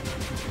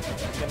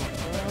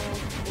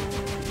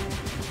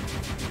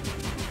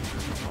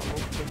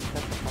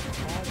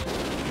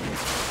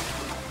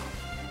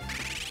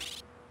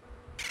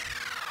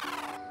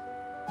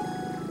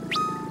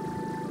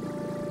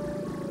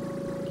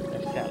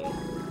 Deve ser ali.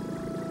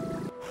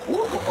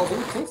 Tô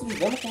fazendo 100 de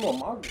dano com o meu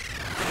mago.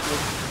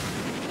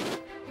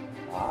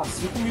 Ah,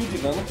 5.000 de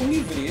dano com o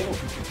livreiro.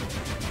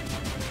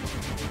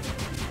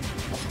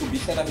 Acho que o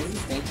bicho era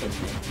resistente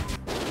aqui.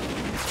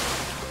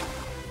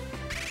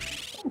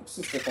 Não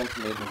preciso ter tanto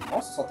medo.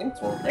 Nossa, só tem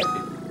troll.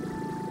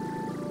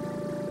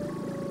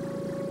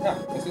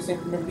 Vai ser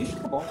sempre o mesmo bicho?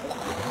 Tá bom.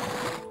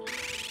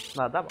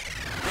 Nada bom.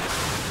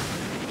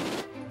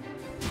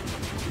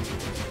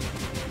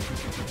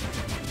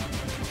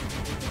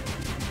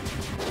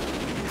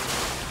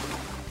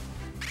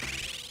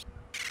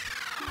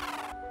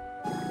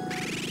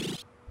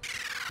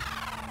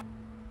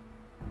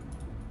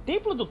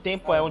 Templo do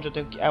Tempo é onde eu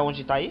tenho que... É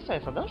onde tá isso? É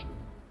essa dungeon?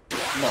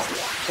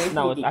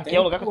 Não. Não, aqui é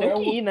o lugar que eu tenho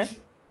que ir, né?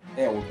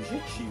 É o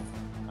objetivo.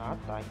 Ah,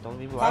 tá. Então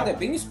vivo lá. Cara, é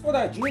bem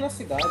esporadinho na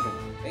cidade.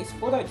 É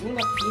esporadinho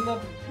na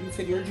quina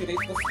inferior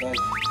direito da cidade.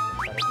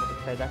 Parece que vou ter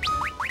que sair daqui.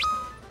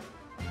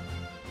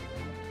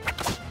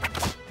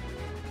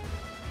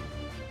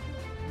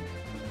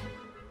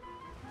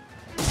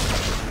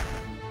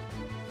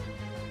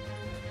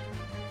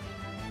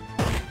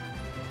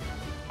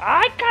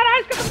 Ai,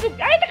 caralho!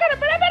 Eita, cara!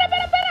 Pera!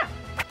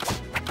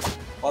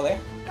 Qual é?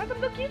 cara tá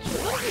me dando 500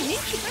 anos de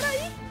hit,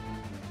 peraí.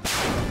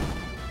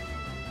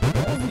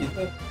 É a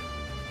vida.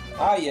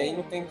 Ah, e aí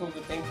no tempo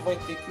do tempo vai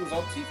ter que usar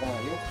o Tifa,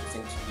 eu que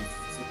senti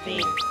isso. Sim.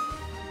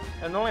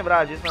 Eu não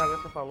lembrava disso, mas agora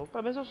você falou.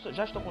 Pelo menos eu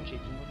já estou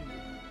contigo.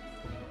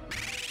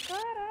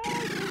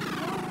 Caralho,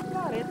 que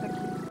careta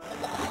aqui.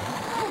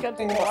 Eu quero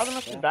ter colado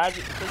na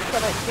cidade. Você fica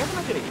na esquerda ou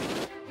na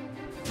direita?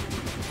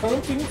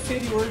 Canto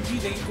inferior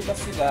direito da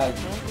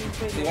cidade.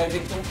 Você vai ver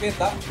que tem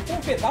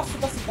um pedaço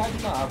da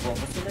cidade na água.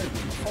 Você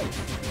mergulha, só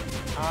isso.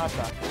 Ah,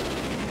 tá.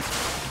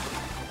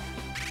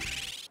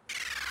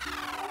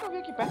 Eu vim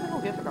aqui perto e não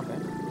vi essa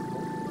caverna.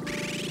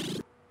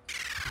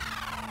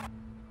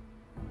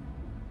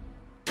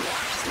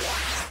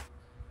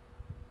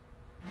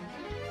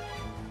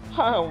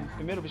 Ah, o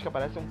primeiro bicho que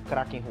aparece é um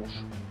Kraken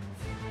roxo.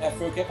 É,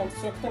 foi o que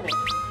aconteceu aqui também.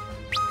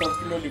 Tanto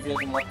que meu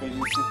livro matou ele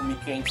em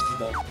 5.500 de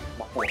dano,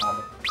 uma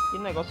porrada. Que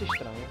negócio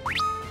estranho.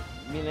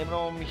 Me lembra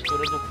uma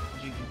mistura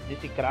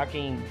desse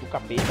Kraken do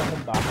capeta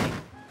com Parte.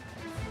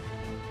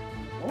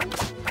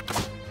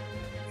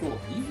 Que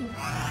horrível.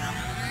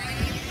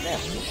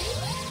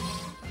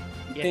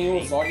 É. E tem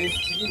os olhos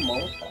de limão,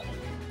 cara.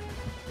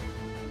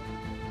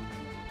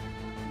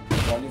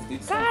 Os olhos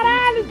dele são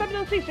Caralho, verdes. tá me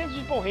dando 600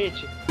 de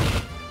porrete.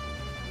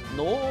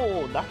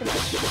 No Dark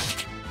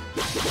Knight.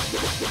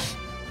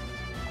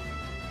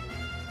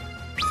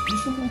 Os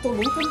bichos não estão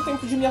nem tendo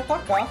tempo de me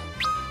atacar.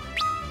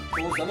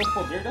 Tô usando o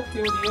poder da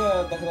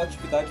teoria da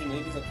relatividade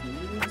neles aqui.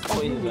 Eles estão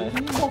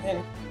dormindo e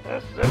morrendo.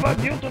 Esse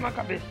evadilton na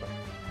cabeça.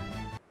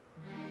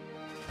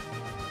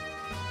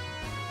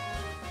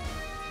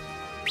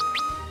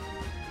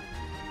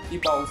 E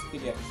baús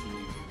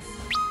criativos.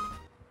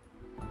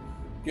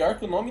 Pior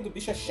que o nome do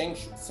bicho é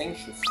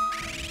Senchus.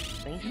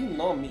 Que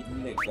nome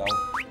legal.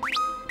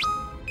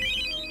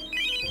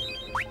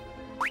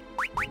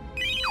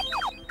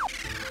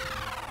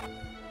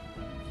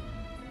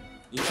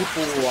 E tipo,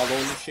 o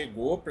aluno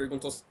chegou,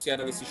 perguntou se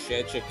era nesse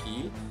chat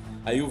aqui.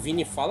 Aí o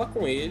Vini fala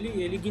com ele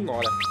e ele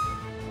ignora.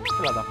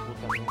 Filha da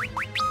puta, né?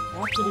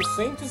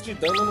 400 de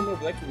dano no meu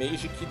Black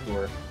Mage, que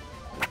dor.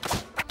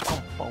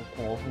 Um pão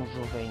com ovo no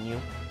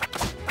juvenil.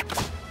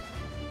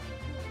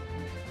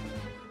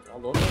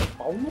 Alô, meu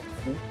pau no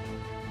cu.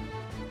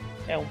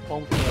 É um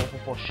pão com ovo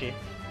pochê.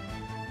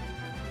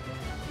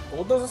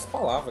 Todas as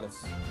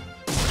palavras.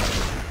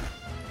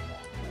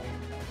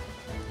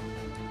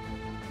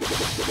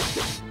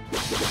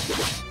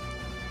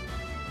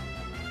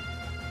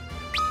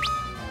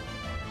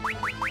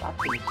 Tá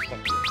triste isso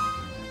aqui.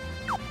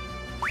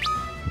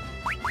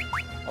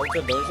 A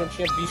outra dungeon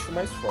tinha bicho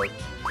mais forte.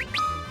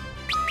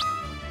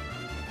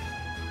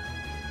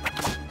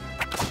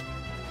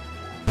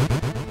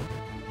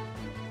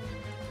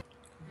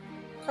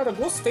 Cara,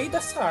 gostei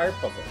dessa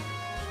harpa, velho.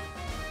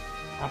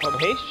 Harpa do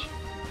Haste?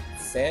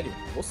 Sério,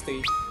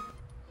 gostei.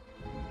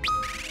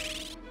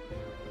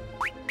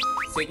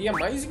 Seria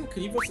mais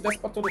incrível se desse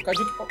pra trocar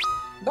de equipamento.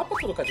 Dá pra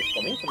trocar de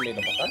equipamento no meio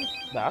da batalha?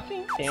 Dá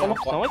sim, tem Só uma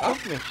não opção pode, tá?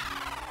 equipment.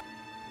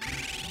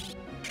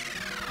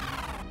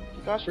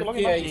 Eu acho que logo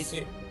Porque aí,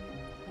 embaixo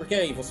porque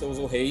aí você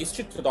usa o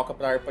haste, troca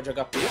pra harpa de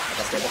HP,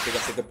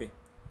 HP.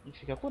 e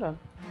fica curando.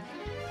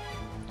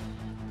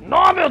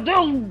 Não, meu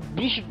Deus, um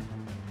bicho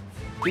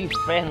do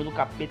inferno, do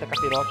capeta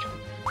capirótico.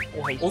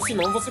 Porra, isso. Ou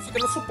senão você fica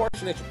no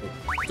suporte, né? Tipo,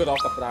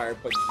 troca pra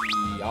harpa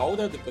de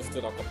aura, depois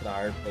troca pra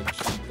harpa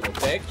de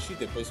protect,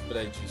 depois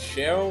pra de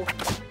shell,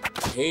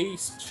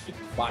 haste,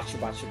 bate.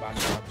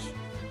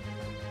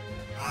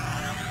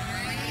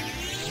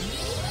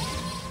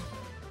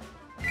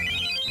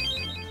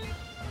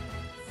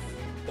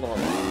 Pronto,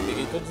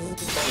 peguei todos os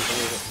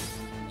equipamentos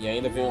aqui. E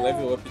ainda veio um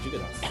level up de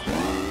graça.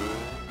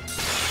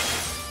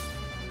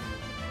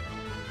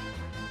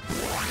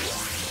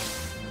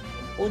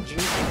 Odin.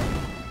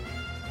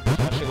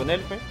 Já chegou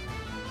nele, foi?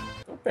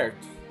 Tô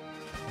perto.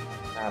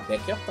 Ah,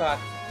 back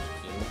ataque.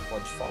 Porque não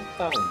pode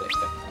faltar um back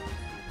ataque.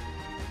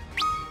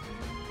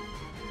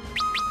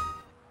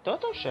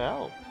 Total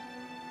Shell.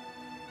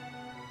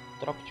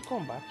 Tropa de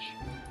combate.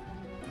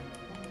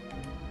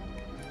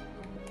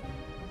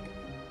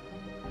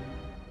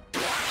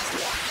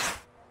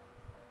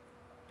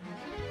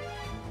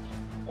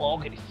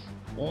 Ogres,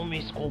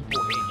 homens com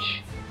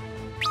porrete.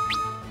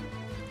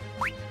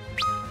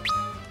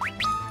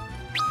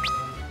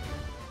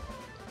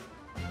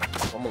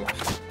 Vamos lá.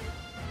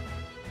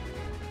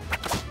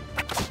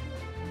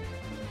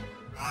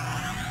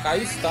 Cá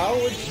está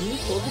o Odin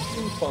todo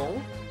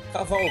pimpão,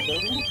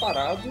 cavalgando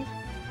parado,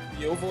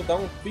 e eu vou dar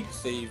um quick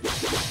save.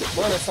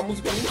 Mano, essa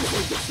música é muito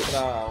simples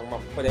pra uma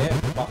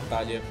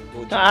pré-batalha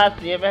do Odin. Ah,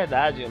 sim, é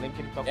verdade. Eu lembro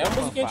que ele toca É a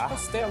uma musiquinha de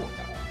fanfarra. castelo,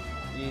 cara.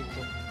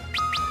 Isso.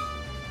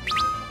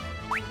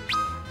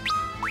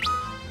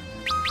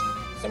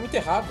 Isso é muito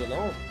errado,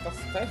 não?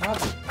 Tá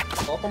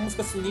errado. Coloca uma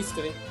música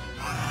sinistra, hein?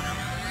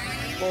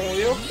 Bom,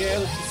 eu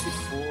quero que se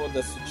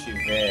foda se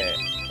tiver...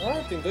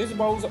 Ah, tem 2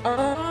 baús...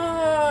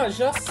 Ah,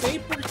 já sei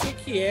por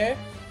que é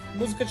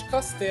música de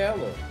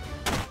castelo.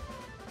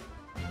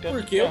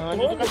 Porque eu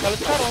tô no Castelo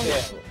de Saronga.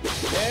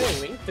 É,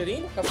 eu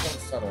entrei no Castelo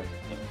de Saronga.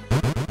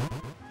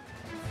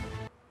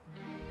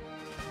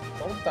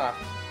 Então tá.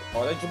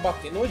 Hora de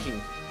bater no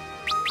Odin.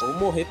 Ou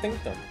morrer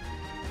tentando.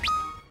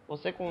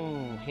 Você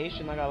com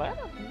haste na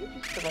galera? É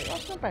difícil, você vai. Eu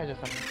acho que não perde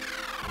essa.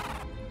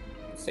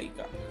 Não sei,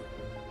 cara.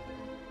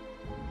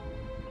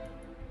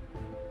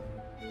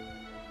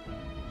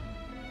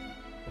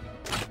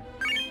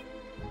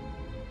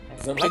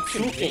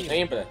 Zampechuken,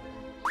 lembra?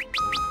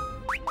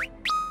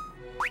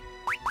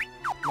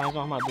 Mais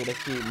uma armadura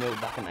que meu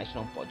Dark Knight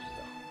não pode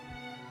usar.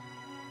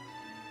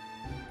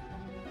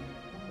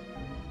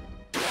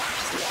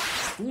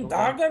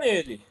 Indaga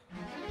nele.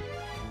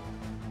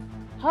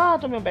 Ah,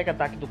 tomei um back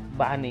attack do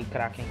Barney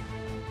Kraken.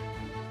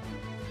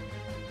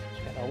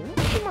 Acho que era a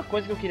última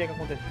coisa que eu queria que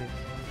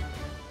acontecesse.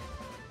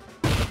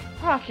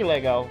 Ah, que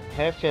legal.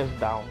 Half is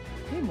down.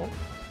 Rimou.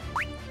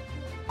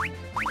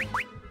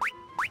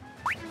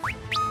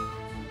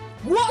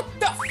 What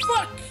the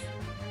fuck?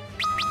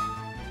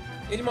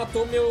 Ele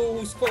matou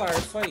meu escolar,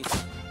 só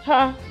isso.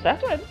 Ah,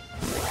 certo ele.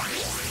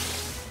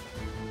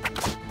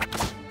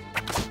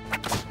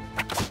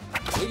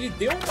 Ele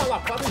deu uma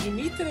lapada de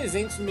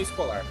 1.300 no meu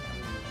escolar.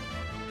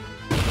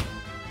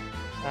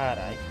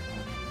 Carai.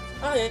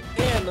 Ah,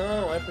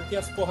 não. É porque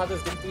as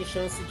porradas dele tem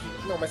chance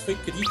de... Não, mas foi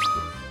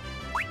crítico.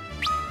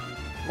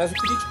 Mas o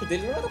crítico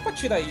dele não era pra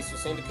tirar isso,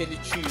 sendo que ele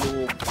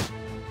tirou...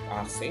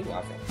 Ah, sei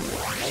lá, velho.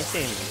 Já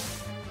entendi.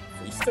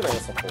 Foi estranho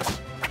essa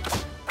porra.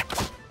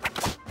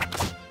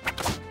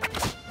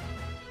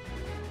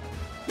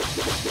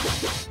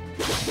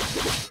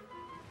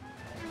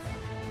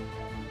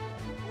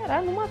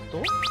 Caralho, não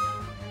matou.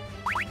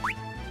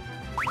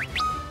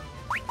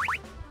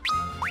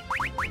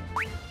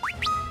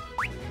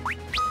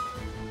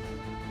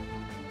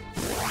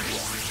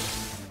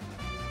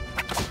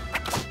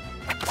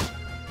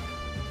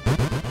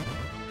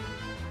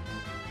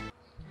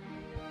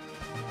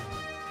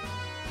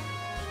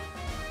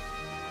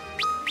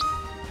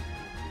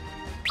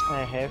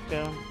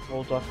 Heffer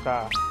voltou a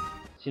ficar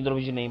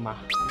síndrome de Neymar.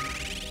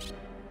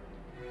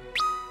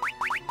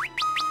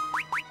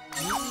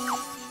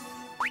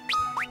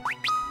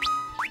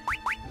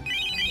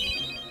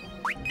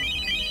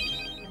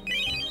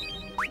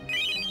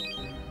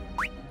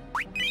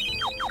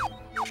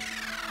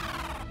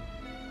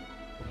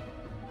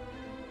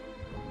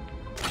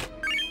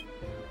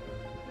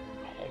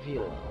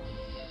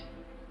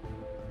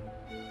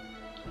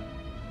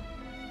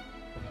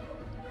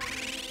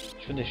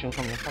 Deixa eu deixar um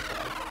caminho pra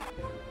trás.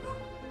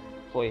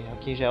 Foi,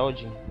 aqui já é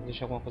Odin.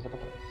 Deixa alguma coisa pra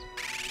trás.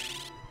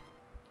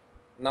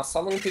 Na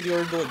sala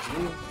anterior do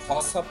Odin,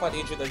 roça a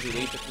parede da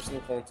direita que você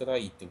encontra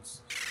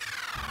itens.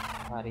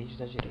 Parede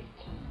da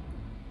direita.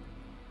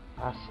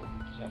 Ah, sim,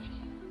 já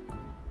vi.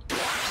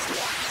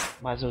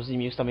 Mas os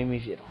inimigos também me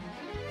viram.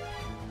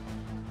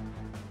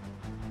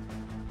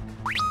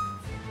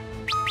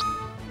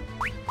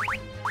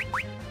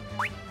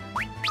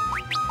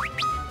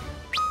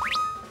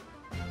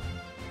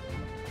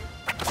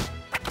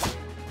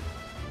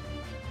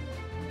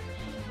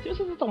 Se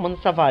você tá tomando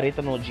essa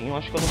vareta no Odin, eu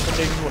acho que eu não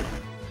sobrevivo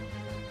não.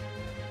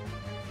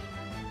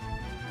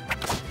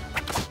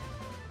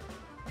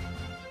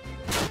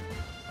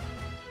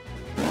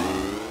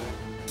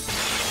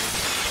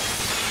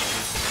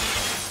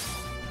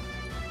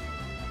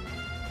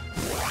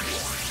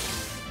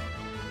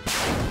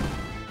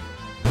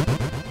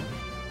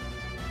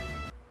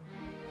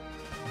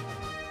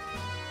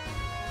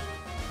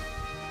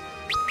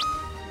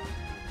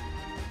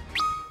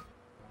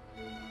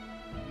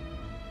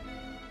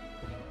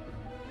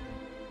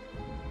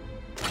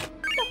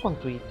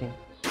 Quanto item?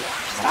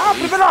 Ah,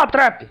 primeiro uma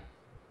trap!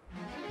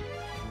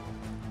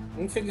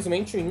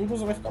 Infelizmente o Indus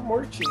vai ficar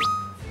mortinho.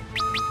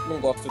 Não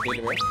gosto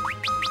dele mesmo.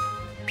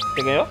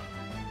 Você ganhou?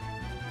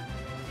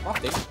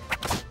 Matei.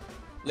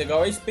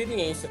 Legal a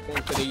experiência com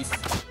 3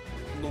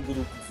 no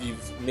grupo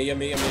vivos.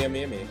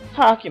 66666.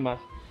 Ah, que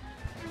massa.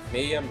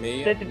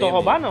 66. Você tentou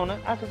roubar não,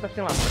 né? Ah, você tá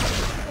sem ladrão.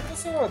 Eu tô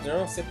sem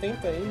ladrão,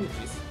 70 aí me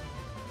disse.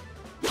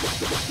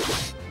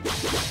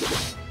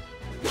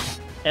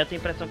 Eu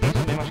tenho a impressão que é isso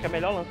mesmo, acho que a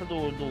melhor lança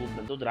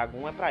do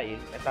Dragon é pra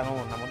ele, tá na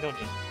mão de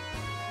Odin.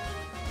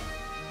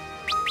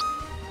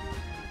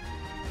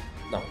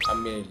 Não, a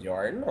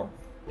melhor não.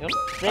 Eu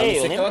não sei,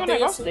 eu lembro que é um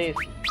negócio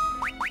desse.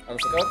 A não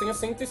ser que ela tenha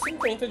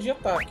 150 de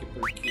ataque,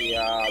 porque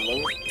a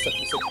lança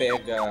que você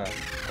pega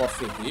com a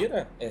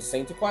ferreira é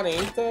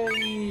 140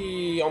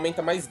 e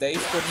aumenta mais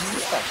 10 todos os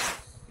status.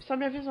 Só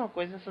me avisa uma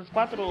coisa, essas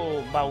 4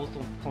 baús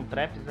são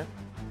traps, né?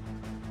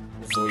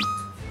 Os 8.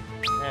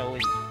 É,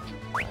 8.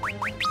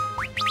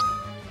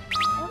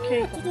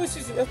 É tudo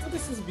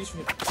esses bichos.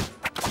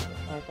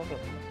 Ah, então tá.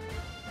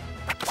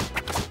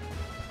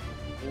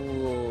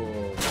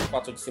 Os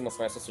 4 de cima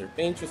são essa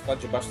serpente, os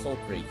 4 de baixo são o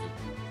Kraken.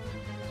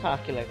 Ah,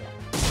 que legal.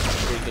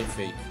 Kraken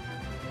fake.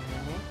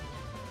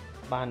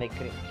 Barney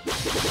Kraken.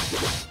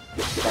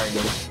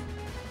 Barney.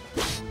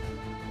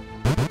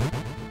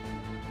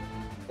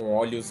 Com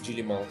olhos de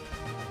limão.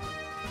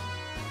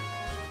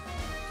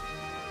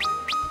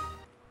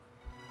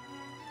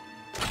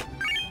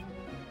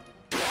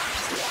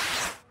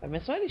 Também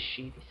são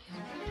elixires.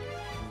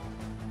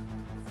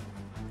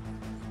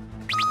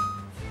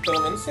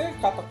 Pelo menos você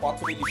cata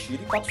 4 elixir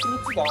e 4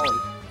 Phoenix Down.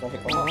 pra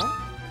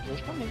reclamar.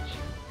 Justamente.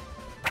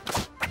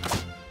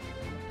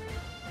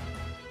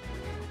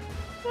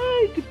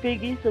 Ai, que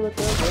preguiça, eu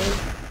tô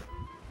agora.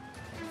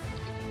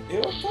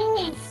 Eu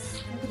tô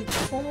com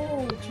preguiça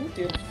o dia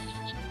inteiro.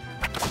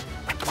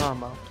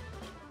 Normal.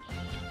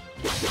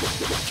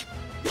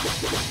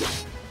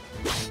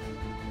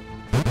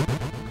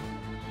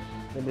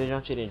 Lembrei de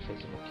uma tirinha de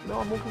Facebook.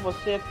 Meu amor por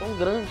você é tão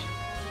grande.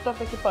 Você tá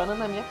se equiparando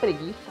na minha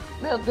preguiça.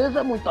 Meu Deus,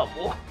 é muito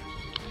amor.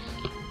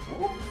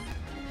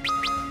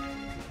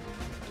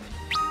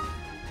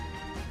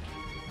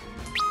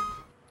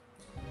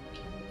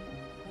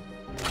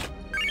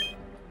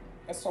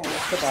 Essa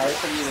música da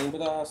Arca me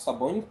lembra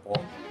Sabão em Pó.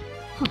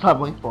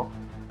 Sabão em Pó.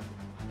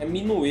 É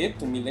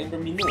Minueto, me lembra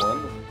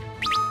Minuano.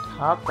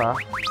 Ah, tá.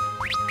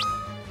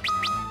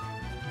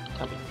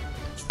 Tá bem.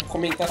 Tipo,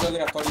 comentário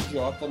aleatório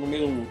idiota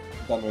número 1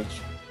 da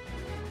noite.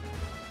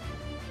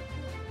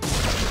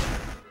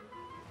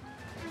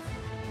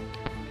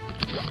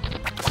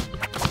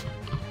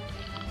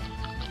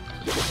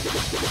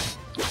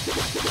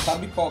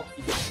 Sabe qual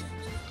que...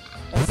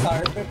 Essa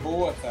harpa é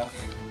boa, cara.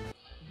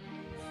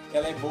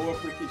 Ela é boa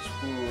porque,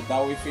 tipo, dá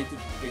o efeito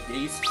de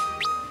haste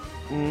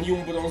e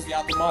um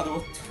bronzeado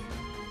maroto.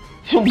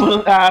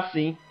 Ah,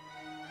 sim.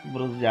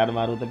 Bronzeado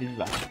maroto é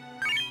bizarro.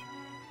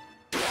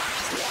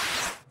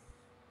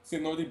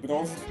 Cenoura e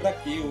bronze pra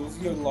quê?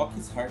 Use o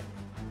Loki's Harp.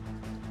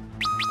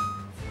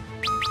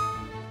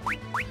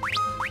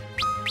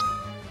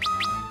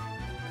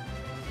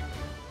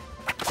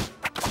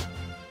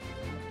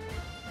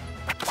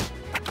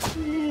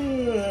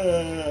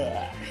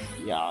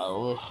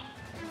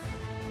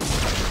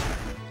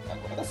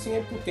 Agora sim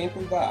é pro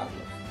templo da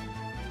água.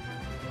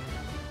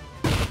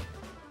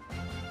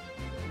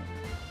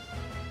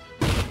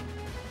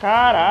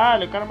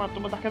 Caralho, o cara matou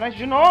uma Dark Knight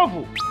de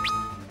novo!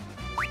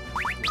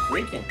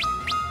 Breaking?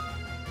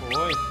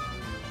 Foi.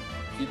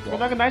 O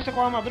Dark Knight tá com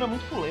uma armadura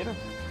muito fuleira.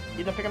 E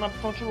ainda pega na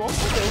front roll,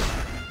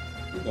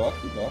 fodeu. Que dó,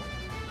 que dó.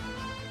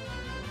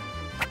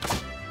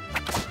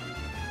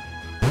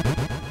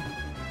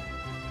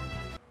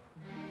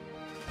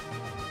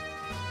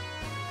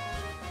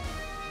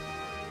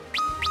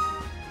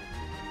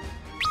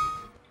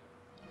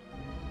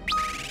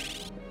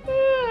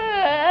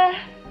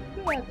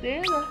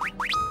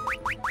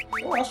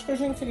 Eu acho que eu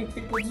já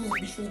enfrentei todos os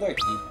bichos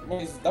daqui,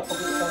 mas dá pra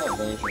voltar na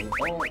dungeon,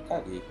 então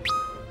caguei.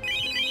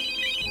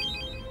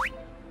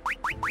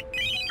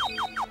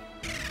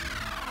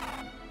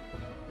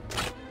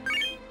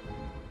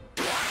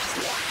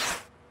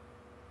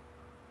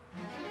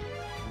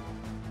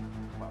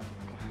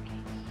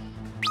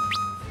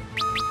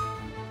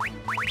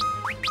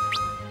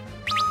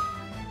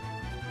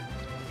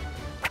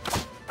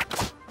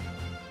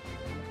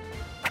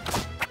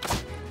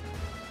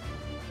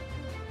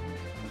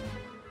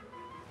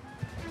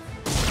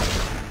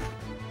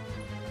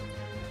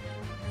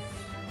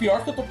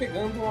 Pior que eu tô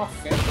pegando um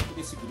afeto por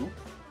esse grupo.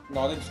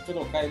 Na hora de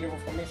trocar ele eu vou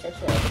ficar meio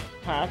chateado.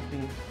 Ah,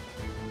 sim.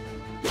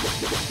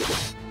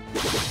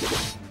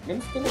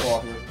 Menos pelo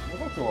Warrior. Eu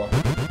gosto de Warrior.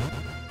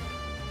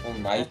 Ou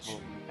Knight.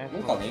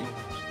 Nunca lembro.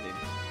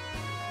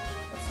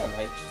 Essa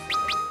Knight.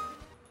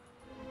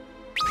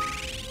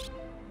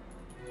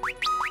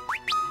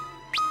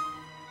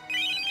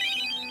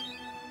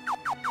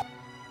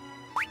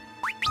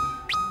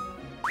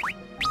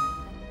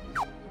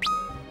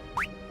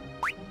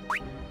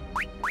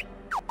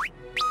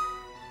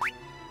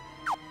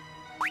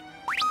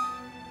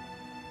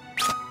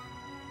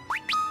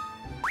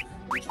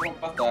 Última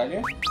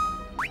batalha.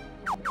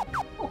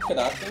 O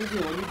Kraken de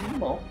olho de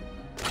limão.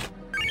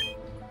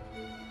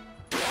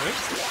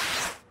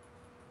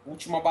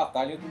 Última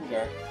batalha do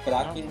lugar.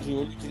 Kraken de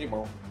olho de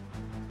limão.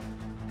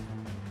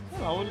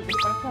 Ah, o olho dele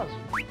parece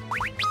azul.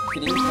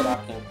 Crim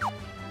Kraken.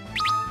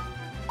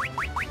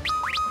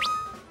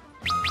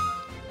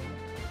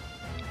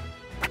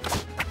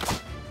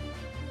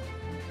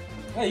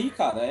 Aí,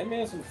 cara, é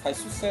mesmo. Faz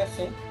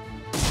sucesso, hein?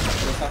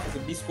 Começar a fazer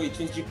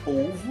biscoitinhos de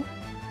polvo.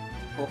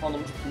 Colocar o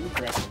nome de Crim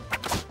Kraken.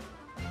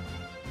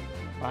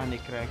 Barney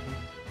Kraken.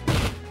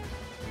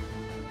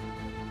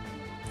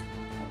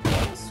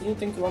 Agora sim eu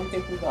tenho que ir lá no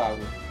Templo da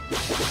Água.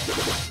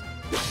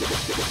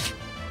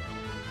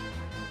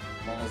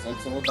 Mas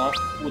antes eu vou dar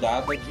uma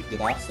curada de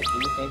graça aqui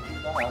no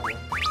Templo da Água.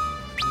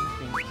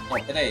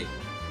 Não, pera aí.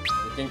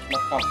 Eu tenho que ir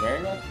na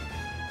caverna.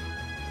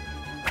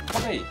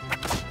 Pera aí.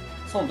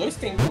 São dois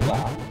templos da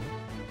água?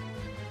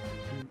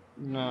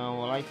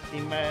 Não, lá em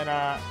cima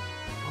era...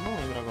 Eu não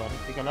lembro agora,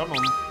 tem que olhar o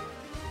nome.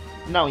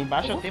 Não,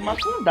 embaixo é o tema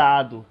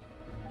afundado.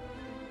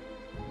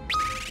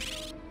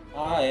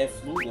 Ah, é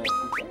fluida.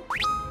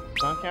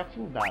 Tanque é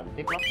afundado.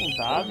 Templo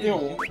afundado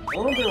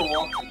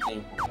Underwater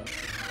Temple.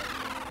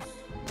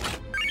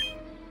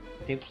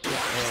 Templo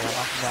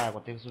abaixo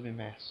d'água, templo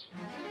submerso.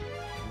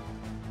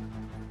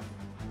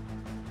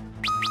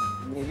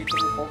 Nele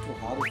tem um ponto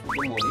raro que eu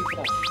demorei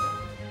pra achar.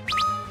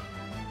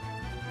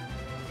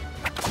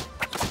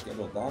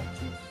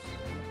 Pterodáctilos.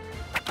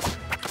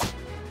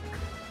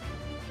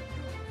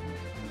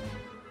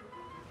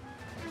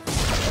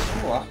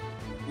 Vamos lá.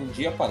 Um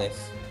dia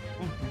aparece.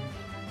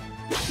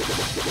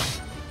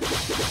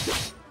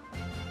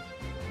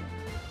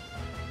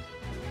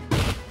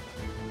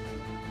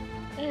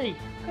 Ei,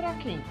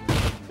 Kraken,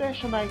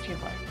 deixa o Knight em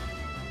paz.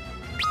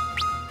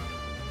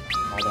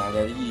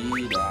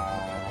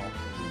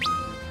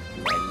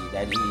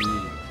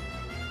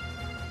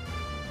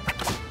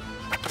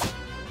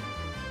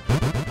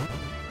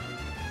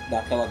 Dá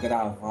aquela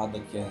gravada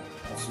que é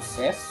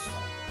sucesso.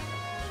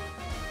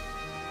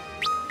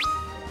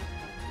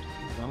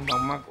 Vamos dar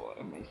uma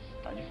agora, mas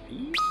tá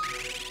difícil.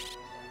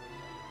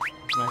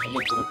 Mas a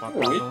gente tá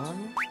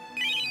acabando.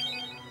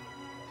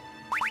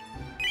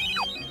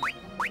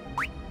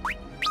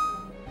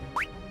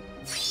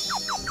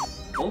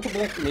 Quanto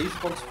Black Mage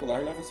particular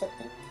leva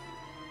 70.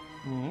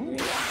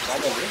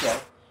 Nada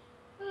legal.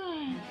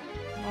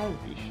 Mais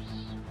bichos.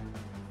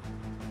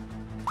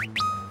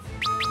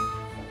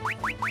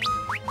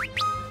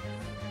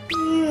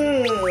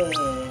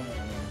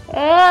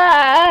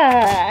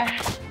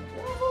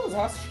 Eu vou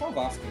usar essa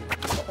chavasca.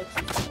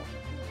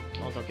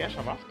 Não, então o que é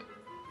chavasca?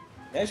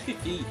 Magic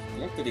Key,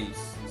 tem 3.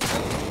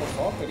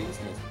 Só 3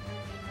 mesmo.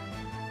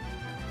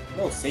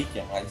 Eu sei que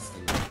é mais,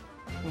 tem.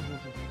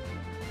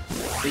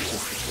 Sei que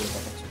as pessoas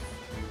vão partir.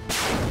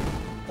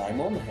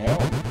 Diamond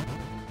Hell,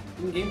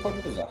 ninguém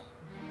pode usar.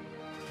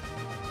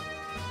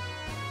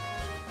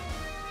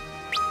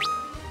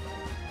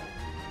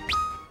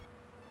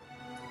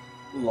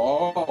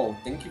 LOL,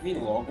 tem que vir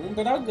logo um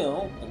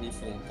dragão pra me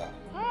enfrentar.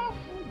 Ah,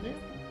 fudeu.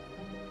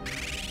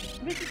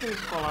 Vê se tem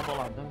escolar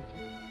boladão.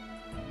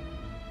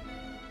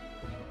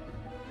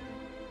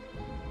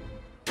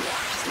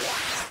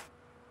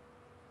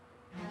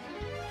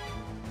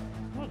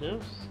 Meu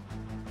Deus.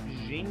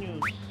 Gênios.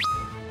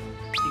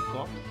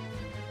 Cyclops.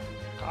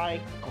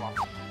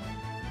 Cyclops.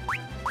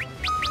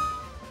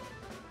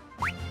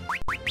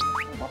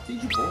 Eu matei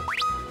de boa.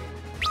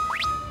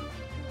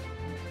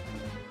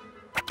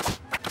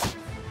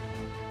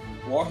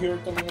 Warrior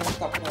também não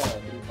tá pra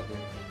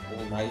brincadeira.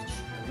 Ou Knight,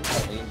 eu nunca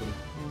lembro.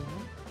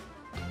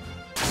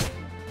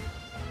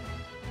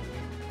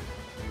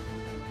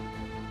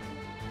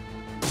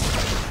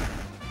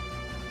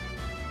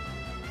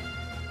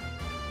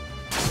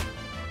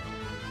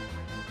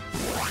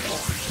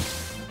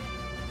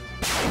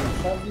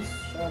 Chaves.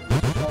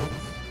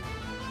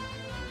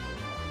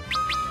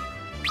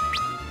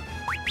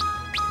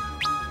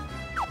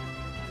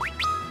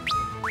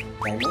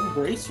 Diamond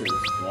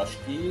Bracers, eu acho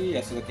que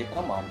essa daqui é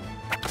pra mago.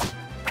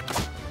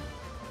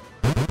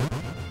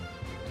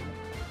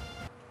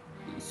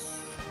 Isso.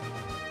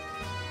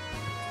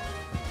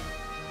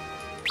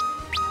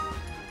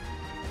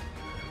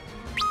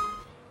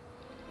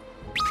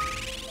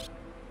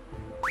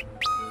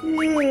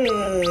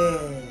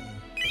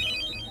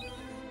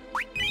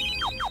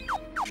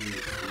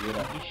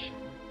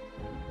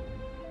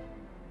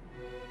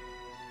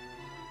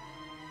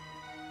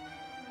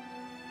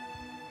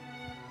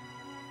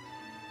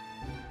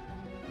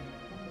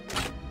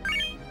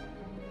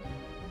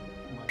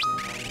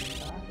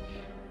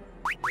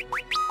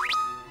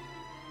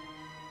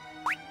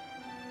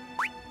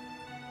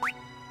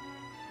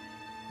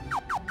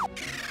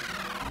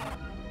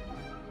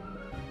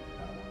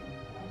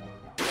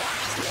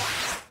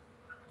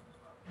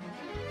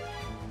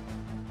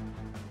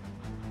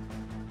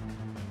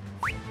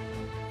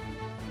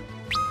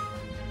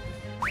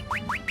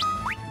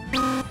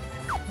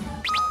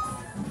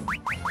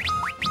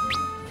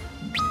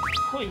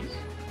 Foi isso.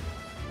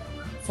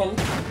 Funk.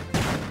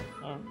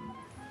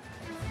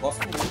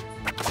 Gosto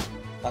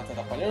muito. Tá te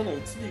atrapalhando? Eu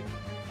desligo.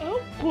 Eu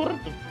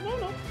curto.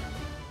 Não.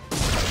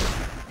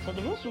 Só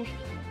tomei um susto.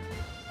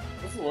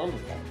 Tô zoando,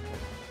 cara.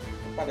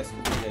 Não parece que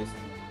eu vi isso.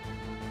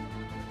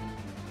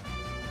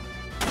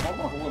 Tá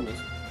uma rua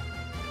mesmo.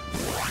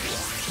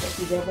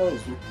 Aqui já vai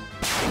azul.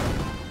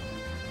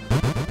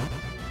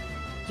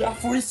 Já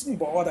foi-se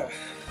embora.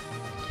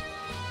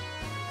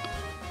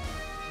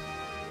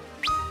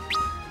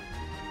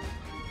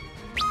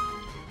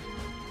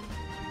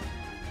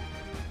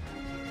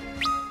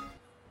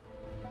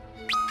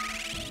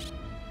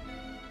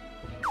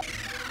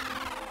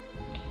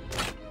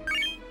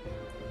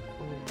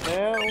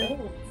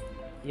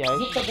 E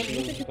aí, tá dando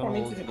muito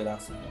equipamento de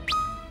graça.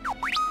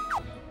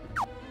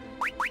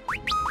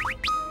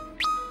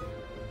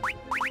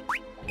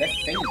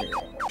 Defender.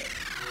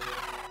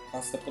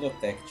 Casta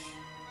Protect.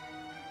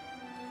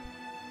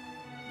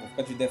 Vou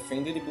ficar de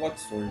Defender e Blood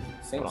Sword.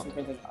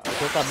 150 de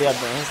ataque. Eu acabei a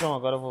dungeon,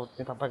 agora eu vou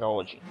tentar pegar o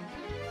Odin.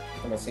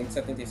 Mas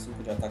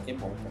 175 de ataque é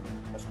bom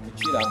também. Acho que vou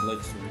tirar a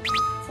Blood Sword.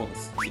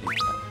 Foda-se, tirei,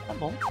 cara. Tá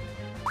bom.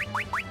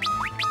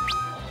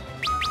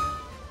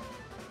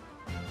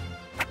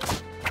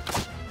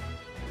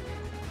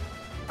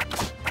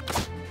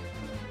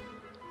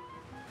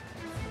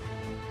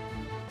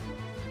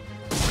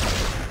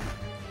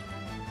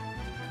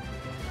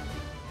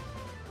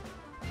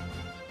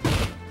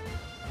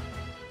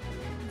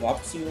 Lá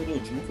pro senhor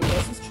Odin que eu tô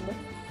assistindo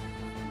aqui.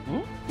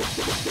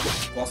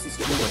 Tô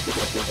assistindo aqui a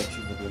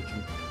tentativa do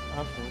Odin.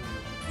 Ah,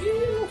 foi.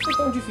 E não foi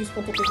tão difícil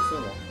quanto eu pensei,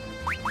 não.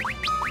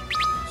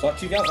 Só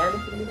tive azar no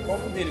primeiro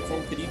golpe dele, foi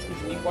um crítico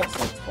de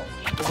 1400, quase.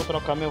 Acho que eu vou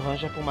trocar meu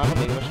Ranger pro Mago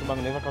Negro, acho que o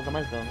Mago Negro vai causar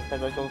mais dano,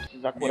 apesar que eu vou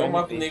precisar curar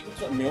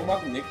meu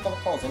Mago Negro tava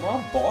causando uma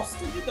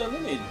bosta de dano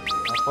nele.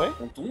 Ah, foi?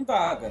 Com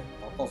Tundaga.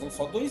 Tava causando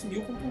só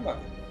 2000 com Tundaga.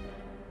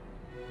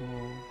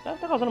 Deve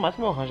estar causando mais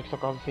que o meu Ranger, que só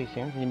causa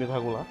 600, inimigo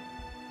regular.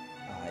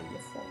 Aí é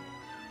foda.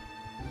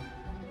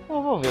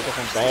 Eu vou ver o que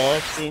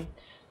acontece.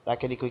 Dá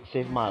aquele quick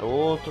save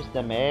maroto, se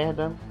der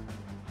merda.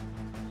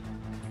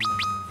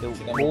 Eu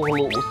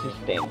burlo o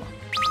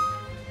sistema.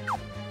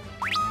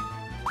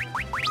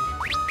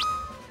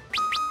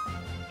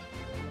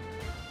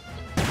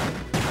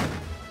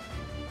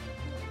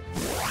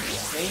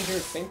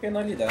 Ranger sem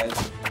penalidade.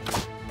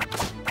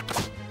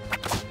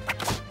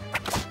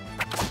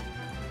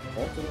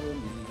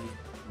 Controle.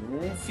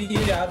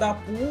 Filha da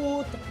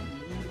puta.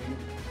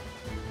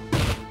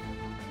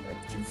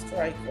 Active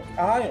Strike.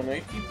 Ah, eu não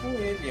equipo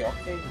ele.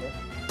 Ok, né?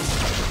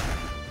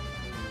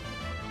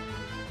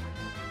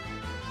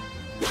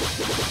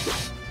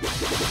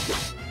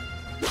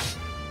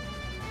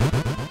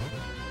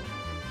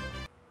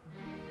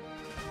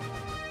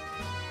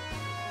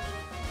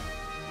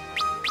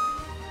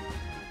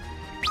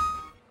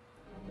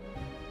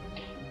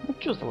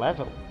 Choose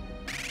level.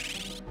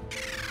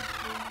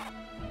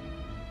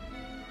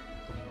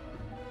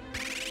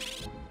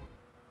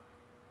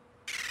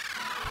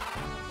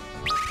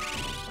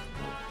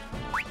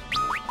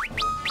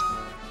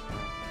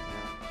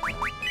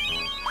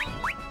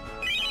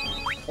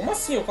 Como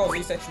assim eu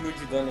causei 7000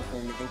 de dano com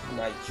o Midnight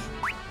Knight?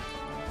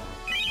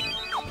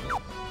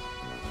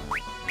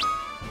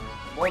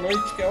 Boa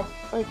noite, Kel.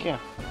 Oi, Kel.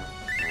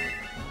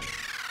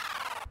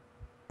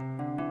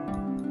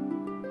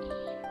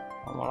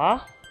 Vamos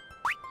lá.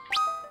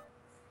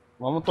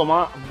 Vamos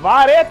tomar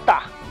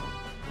vareta!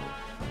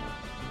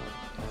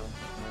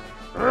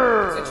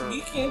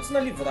 7500 na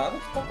livrada, o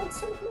que tá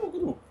acontecendo com o meu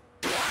grupo?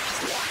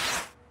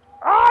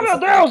 Ah, meu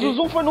Deus! O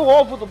zoom foi no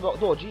ovo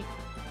do Odin.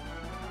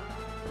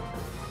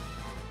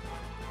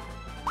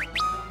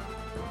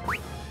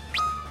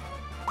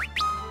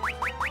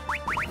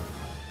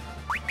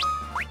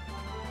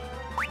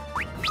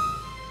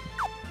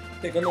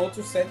 Pegando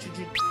outro set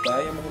de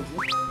Diamond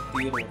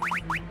inteiro.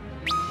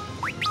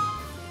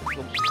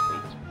 Jogo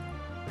suspeito.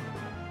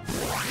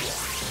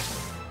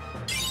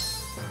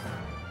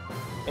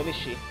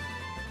 Elixir.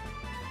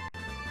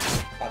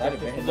 Caralho,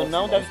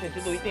 não deve ter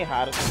sido item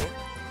raro, entendeu?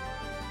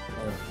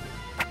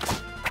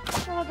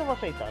 Mas eu vou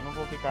aceitar, não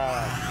vou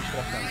ficar me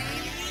estressando.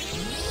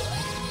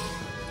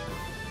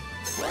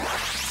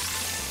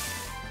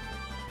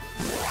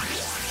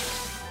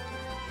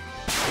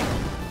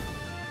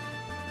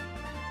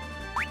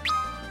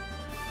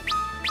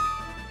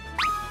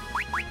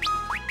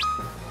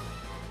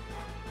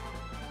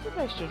 Se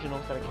der estilo de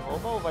novo, será que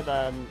rouba ou vai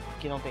dar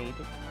que não tem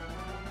item?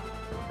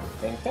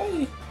 Tenta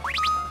aí.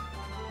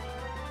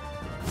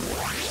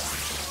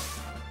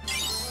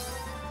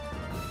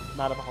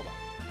 Nada pra roubar.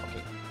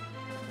 Ok.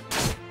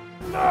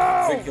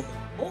 Foi que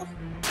roubou?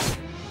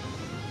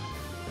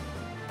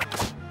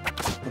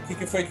 O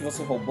que foi que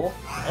você roubou?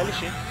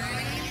 LX.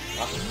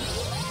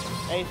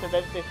 É isso,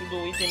 deve ter sido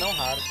um item não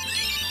raro.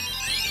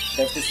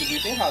 Deve ter sido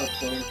item raro,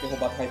 porque eu lembro de ter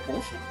roubado High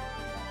Potion.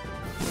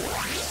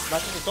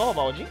 Mas você tentou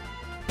roubar o Odin?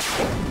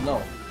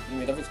 Não,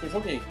 primeira vez que eu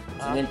joguei.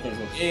 Você lembra que eu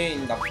joguei,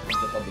 não dá pra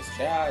completar o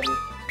bestiário,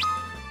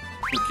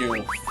 porque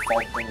eu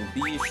falta um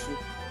bicho.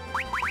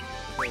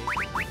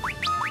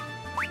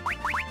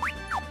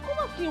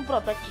 Como assim um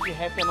Protect de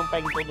Raptor não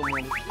pega em todo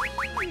mundo?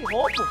 Que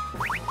roubo!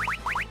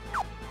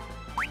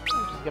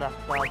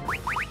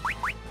 Desgraçado.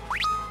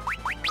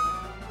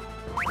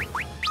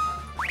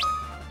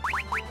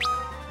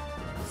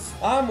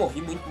 Ah,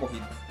 morri, muito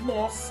morrido.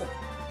 Nossa!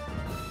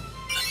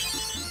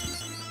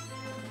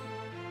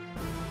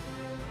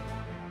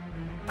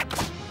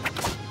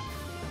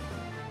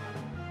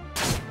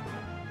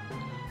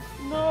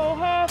 Não,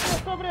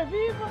 Raptor,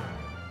 sobreviva!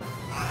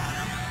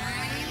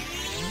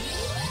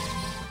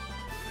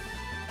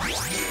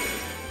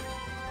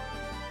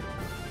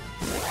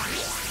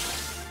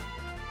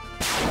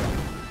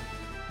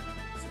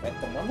 Você vai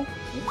tomar no cu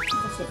que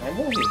você vai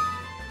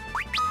morrer.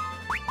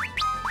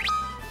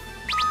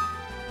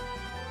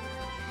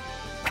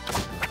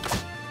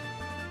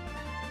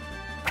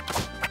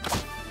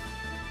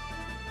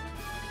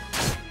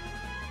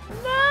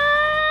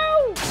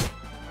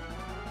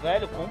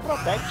 Velho, com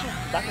Protect,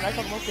 Dark Knight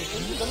todo mundo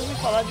tem dando me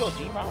falar de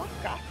Odin, vai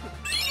lascar.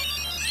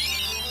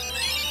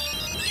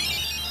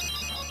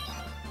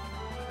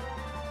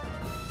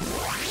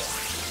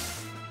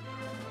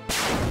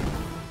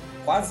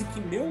 Quase que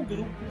meu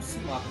grupo se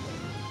mata.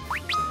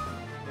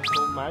 Eu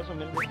sou mais ou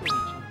menos desse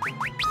ritmo.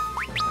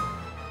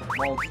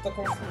 Maldita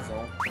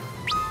confusão.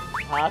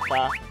 Ah,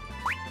 tá.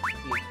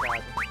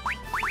 Explicado.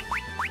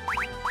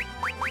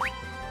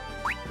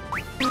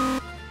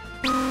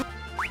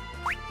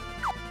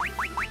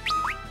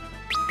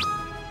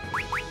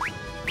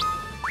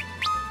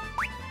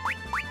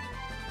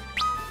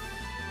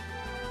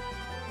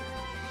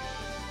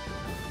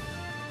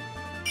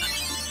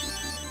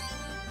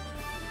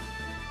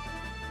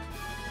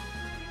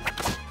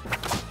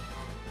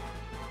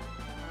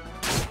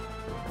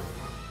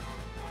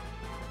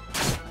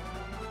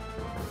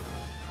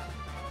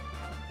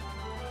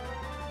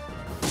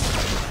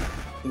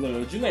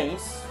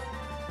 Bloodlance,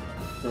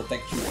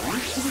 Protect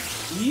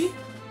Root e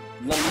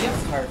Lamia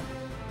Harp.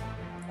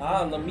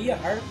 Ah, Lamia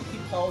Harp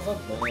que causa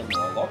dano.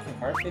 A Lock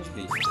Harp é de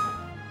haste.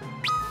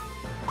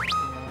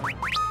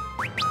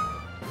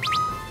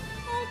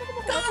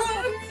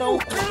 Tão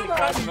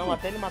complicado não,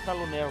 até ele matar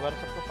Lunel agora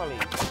só porque eu falei.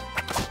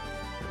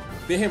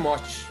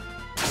 Behemoth.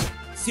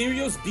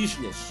 Serious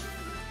Business.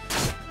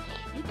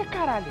 Eita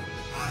caralho.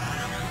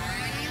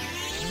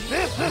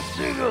 This is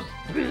serious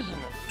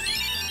business.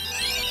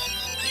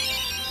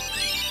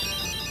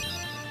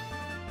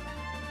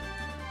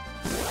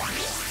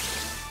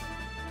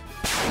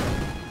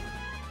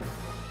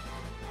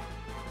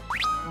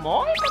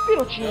 Morre,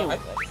 capirotinho.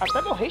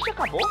 Até meu haste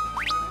acabou.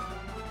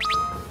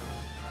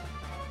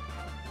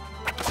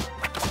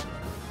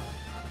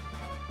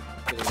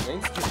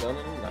 300 de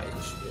dano no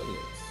Knight,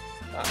 beleza.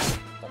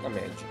 Tá na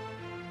média.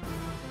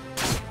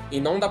 E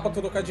não dá pra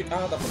trocar de...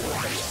 Ah, dá pra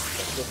trocar de...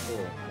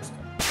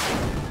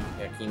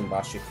 É aqui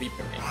embaixo,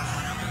 Equipment.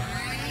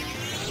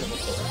 Eu vou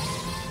fazer.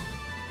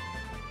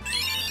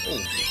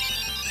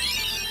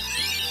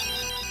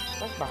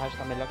 Será que barragem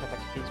tá melhor que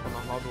ataque físico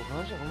normal do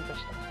Ranger? Vamos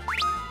testar.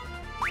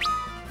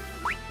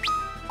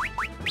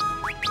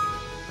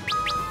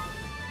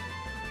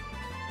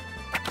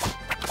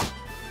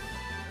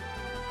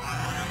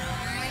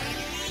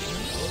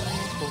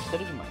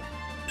 Gostei demais.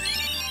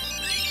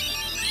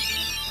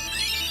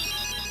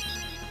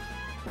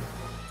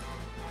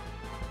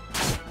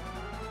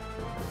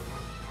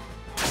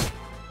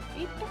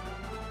 Eita.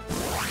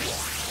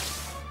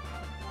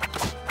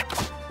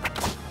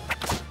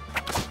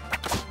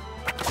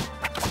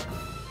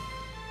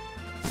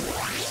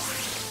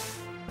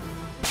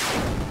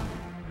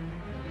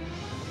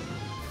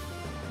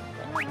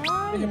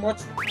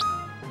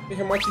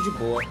 Behemoth de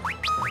boa.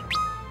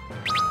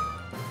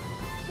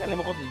 Você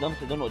lembra quantos danos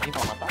você deu no Odin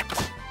pra matar?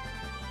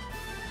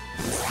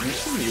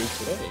 20 mil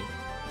por aí.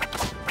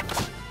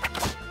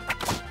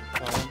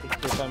 Então tem que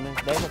ser pelo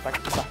menos 10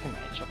 ataques de Dark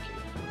Knight, ok.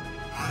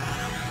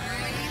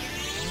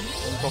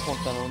 Eu não tô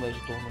contando o número de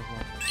turnos, não.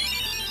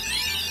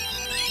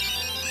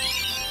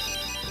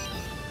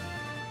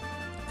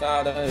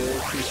 Cara,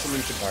 eu curti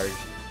muito Bard.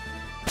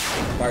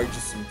 Bard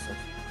Simpson.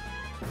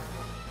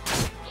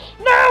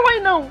 Não, aí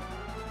não!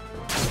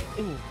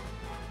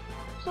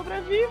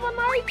 Sobreviva,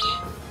 Knight!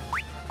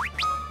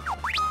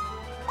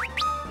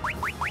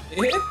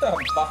 Eita,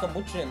 barra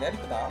muito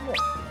genérico da água.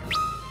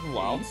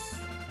 Uau! Isso.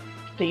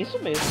 Tem isso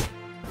mesmo.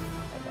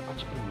 Vai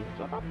bate primeiro,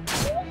 filha da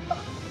puta!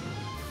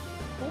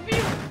 Tô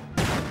vivo!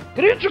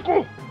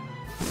 Crítico!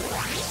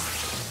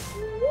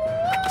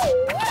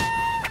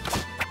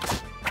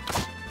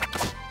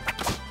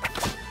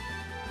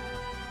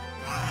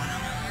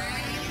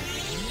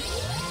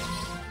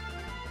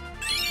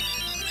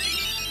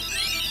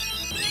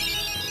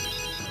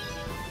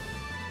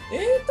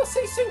 Eita,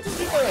 600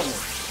 de dano!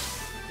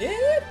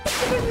 Eita,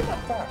 que vai me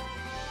matar!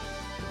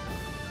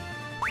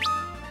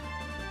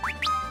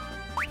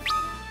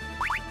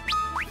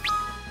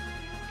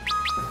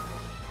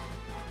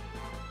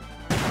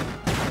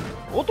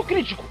 Outro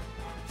crítico!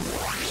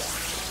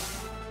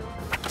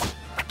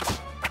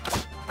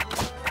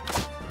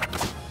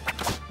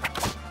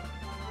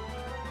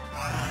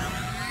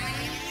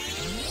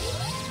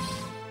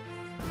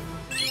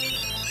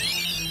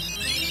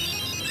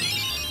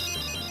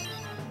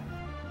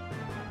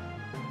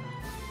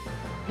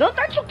 Não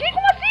tá Tsuki,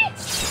 como assim?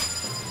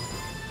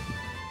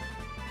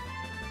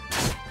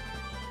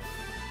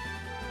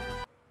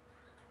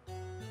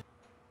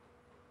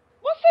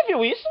 Você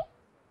viu isso?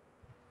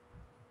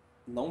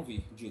 Não vi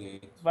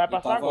direito. Vai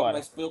passar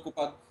agora.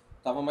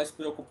 Tava mais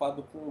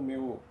preocupado com o minha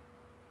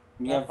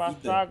vida. Vai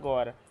passar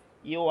agora.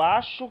 E eu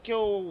acho que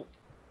eu...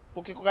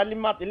 Porque o cara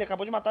ele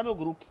acabou de matar meu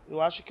grupo.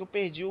 Eu acho que eu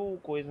perdi o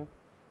coisa.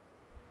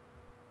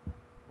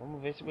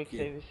 Vamos ver se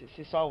você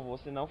se salvou,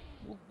 senão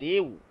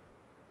fudeu.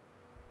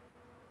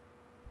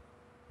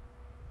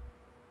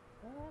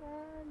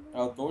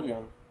 Eu tô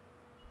olhando.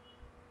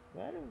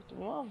 Velho,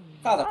 uma...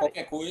 Cara,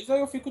 qualquer coisa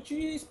eu fico te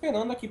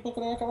esperando aqui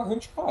procurando aquela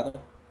hunt, cara.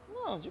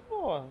 Não, de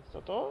boa. Só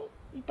tô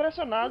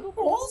impressionado.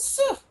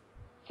 Nossa!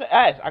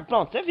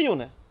 Pronto, você viu,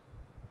 né?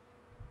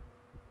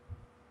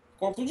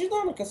 Quanto de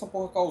dano que essa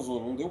porra causou?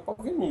 Não deu pra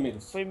ver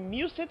números. Foi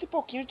 1.100 e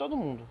pouquinho de todo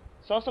mundo.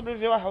 Só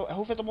sobreviveu a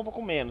Rufia, tomou um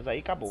pouco menos, aí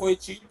acabou. Foi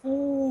tipo...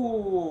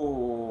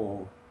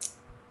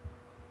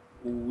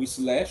 o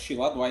Slash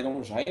lá do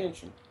Iron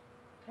Giant.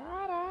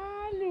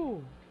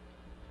 Caralho!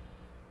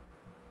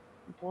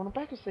 Pô, não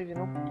perca o save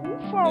não, por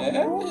favor.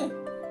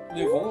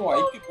 Levou um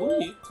wipe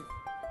bonito.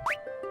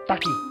 Tá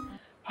aqui.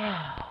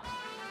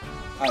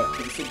 É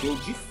porque você deu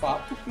de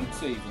fato o quick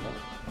save,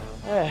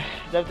 né?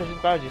 Deve ter sido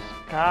por causa disso.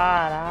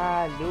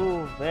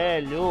 Caralho,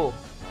 velho.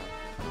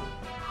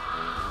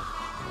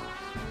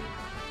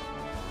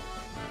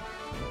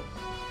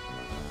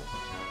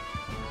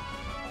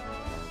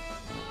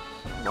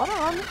 Bora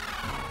lá, né?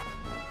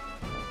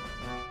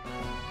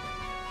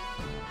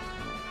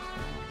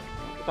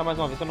 Tá, mais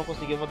uma vez, se eu não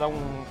conseguir, eu vou dar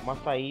uma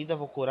saída,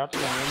 vou curar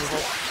todo mundo e vou...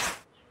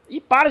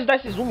 E para de dar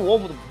esse zoom no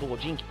ovo do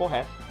Odin, que porra é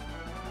essa?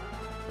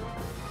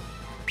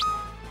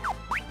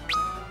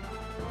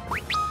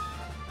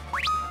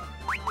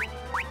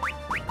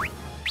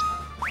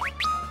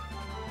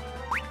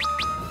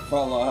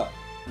 falar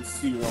o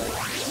Cirão.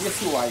 E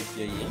esse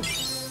wipe aí, hein?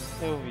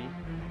 Eu vi.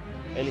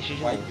 LX de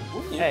Wipe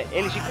novo. bonito. É,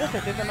 LX com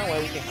certeza não é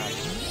o item raro.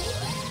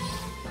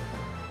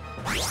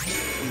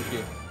 Por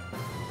quê?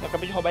 Eu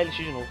acabei de roubar LX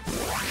de novo.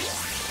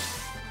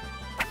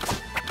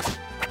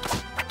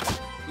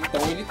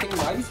 Então ele tem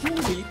mais de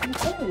um item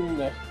comum,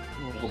 né?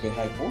 Vou ver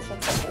High Potion,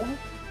 essa porra.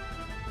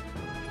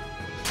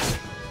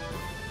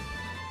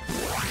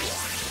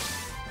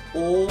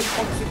 Ou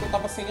pode ser que eu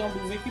tava sem a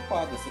luva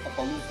equipada. Você tá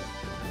com a luva?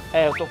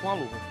 É, eu tô com a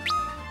luva.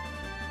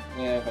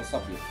 É, vai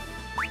saber.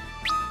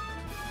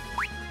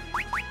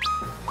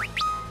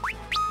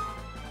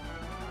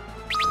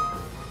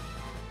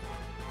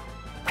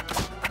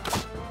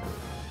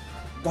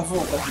 Dá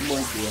vontade de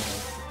morder,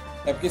 né?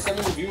 É porque você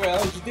não viu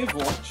ela de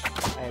Devolt.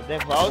 É,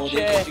 Devolt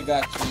é... de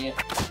gatinha.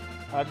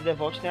 A de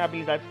Devolt tem a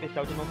habilidade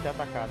especial de não ser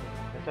atacada.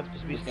 Exceto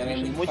pros bichos Ela é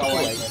muito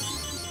kawaii.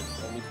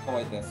 É muito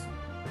kawaii dessa.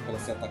 Pra ela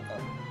ser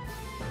atacada.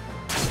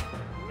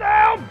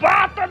 Não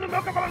bata no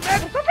meu cavalo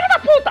negro, seu filho da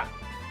puta!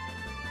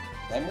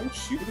 Diamond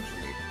Shield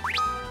negro.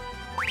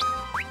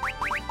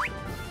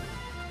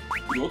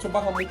 E outro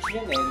barra muito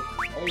genérico.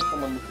 Olha ele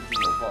tomando muito de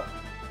novo,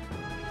 ó.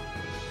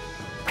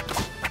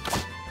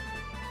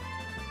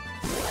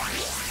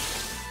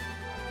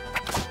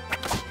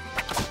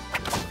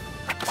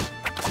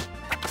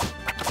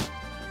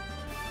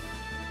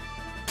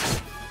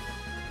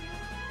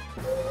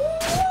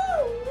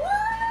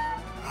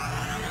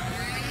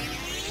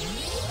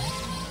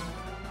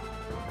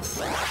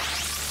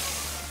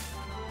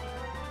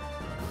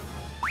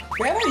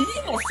 Peraí,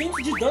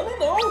 900 de dano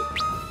não!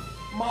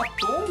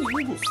 Matou o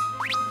Lingus.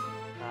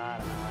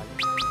 Caralho.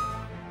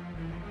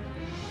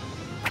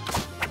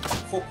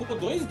 Focou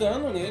 2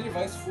 danos nele,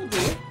 vai se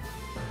fuder.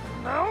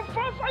 Não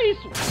faça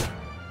isso!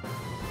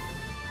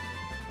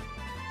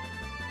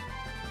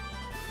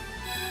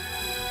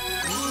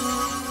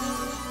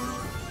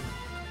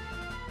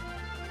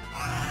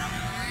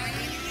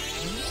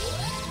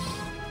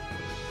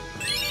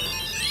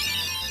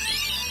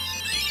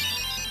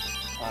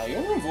 Ah,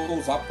 eu não vou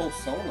usar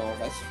poção não,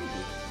 vai se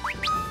fuder.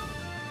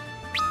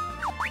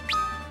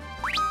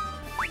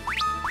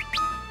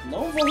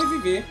 Não vou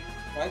reviver,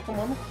 vai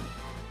tomar no cu.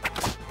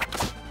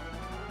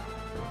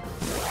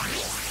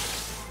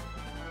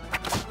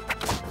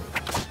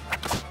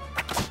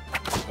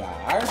 Pegar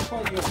a harpa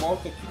e eu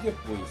volto aqui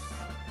depois.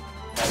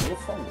 Valeu,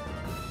 falou.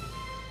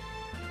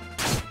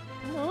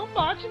 Não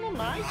bate no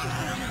Knight, seu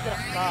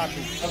desgraçado.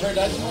 Na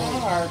verdade não é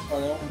uma harpa,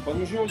 né? Um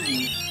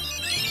banjolinho.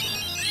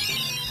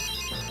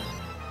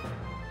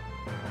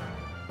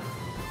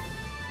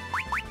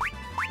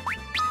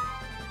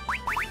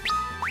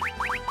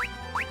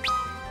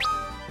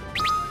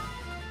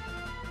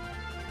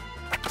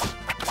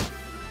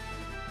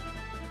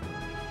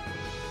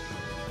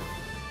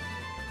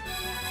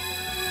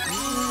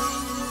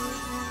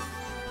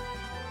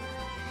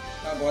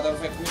 Agora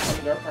vai começar a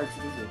melhor parte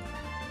do jogo.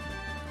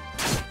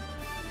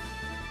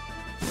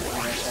 A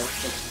melhor parte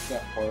que você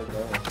acorda.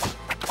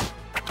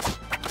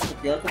 O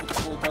pior é que eu vou ter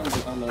que voltar no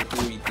jogo. Ah não, eu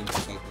tenho item pra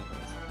sair pra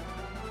trás.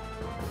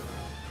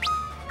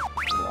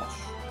 Eu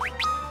acho.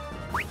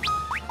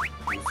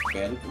 Eu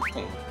espero que eu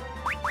tenha.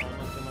 Eu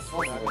não tenho mais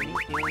curado, nem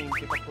tenho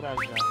MP pra curar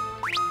já.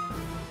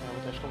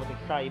 Eu acho que eu vou ter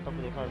que sair pra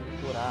poder fazer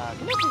curar.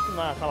 Como é que isso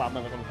na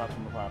salamandra quando tá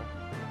com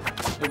vara?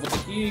 Eu vou ter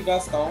que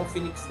gastar um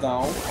Phoenix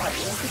Down. Ah,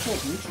 tem um que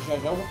 20, já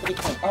eu vou poder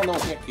comprar. Ah não,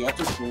 tem aqui,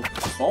 outro jogo.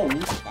 Só um,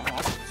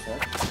 caraca, que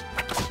sorte.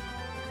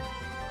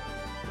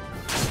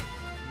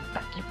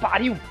 Puta que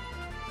pariu!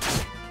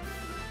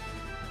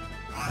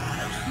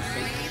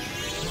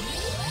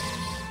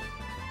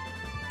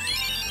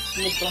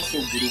 Se mudar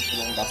seu grupo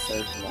não dá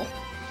certo, não.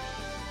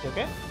 Sei o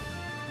quê?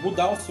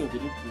 Mudar o seu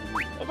grupo.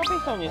 Eu tô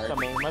pensando nisso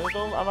também, mas eu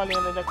tô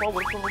avaliando ainda qual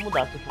grupo que eu vou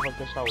mudar se eu for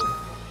testar outro.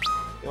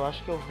 Eu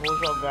acho que eu vou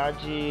jogar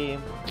de...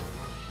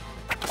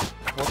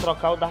 Vou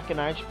trocar o Dark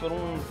Knight por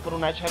um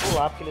Knight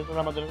regular, porque ele usa as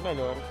armaduras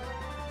melhores.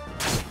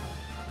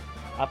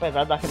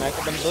 Apesar do Dark Knight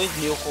tá dando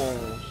 2000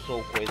 com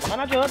Soul coisa. Mas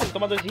não adianta, ele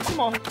toma 2 hits e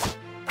morre.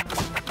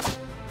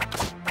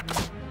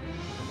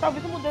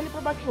 Talvez eu mude ele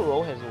pra Back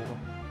Roll resolva.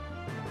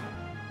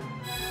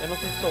 Eu não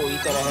sei se Soul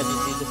Hit é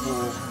reduzido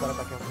por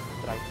ataque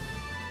por trás.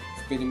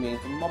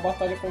 Experimento numa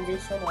batalha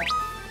convencional.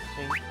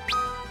 Sim.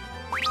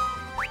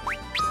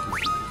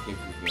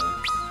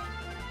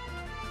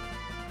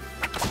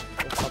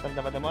 Esse batalha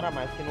ainda vai demorar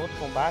mais, porque no outro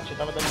combate eu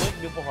tava dando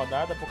 2000 por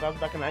rodada por causa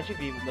do Dark Knight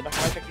vivo. Meu Dark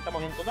Knight aqui tá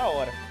morrendo toda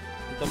hora.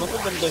 Então eu não tô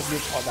dando 2000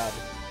 por rodada.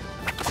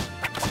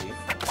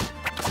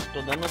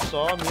 Tô dando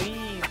só 1000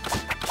 e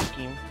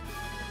tiquinho.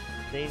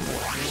 6,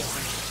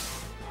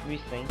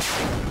 1100.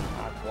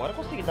 Agora eu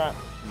consegui dar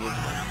 1000 de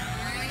novo.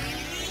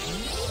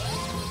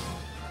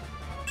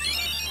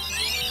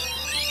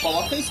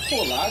 Coloca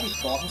escolar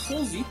e torra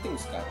seus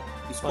itens, cara.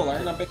 Escolar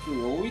na back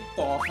row e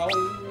torra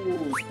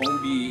os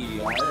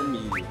Bomb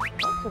Army,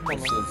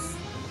 essas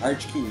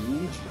Arctic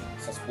Wind,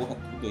 essas porra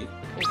tudo aí.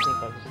 Eu sei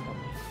fazer isso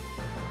também.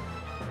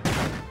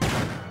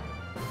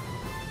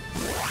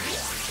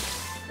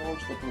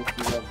 Onde que eu tenho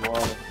que ir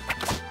agora?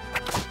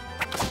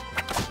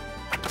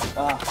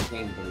 Ah,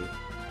 lembrei.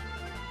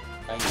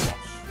 Cá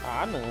embaixo.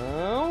 Ah,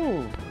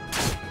 não!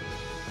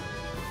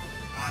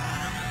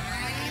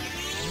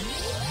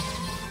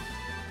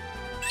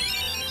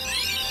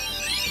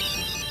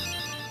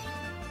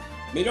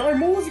 Melhor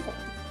música!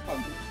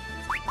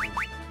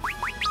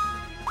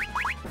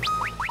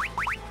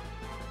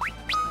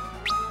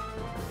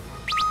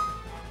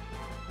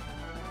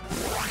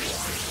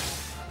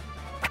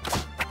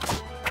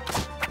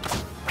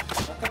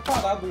 Até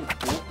parado um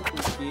pouco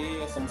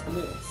porque essa música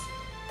merece.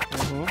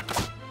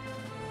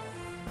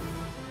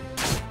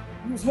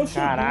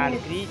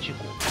 Caralho,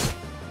 crítico.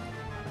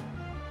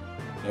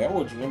 É, o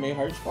Odin é meio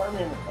hardcore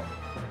mesmo, cara.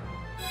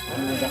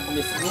 Eu já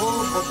comecei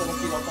botando a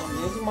pilota na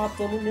mesa e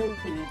matando o meu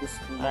inimigo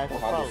com uma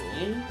porrada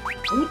assim.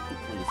 Puto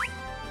com isso.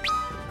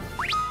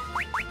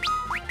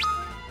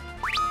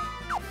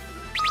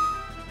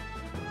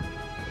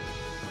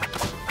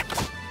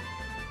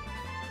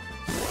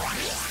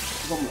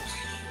 Vamos lá.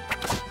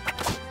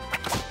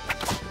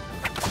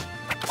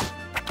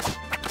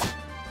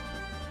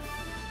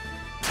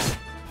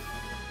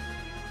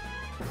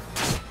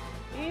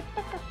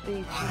 Eita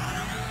cacete.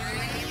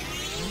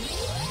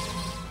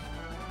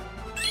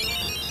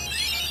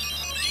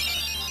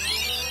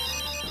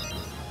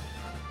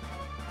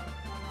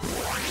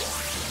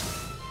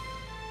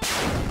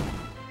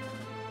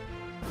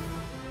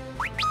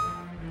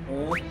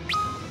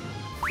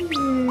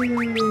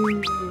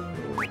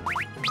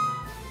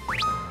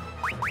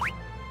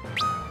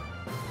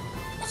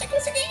 Você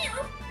conseguiu!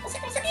 Você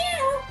conseguiu!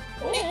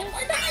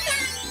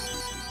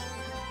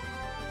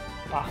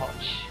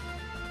 Parrote.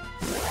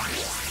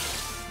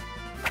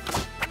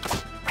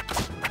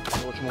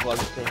 O último gole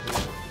de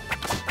cerveja.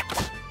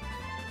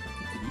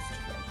 Que triste,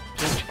 cara.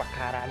 Quente pra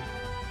caralho.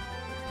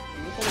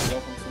 Muito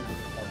legal quando você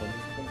acaba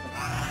muito.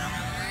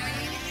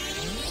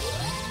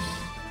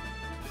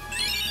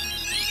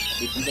 A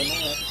bebida não é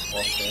a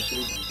resposta, é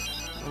acredito.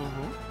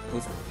 A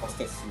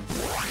resposta é sim.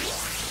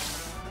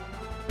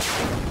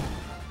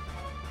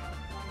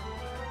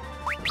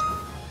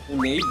 O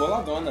Ney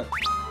boladona.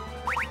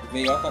 O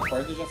veiota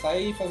acorda e já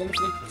sai fazendo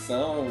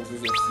flexão, uns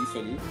exercícios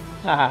ali.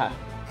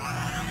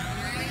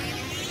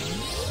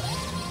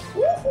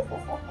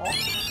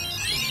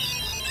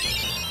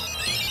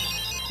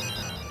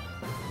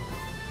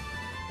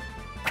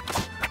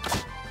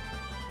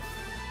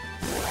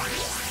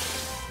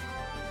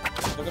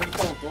 Você me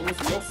contou nos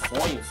meus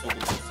sonhos sobre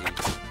vocês.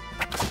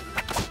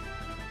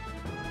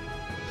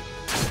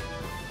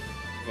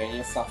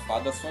 Venha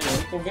safada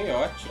sonhando com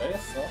veiote, olha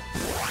só.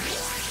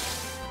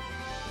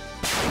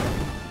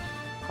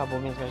 Acabou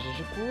minhas magias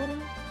de cura.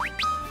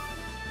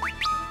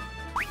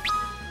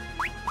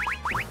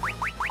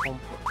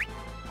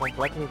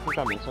 Completo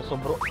recrutamento. Só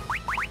sobrou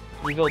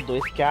nível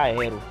 2 que é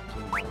aero.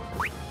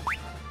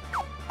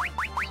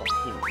 Só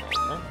que mais,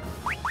 né?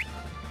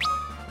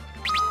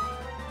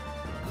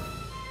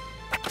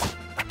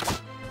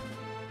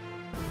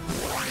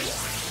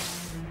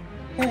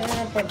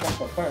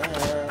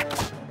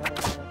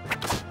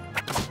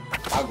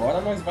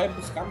 Agora nós vai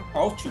buscar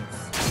Altius.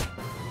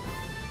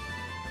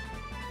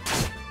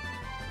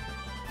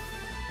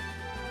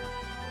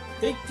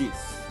 Take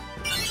this.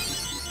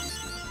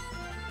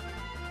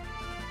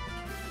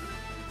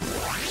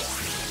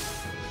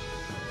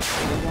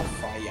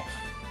 Faia.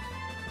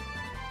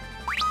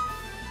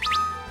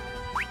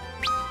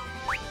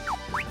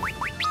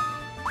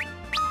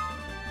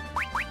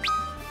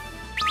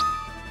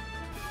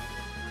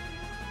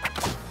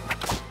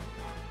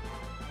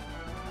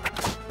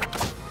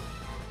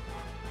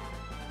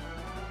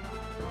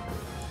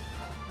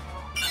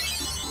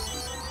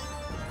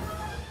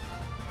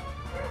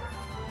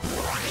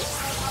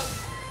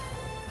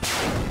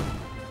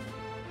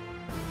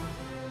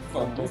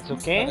 Isso o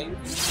quê?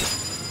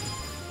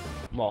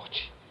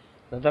 Morte.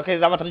 Tanto é que ele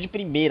tava matando de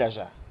primeira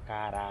já.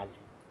 Caralho.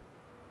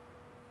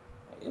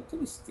 Aí é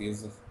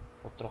tristeza.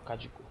 Vou trocar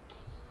de corpo.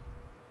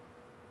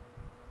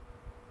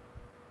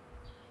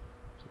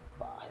 Que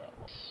barra é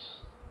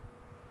isso?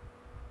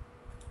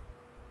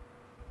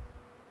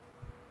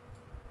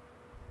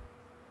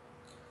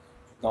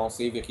 Dá um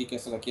save aqui que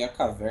essa daqui é a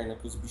caverna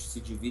que os bichos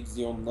se dividem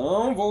e eu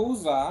não vou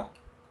usar.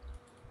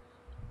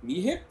 Me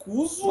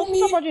recuso. Você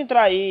só pode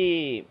entrar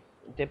aí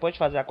depois de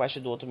fazer a quest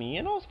do outro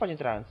menino ou você pode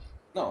entrar antes?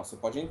 Não, você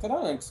pode entrar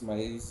antes,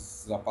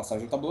 mas a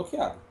passagem tá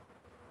bloqueada.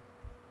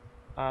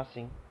 Ah,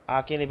 sim.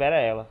 Ah, quem libera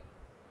é ela.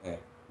 É.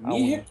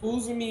 Me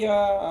recuso-me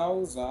a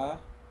usar.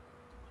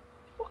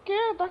 Por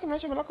que? Dark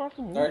Knight é a melhor classe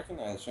do mundo. Dark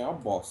Knight é uma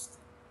bosta.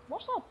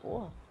 Bosta uma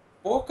porra.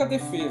 Pouca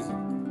defesa.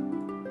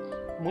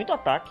 Muito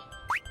ataque.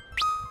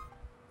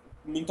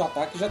 Muito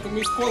ataque, já tem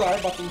meu escolar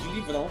batendo de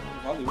livrão.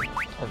 Valeu.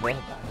 É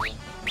verdade.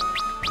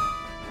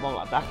 Vamos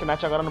lá, Dark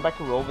Knight agora no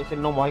back roll, ver se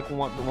ele não morre com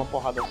uma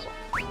porrada só.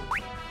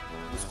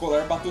 O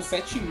escolar bateu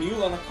 7.000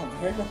 lá na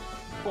caverna.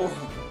 Porra.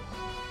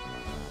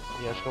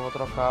 E acho que eu vou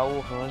trocar o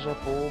Ranger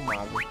por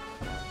Mago.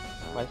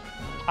 Mas...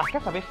 ah,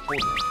 quer saber?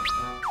 Foda-se.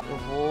 Eu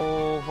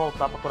vou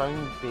voltar pra curar o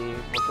MP.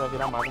 Você vai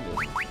virar Mago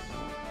mesmo.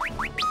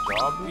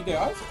 Job. O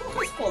ideal é você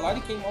colocar escolar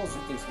e queimar os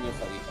itens que eu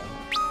falei, cara.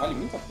 Vale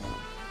muito a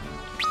pena.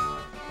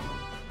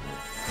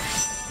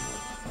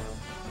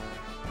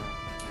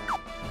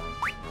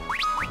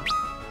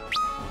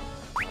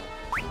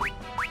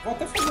 Vou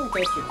até fazer um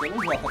teste aqui, eu não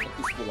vou atacar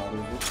com esse lado,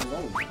 eu vou usar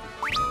um item.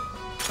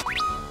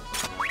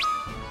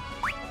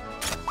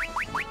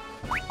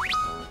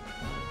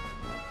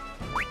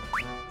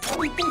 Só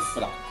um item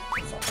fraco,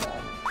 só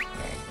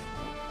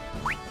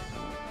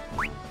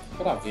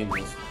pra ver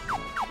mesmo.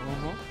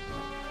 Uhum.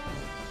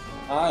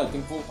 Ah, eu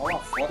tenho que voltar lá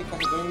fora e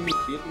carregar o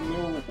MP do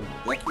meu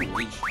Black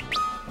Rage.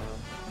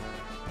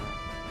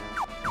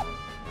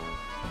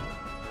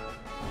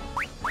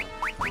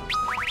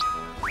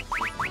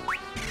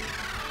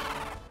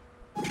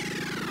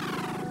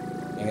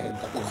 Ele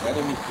tá com 0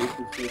 MP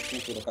porque eu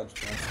tinha que colocar de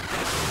classe.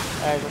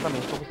 É,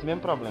 exatamente, tô com esse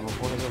mesmo problema,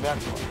 vou resolver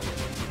agora.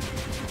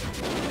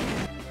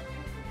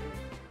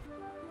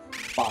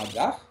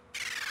 Pagar?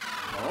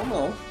 Não,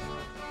 não.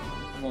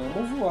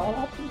 Vamos voar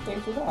lá pro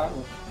templo da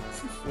água.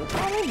 Se for.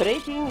 Ah, lembrei,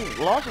 tem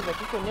lojas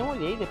aqui que eu nem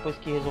olhei depois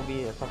que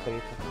resolvi essa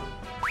treta.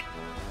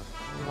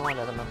 Vamos dar uma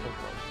olhada nessas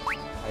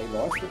lojas. Aí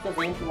lógico que eu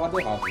venho pro lado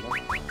errado, né?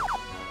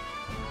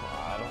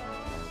 Claro.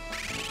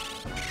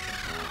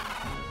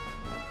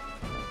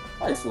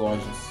 Quais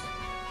lojas?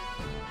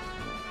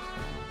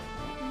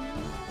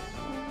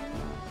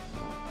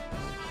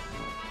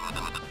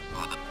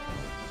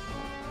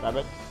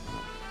 Sabe?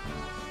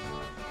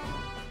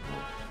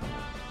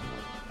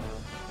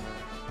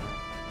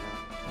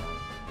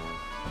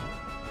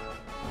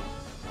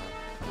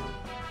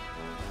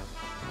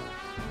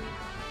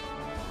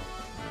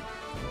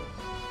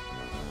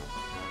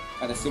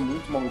 Cara, ia ser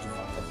muito mão de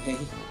vaca,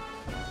 velho.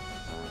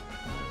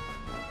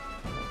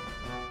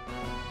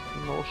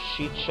 No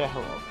shit,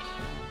 Sherlock.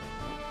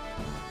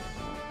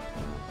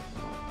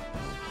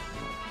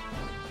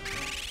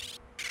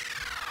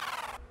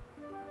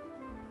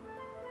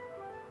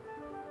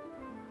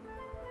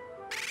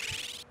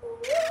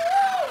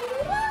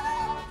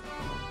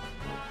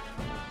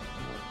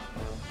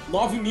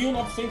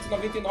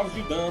 $9.999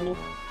 de dano.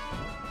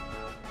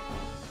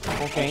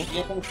 Com quem?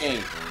 Tinha com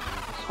quem?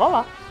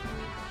 Escolar.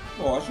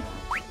 Lógico.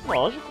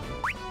 Lógico.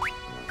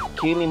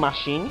 Killing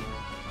Machine.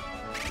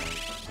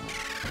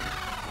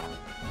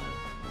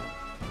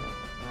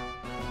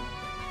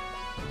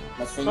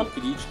 Mas foi no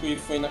crítico e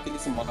foi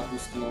naqueles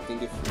magos que não tem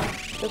defesa.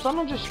 Eu só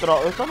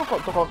não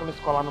tô colocando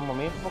escolar no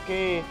momento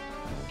porque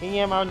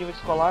quem é maior nível de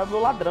escolar é o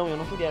meu ladrão. Eu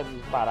não queria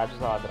parar de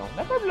usar ladrão.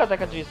 Nessa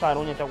biblioteca de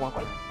Sarunia tem alguma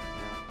coisa?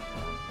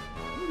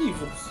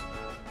 Livros.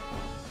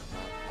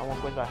 Alguma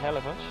coisa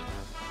relevante?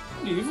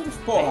 Livros,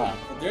 porra.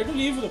 Poder do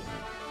livro.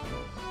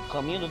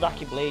 Caminho do Dark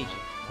Blade.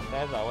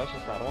 Até a oeste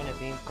de Sarunia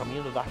tem o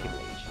caminho do Dark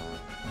Blade.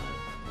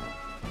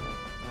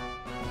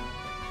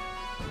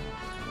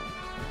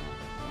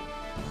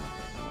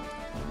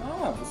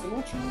 Ah, você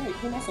não tinha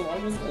ido nas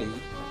lojas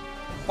daí.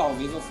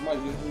 Talvez as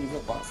magias do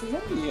nível 4 você já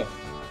via.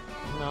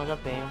 Não, já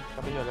tenho.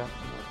 Acabei de olhar.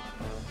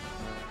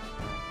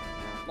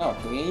 Não,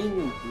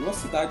 tem 2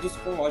 cidades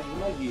com loja de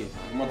magia.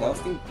 Uma delas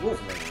tem 2,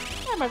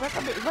 velho. É, mas você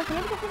lembra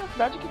que eu fui na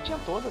cidade que tinha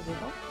todas,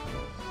 então?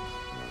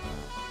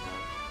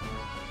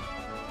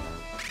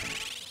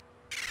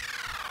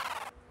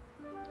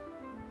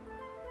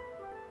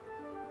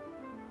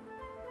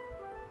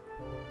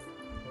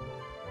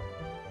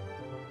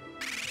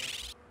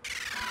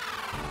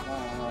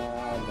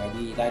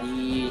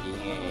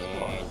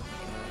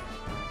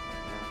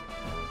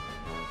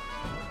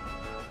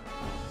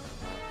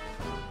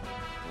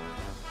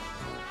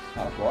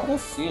 Agora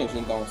sim a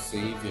gente dá um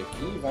save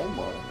aqui e vai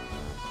embora.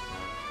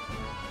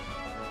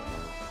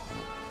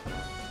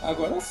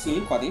 Agora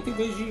sim,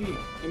 42 de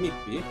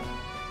MP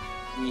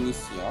no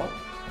inicial.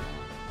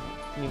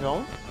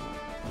 Nível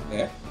 1?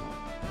 É.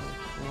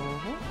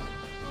 Uhum.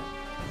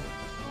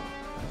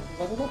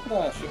 Agora dá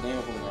pra chegar em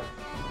algum lugar.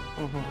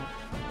 Uhum.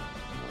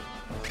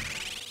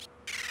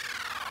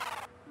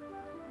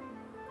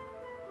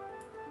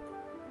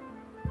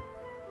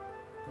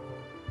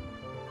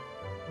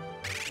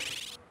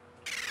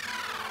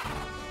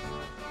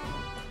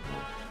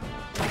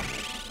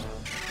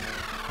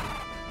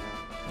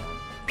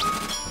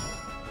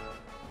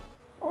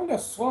 Olha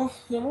só,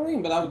 eu não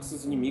lembrava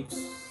desses inimigos,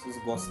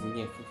 esses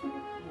bossinhos aqui.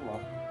 Vamos lá.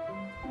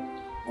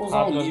 Vou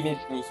usar um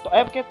livro com isso.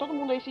 É porque todo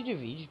mundo aí se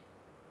divide.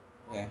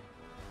 É.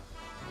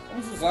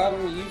 Vamos usar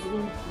um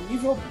livro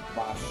nível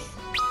baixo.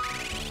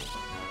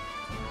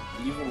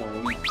 Livro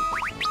não, item.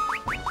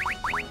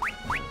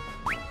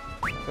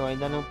 Eu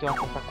ainda não tenho a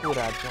conta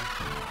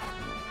curada.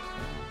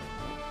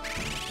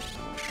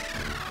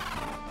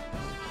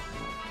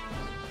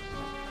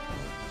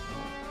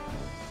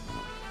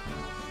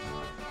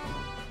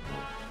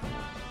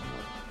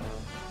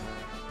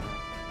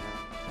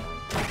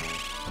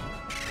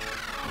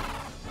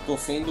 Tô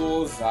sendo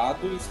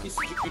ousado e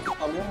esqueci de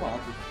equipar meu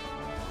mago.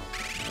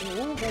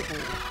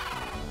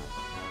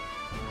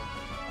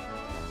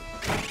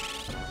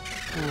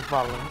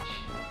 Valente.